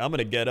I was like, I'm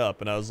gonna get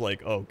up. And I was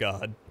like, oh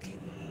God.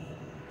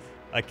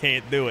 I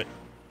can't do it.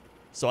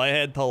 So I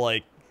had to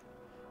like...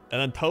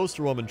 And then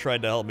Toaster Woman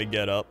tried to help me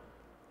get up.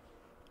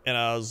 And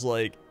I was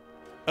like,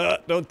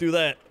 don't do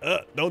that.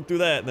 Don't do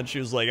that. And then she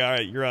was like, all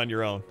right, you're on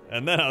your own.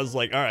 And then I was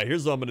like, all right,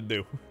 here's what I'm gonna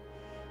do.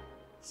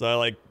 So I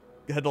like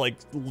had to like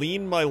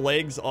lean my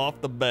legs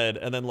off the bed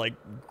and then like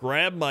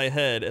grab my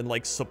head and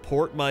like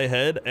support my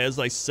head as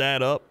I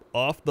sat up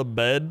off the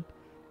bed.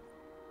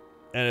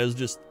 And it was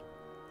just...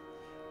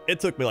 It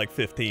took me like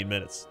 15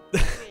 minutes.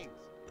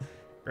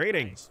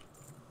 Greetings.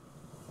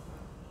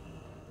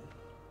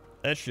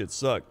 That shit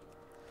sucked.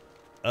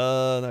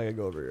 Now I gotta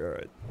go over here.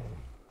 Alright.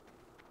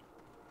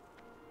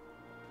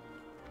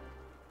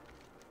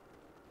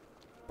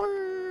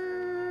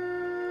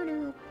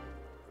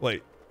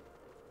 Wait.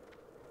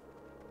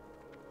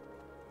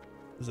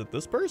 Is it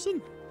this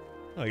person?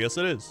 Oh, I guess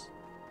it is.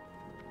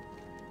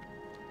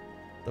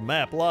 The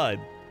map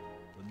lied.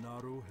 The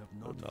Naru have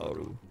not The Naru.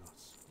 forgotten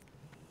us.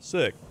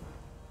 Sick.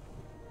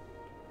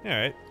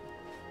 Alright.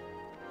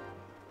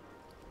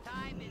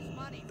 Time is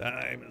money.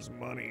 Time is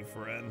money,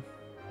 friend.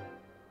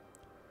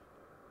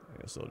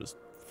 I guess I'll just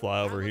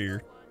fly over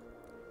here.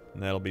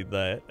 And that'll be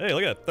that. Hey,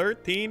 look at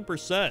that.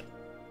 13%.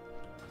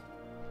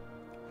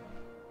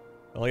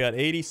 Only got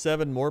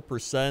 87 more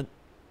percent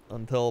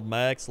until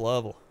max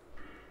level.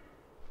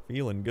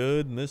 Feeling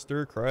good,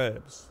 Mr.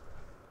 Krabs.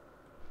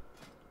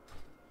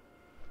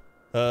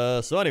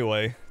 So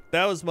anyway,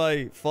 that was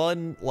my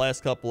fun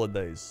last couple of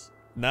days.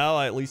 Now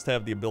I at least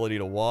have the ability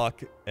to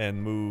walk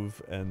and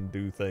move and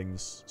do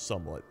things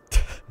somewhat.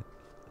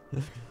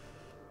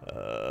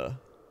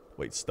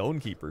 Wait,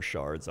 Stonekeeper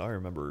shards. I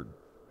remember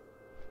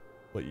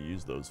what you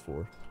use those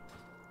for.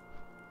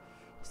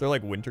 Is there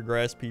like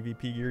Wintergrass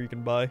PvP gear you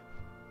can buy?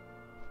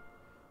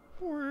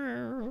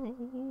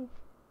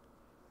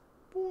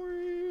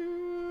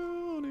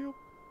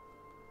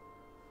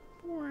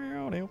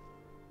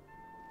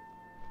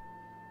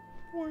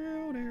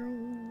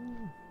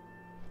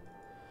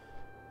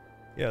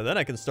 Yeah, then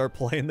I can start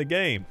playing the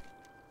game.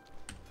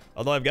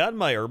 Although I've gotten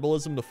my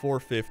herbalism to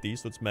 450,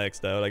 so it's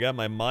maxed out. I got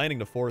my mining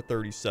to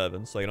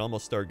 437, so I can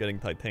almost start getting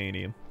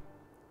titanium.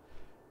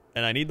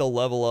 And I need to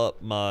level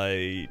up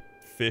my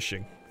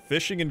fishing.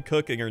 Fishing and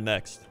cooking are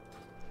next.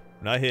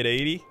 When I hit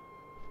 80,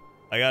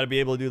 I gotta be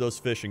able to do those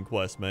fishing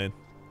quests, man.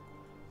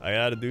 I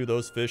gotta do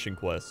those fishing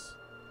quests.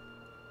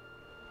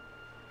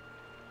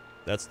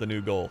 That's the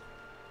new goal.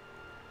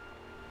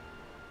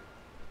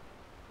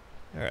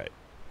 Alright.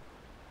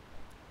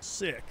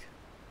 Sick.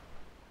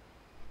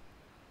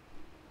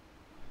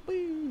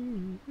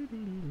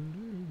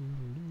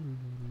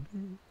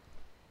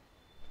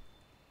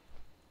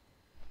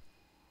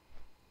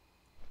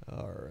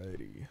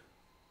 Alrighty.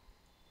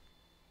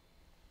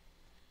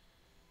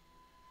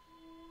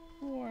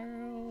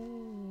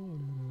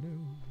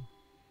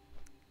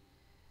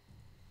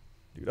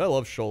 Dude, I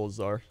love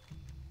Sholazar.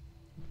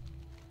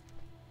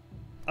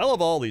 I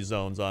love all these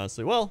zones,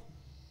 honestly. Well,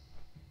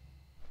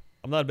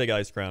 I'm not a big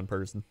Ice Crown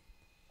person.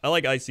 I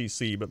like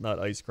ICC, but not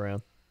Ice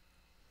Crown.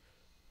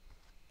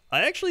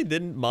 I actually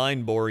didn't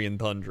mind Borean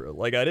Tundra.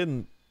 Like, I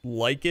didn't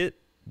like it,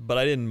 but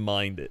I didn't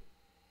mind it.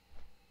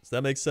 Does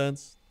that make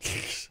sense?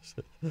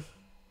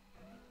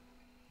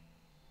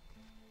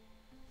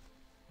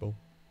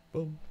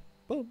 Boom,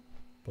 boom,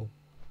 boom,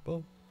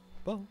 boom,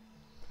 boom.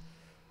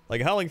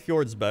 Like, Howling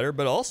Fjord's better,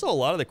 but also a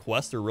lot of the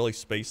quests are really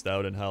spaced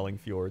out in Howling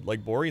Fjord.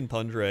 Like, Borean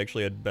Tundra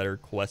actually had better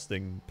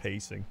questing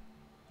pacing.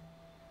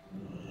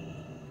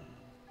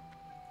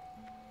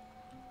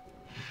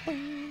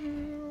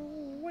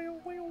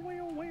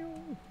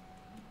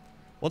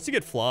 Once you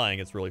get flying,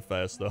 it's really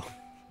fast, though.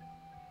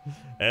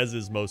 As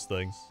is most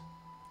things.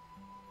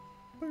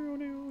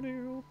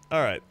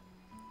 Alright.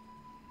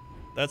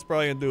 That's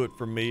probably gonna do it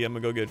for me. I'm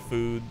gonna go get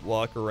food,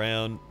 walk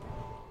around,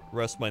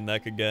 rest my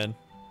neck again.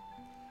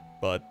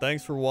 But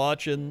thanks for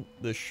watching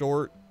this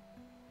short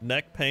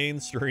neck pain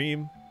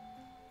stream.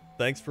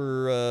 Thanks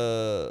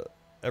for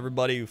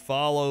everybody who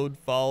followed.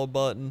 Follow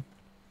button.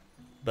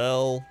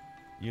 Bell.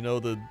 You know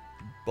the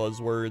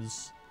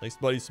buzzwords. Thanks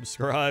everybody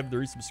subscribed,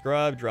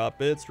 resubscribed, drop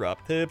bits,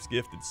 drop tips,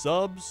 gifted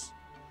subs.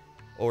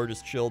 Or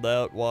just chilled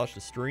out, watched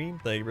the stream.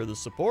 Thank you for the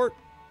support.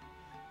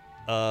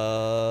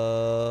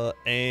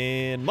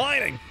 And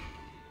mining.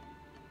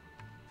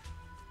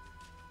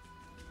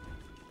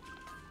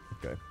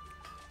 Okay.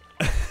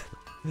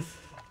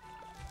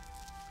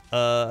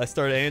 I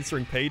started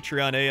answering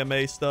Patreon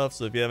AMA stuff,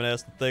 so if you haven't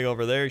asked the thing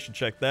over there, you should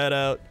check that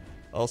out.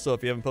 Also,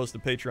 if you haven't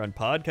posted a Patreon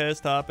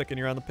podcast topic and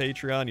you're on the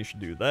Patreon, you should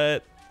do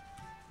that.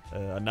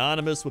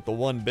 Anonymous with the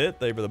 1 bit,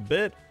 they were the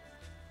bit.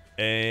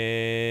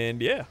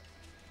 And yeah.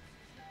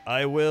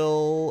 I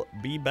will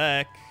be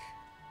back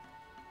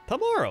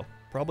tomorrow.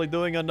 Probably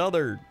doing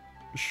another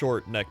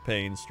short neck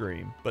pain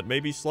stream, but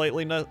maybe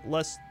slightly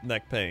less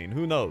neck pain.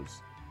 Who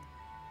knows?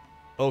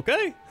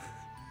 Okay.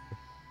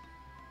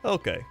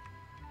 Okay.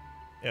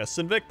 Yeah,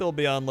 Sinvicta will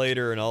be on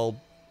later, and I'll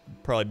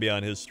probably be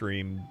on his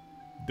stream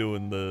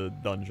doing the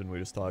dungeon we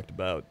just talked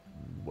about.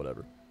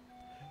 Whatever.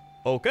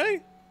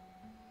 Okay?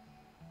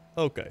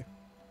 Okay.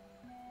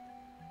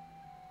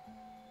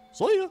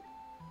 See ya.